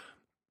about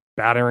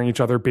battering each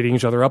other, beating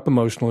each other up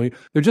emotionally.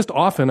 They're just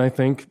often, I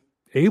think,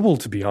 able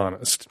to be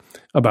honest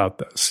about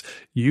this.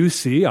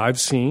 I've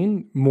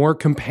seen more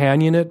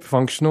companionate,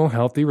 functional,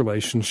 healthy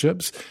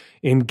relationships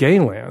in gay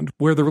land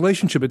where the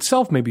relationship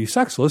itself may be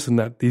sexless and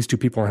that these two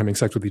people are having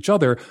sex with each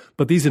other,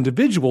 but these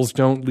individuals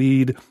don't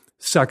lead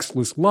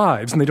sexless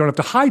lives and they don't have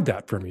to hide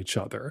that from each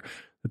other.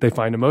 That they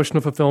find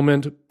emotional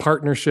fulfillment,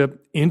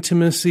 partnership,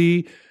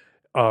 intimacy,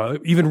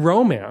 even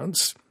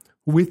romance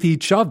with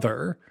each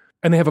other,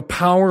 and they have a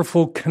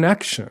powerful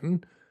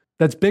connection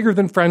that's bigger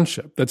than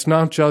friendship. That's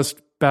not just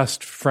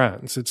best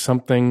friends. It's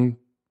something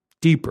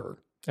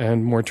deeper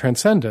and more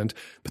transcendent,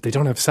 but they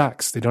don't have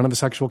sex. They don't have a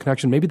sexual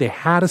connection. Maybe they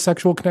had a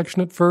sexual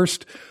connection at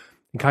first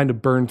and kind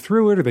of burned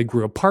through it, or they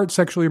grew apart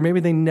sexually, or maybe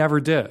they never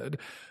did.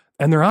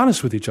 And they're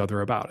honest with each other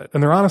about it,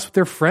 and they're honest with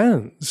their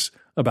friends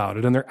about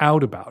it, and they're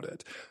out about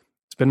it.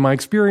 It's been my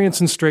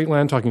experience in straight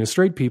land, talking to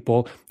straight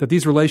people, that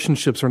these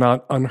relationships are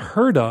not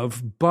unheard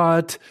of,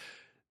 but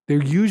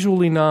they're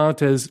usually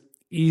not as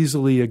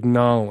easily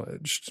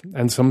acknowledged.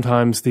 And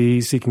sometimes the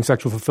seeking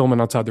sexual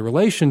fulfillment outside the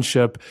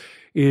relationship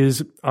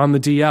is on the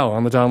DL,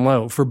 on the down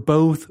low, for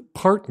both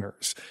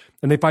partners.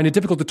 And they find it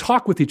difficult to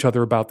talk with each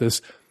other about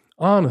this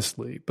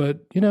honestly.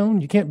 But, you know,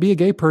 you can't be a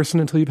gay person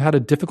until you've had a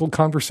difficult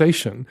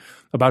conversation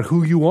about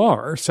who you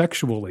are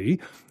sexually,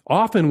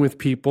 often with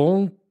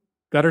people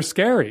that are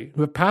scary,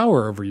 who have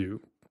power over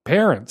you,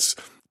 parents,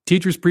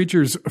 teachers,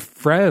 preachers,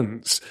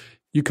 friends.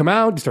 You come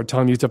out, you start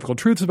telling these difficult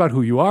truths about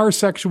who you are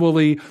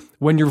sexually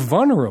when you're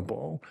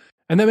vulnerable.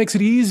 And that makes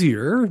it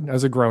easier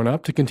as a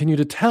grown-up to continue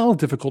to tell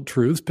difficult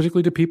truths,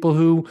 particularly to people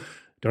who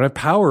don't have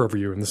power over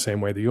you in the same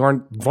way, that you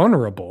aren't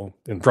vulnerable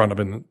in front of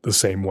in the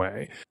same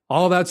way.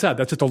 All that said,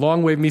 that's just a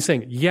long way of me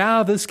saying,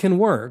 yeah, this can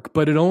work,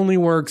 but it only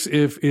works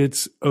if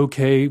it's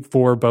okay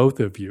for both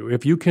of you.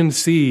 If you can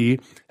see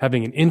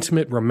having an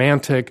intimate,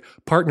 romantic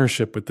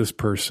partnership with this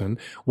person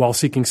while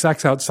seeking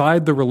sex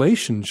outside the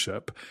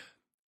relationship,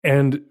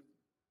 and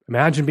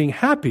imagine being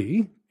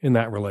happy in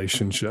that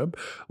relationship,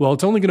 well,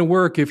 it's only going to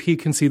work if he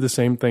can see the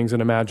same things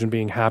and imagine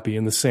being happy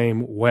in the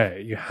same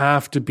way. You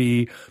have to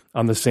be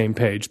on the same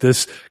page.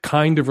 This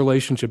kind of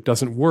relationship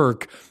doesn't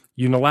work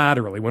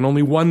unilaterally when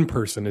only one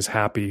person is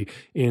happy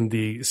in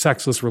the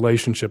sexless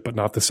relationship, but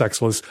not the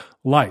sexless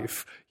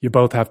life. You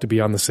both have to be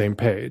on the same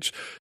page.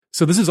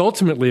 So this is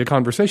ultimately a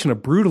conversation, a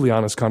brutally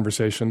honest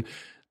conversation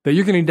that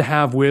you're going to need to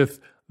have with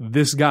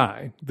this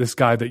guy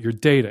that you're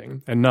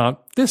dating, and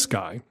not this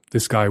guy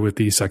with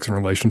the Sex and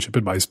Relationship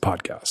Advice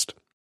podcast.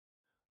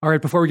 All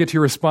right, before we get to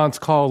your response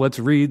call, let's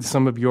read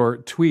some of your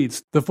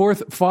tweets. The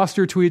fourth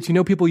Foster tweets, you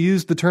know, people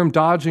use the term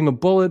dodging a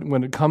bullet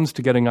when it comes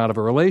to getting out of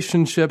a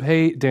relationship.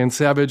 Hey, Dan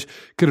Savage,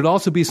 could it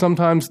also be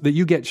sometimes that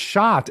you get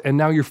shot and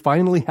now you're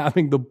finally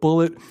having the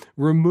bullet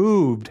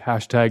removed?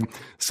 Hashtag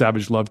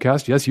Savage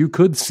Lovecast. Yes, you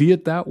could see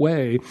it that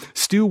way.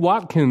 Stu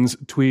Watkins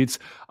tweets,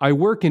 I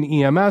work in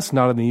EMS,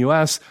 not in the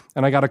US,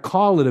 and I got a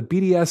call at a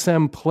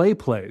BDSM play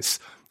place.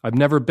 I've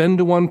never been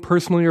to one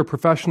personally or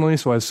professionally,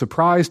 so I was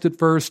surprised at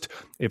first.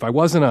 If I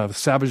wasn't a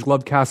Savage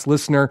Lovecast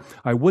listener,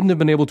 I wouldn't have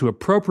been able to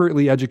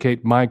appropriately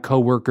educate my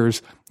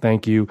coworkers.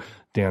 Thank you,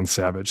 Dan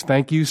Savage.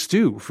 Thank you,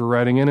 Stu, for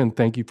writing in, and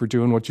thank you for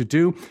doing what you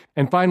do.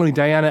 And finally,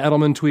 Diana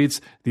Edelman tweets,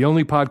 the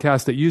only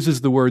podcast that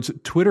uses the words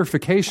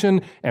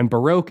Twitterfication and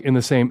Baroque in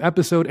the same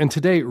episode. And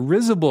today,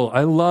 risible.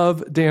 I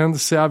love Dan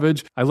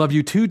Savage. I love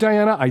you too,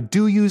 Diana. I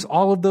do use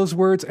all of those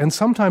words, and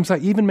sometimes I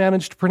even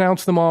manage to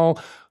pronounce them all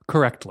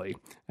correctly.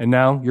 And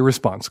now, your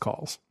response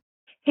calls.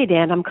 Hey,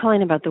 Dan, I'm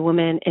calling about the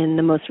woman in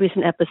the most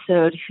recent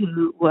episode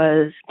who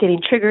was getting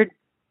triggered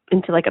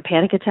into like a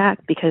panic attack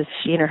because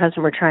she and her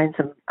husband were trying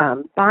some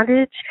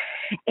bondage.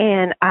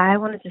 And I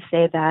wanted to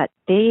say that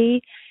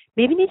they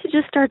maybe need to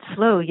just start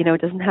slow. You know,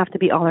 it doesn't have to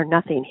be all or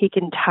nothing. He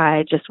can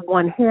tie just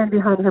one hand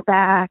behind her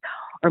back,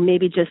 or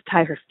maybe just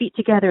tie her feet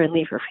together and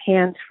leave her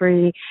hands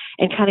free,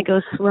 and kind of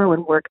go slow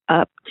and work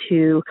up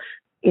to,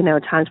 you know,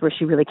 times where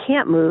she really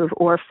can't move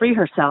or free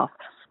herself.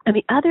 And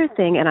the other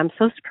thing, and I'm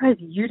so surprised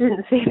you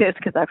didn't say this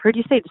because I've heard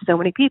you say it to so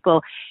many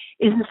people,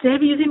 is instead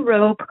of using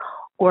rope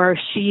or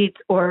sheets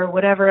or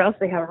whatever else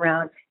they have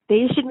around,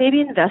 they should maybe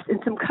invest in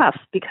some cuffs,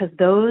 because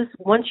those,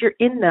 once you're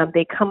in them,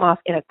 they come off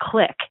in a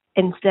click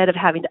instead of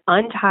having to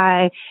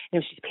untie. And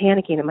if she's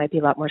panicking, it might be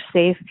a lot more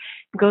safe.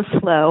 Go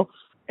slow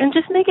and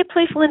just make it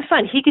playful and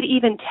fun. He could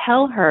even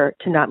tell her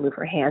to not move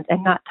her hands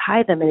and not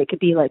tie them, and it could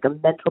be like a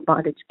mental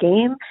bondage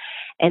game.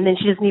 And then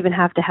she doesn't even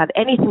have to have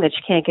anything that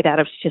she can't get out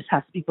of. She just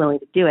has to be willing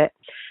to do it.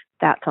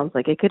 That sounds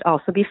like it could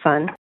also be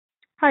fun.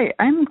 Hi,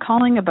 I'm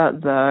calling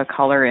about the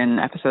caller in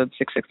episode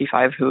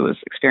 665 who was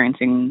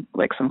experiencing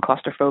like some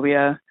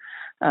claustrophobia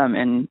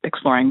and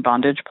exploring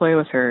bondage play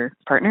with her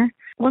partner.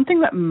 One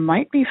thing that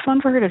might be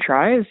fun for her to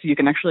try is you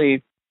can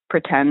actually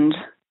pretend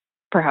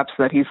perhaps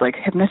that he's like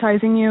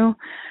hypnotizing you,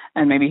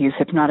 and maybe he's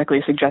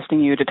hypnotically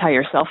suggesting you to tie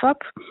yourself up,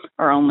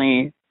 or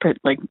only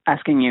like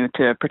asking you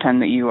to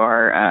pretend that you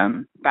are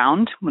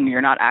bound when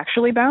you're not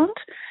actually bound.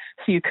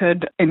 So you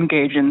could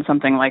engage in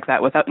something like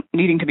that without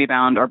needing to be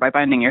bound, or by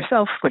binding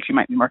yourself, which you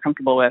might be more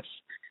comfortable with.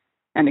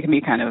 And it can be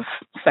kind of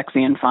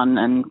sexy and fun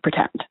and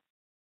pretend.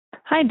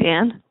 Hi,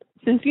 Dan.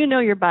 Since you know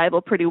your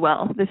Bible pretty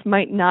well, this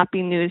might not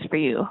be news for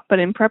you, but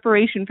in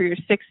preparation for your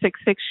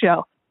 666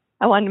 show,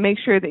 I wanted to make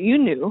sure that you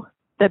knew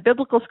that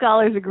biblical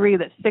scholars agree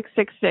that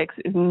 666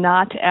 is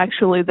not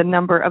actually the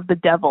number of the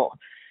devil.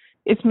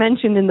 It's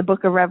mentioned in the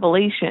book of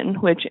Revelation,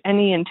 which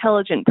any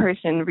intelligent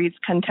person reads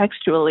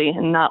contextually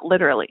and not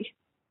literally.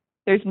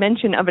 There's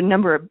mention of a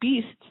number of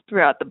beasts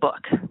throughout the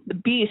book. The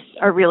beasts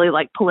are really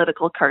like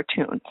political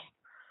cartoons.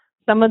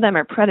 Some of them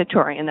are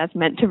predatory, and that's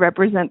meant to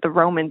represent the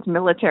Romans'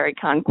 military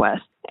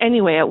conquest.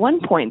 Anyway, at one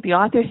point, the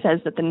author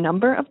says that the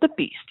number of the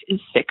beast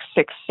is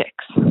 666.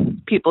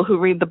 People who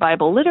read the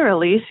Bible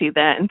literally see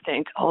that and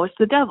think, oh, it's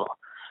the devil.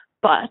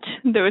 But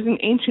there was an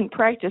ancient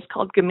practice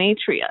called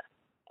gematria,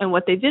 and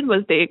what they did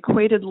was they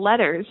equated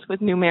letters with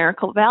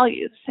numerical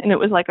values, and it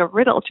was like a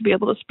riddle to be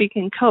able to speak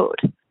in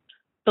code.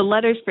 The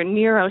letters for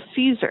Nero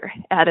Caesar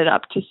added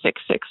up to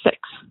 666.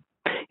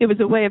 It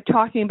was a way of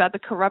talking about the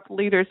corrupt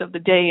leaders of the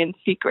day in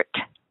secret.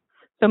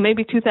 So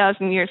maybe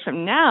 2,000 years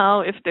from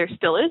now, if there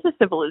still is a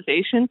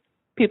civilization,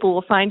 people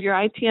will find your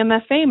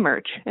ITMFA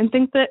merch and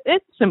think that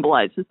it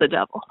symbolizes the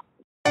devil.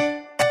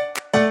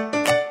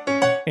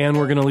 And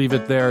we're going to leave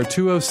it there.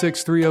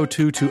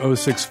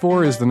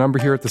 206-302-2064 is the number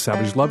here at the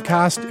Savage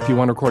Lovecast. If you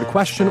want to record a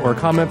question or a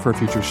comment for a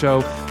future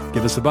show,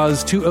 give us a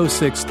buzz,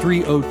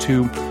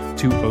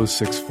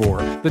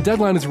 206-302-2064. The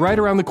deadline is right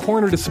around the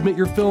corner to submit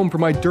your film for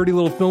my Dirty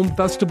Little Film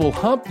Festival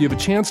Hump. You have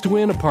a chance to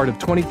win a part of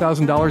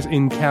 $20,000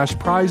 in cash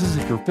prizes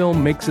if your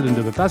film makes it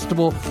into the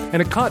festival,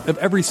 and a cut of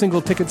every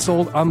single ticket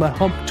sold on the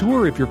Hump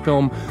tour if your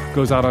film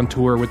goes out on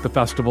tour with the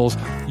festivals.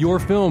 Your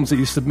films that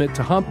you submit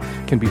to Hump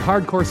can be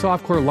hardcore,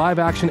 softcore, live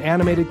action,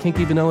 animated,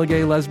 kinky, vanilla,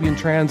 gay, lesbian,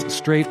 trans,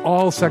 straight,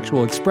 all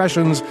sexual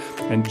expressions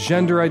and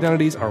gender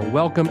identities are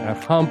welcome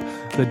at Hump.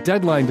 The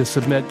deadline to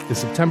submit is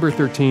September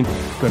 13th.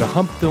 Go to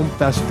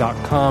humpfilmfest.com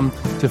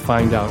to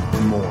find out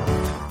more.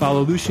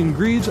 Follow Lucien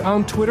Greaves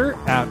on Twitter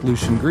at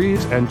Lucien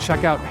Greaves, and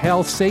check out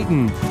Hail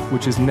Satan,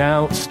 which is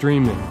now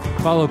streaming.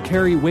 Follow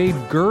Carrie Wade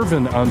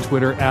Gervin on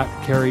Twitter at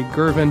Carrie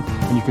Gervin,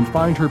 and you can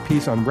find her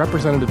piece on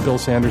Representative Bill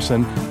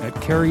Sanderson at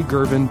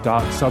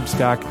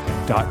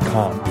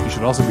carriegervin.substack.com. You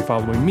should also be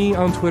following me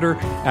on Twitter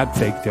at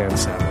Fake Dan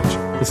Savage.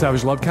 The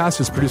Savage Lovecast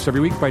is produced every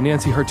week by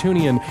Nancy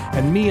Hartunian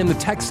and me and the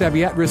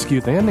tech-savvy at-risk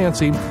youth and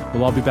Nancy.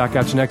 We'll all be back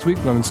at you next week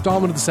with an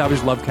installment of the Savage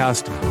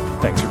Lovecast.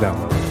 Thanks for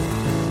downloading.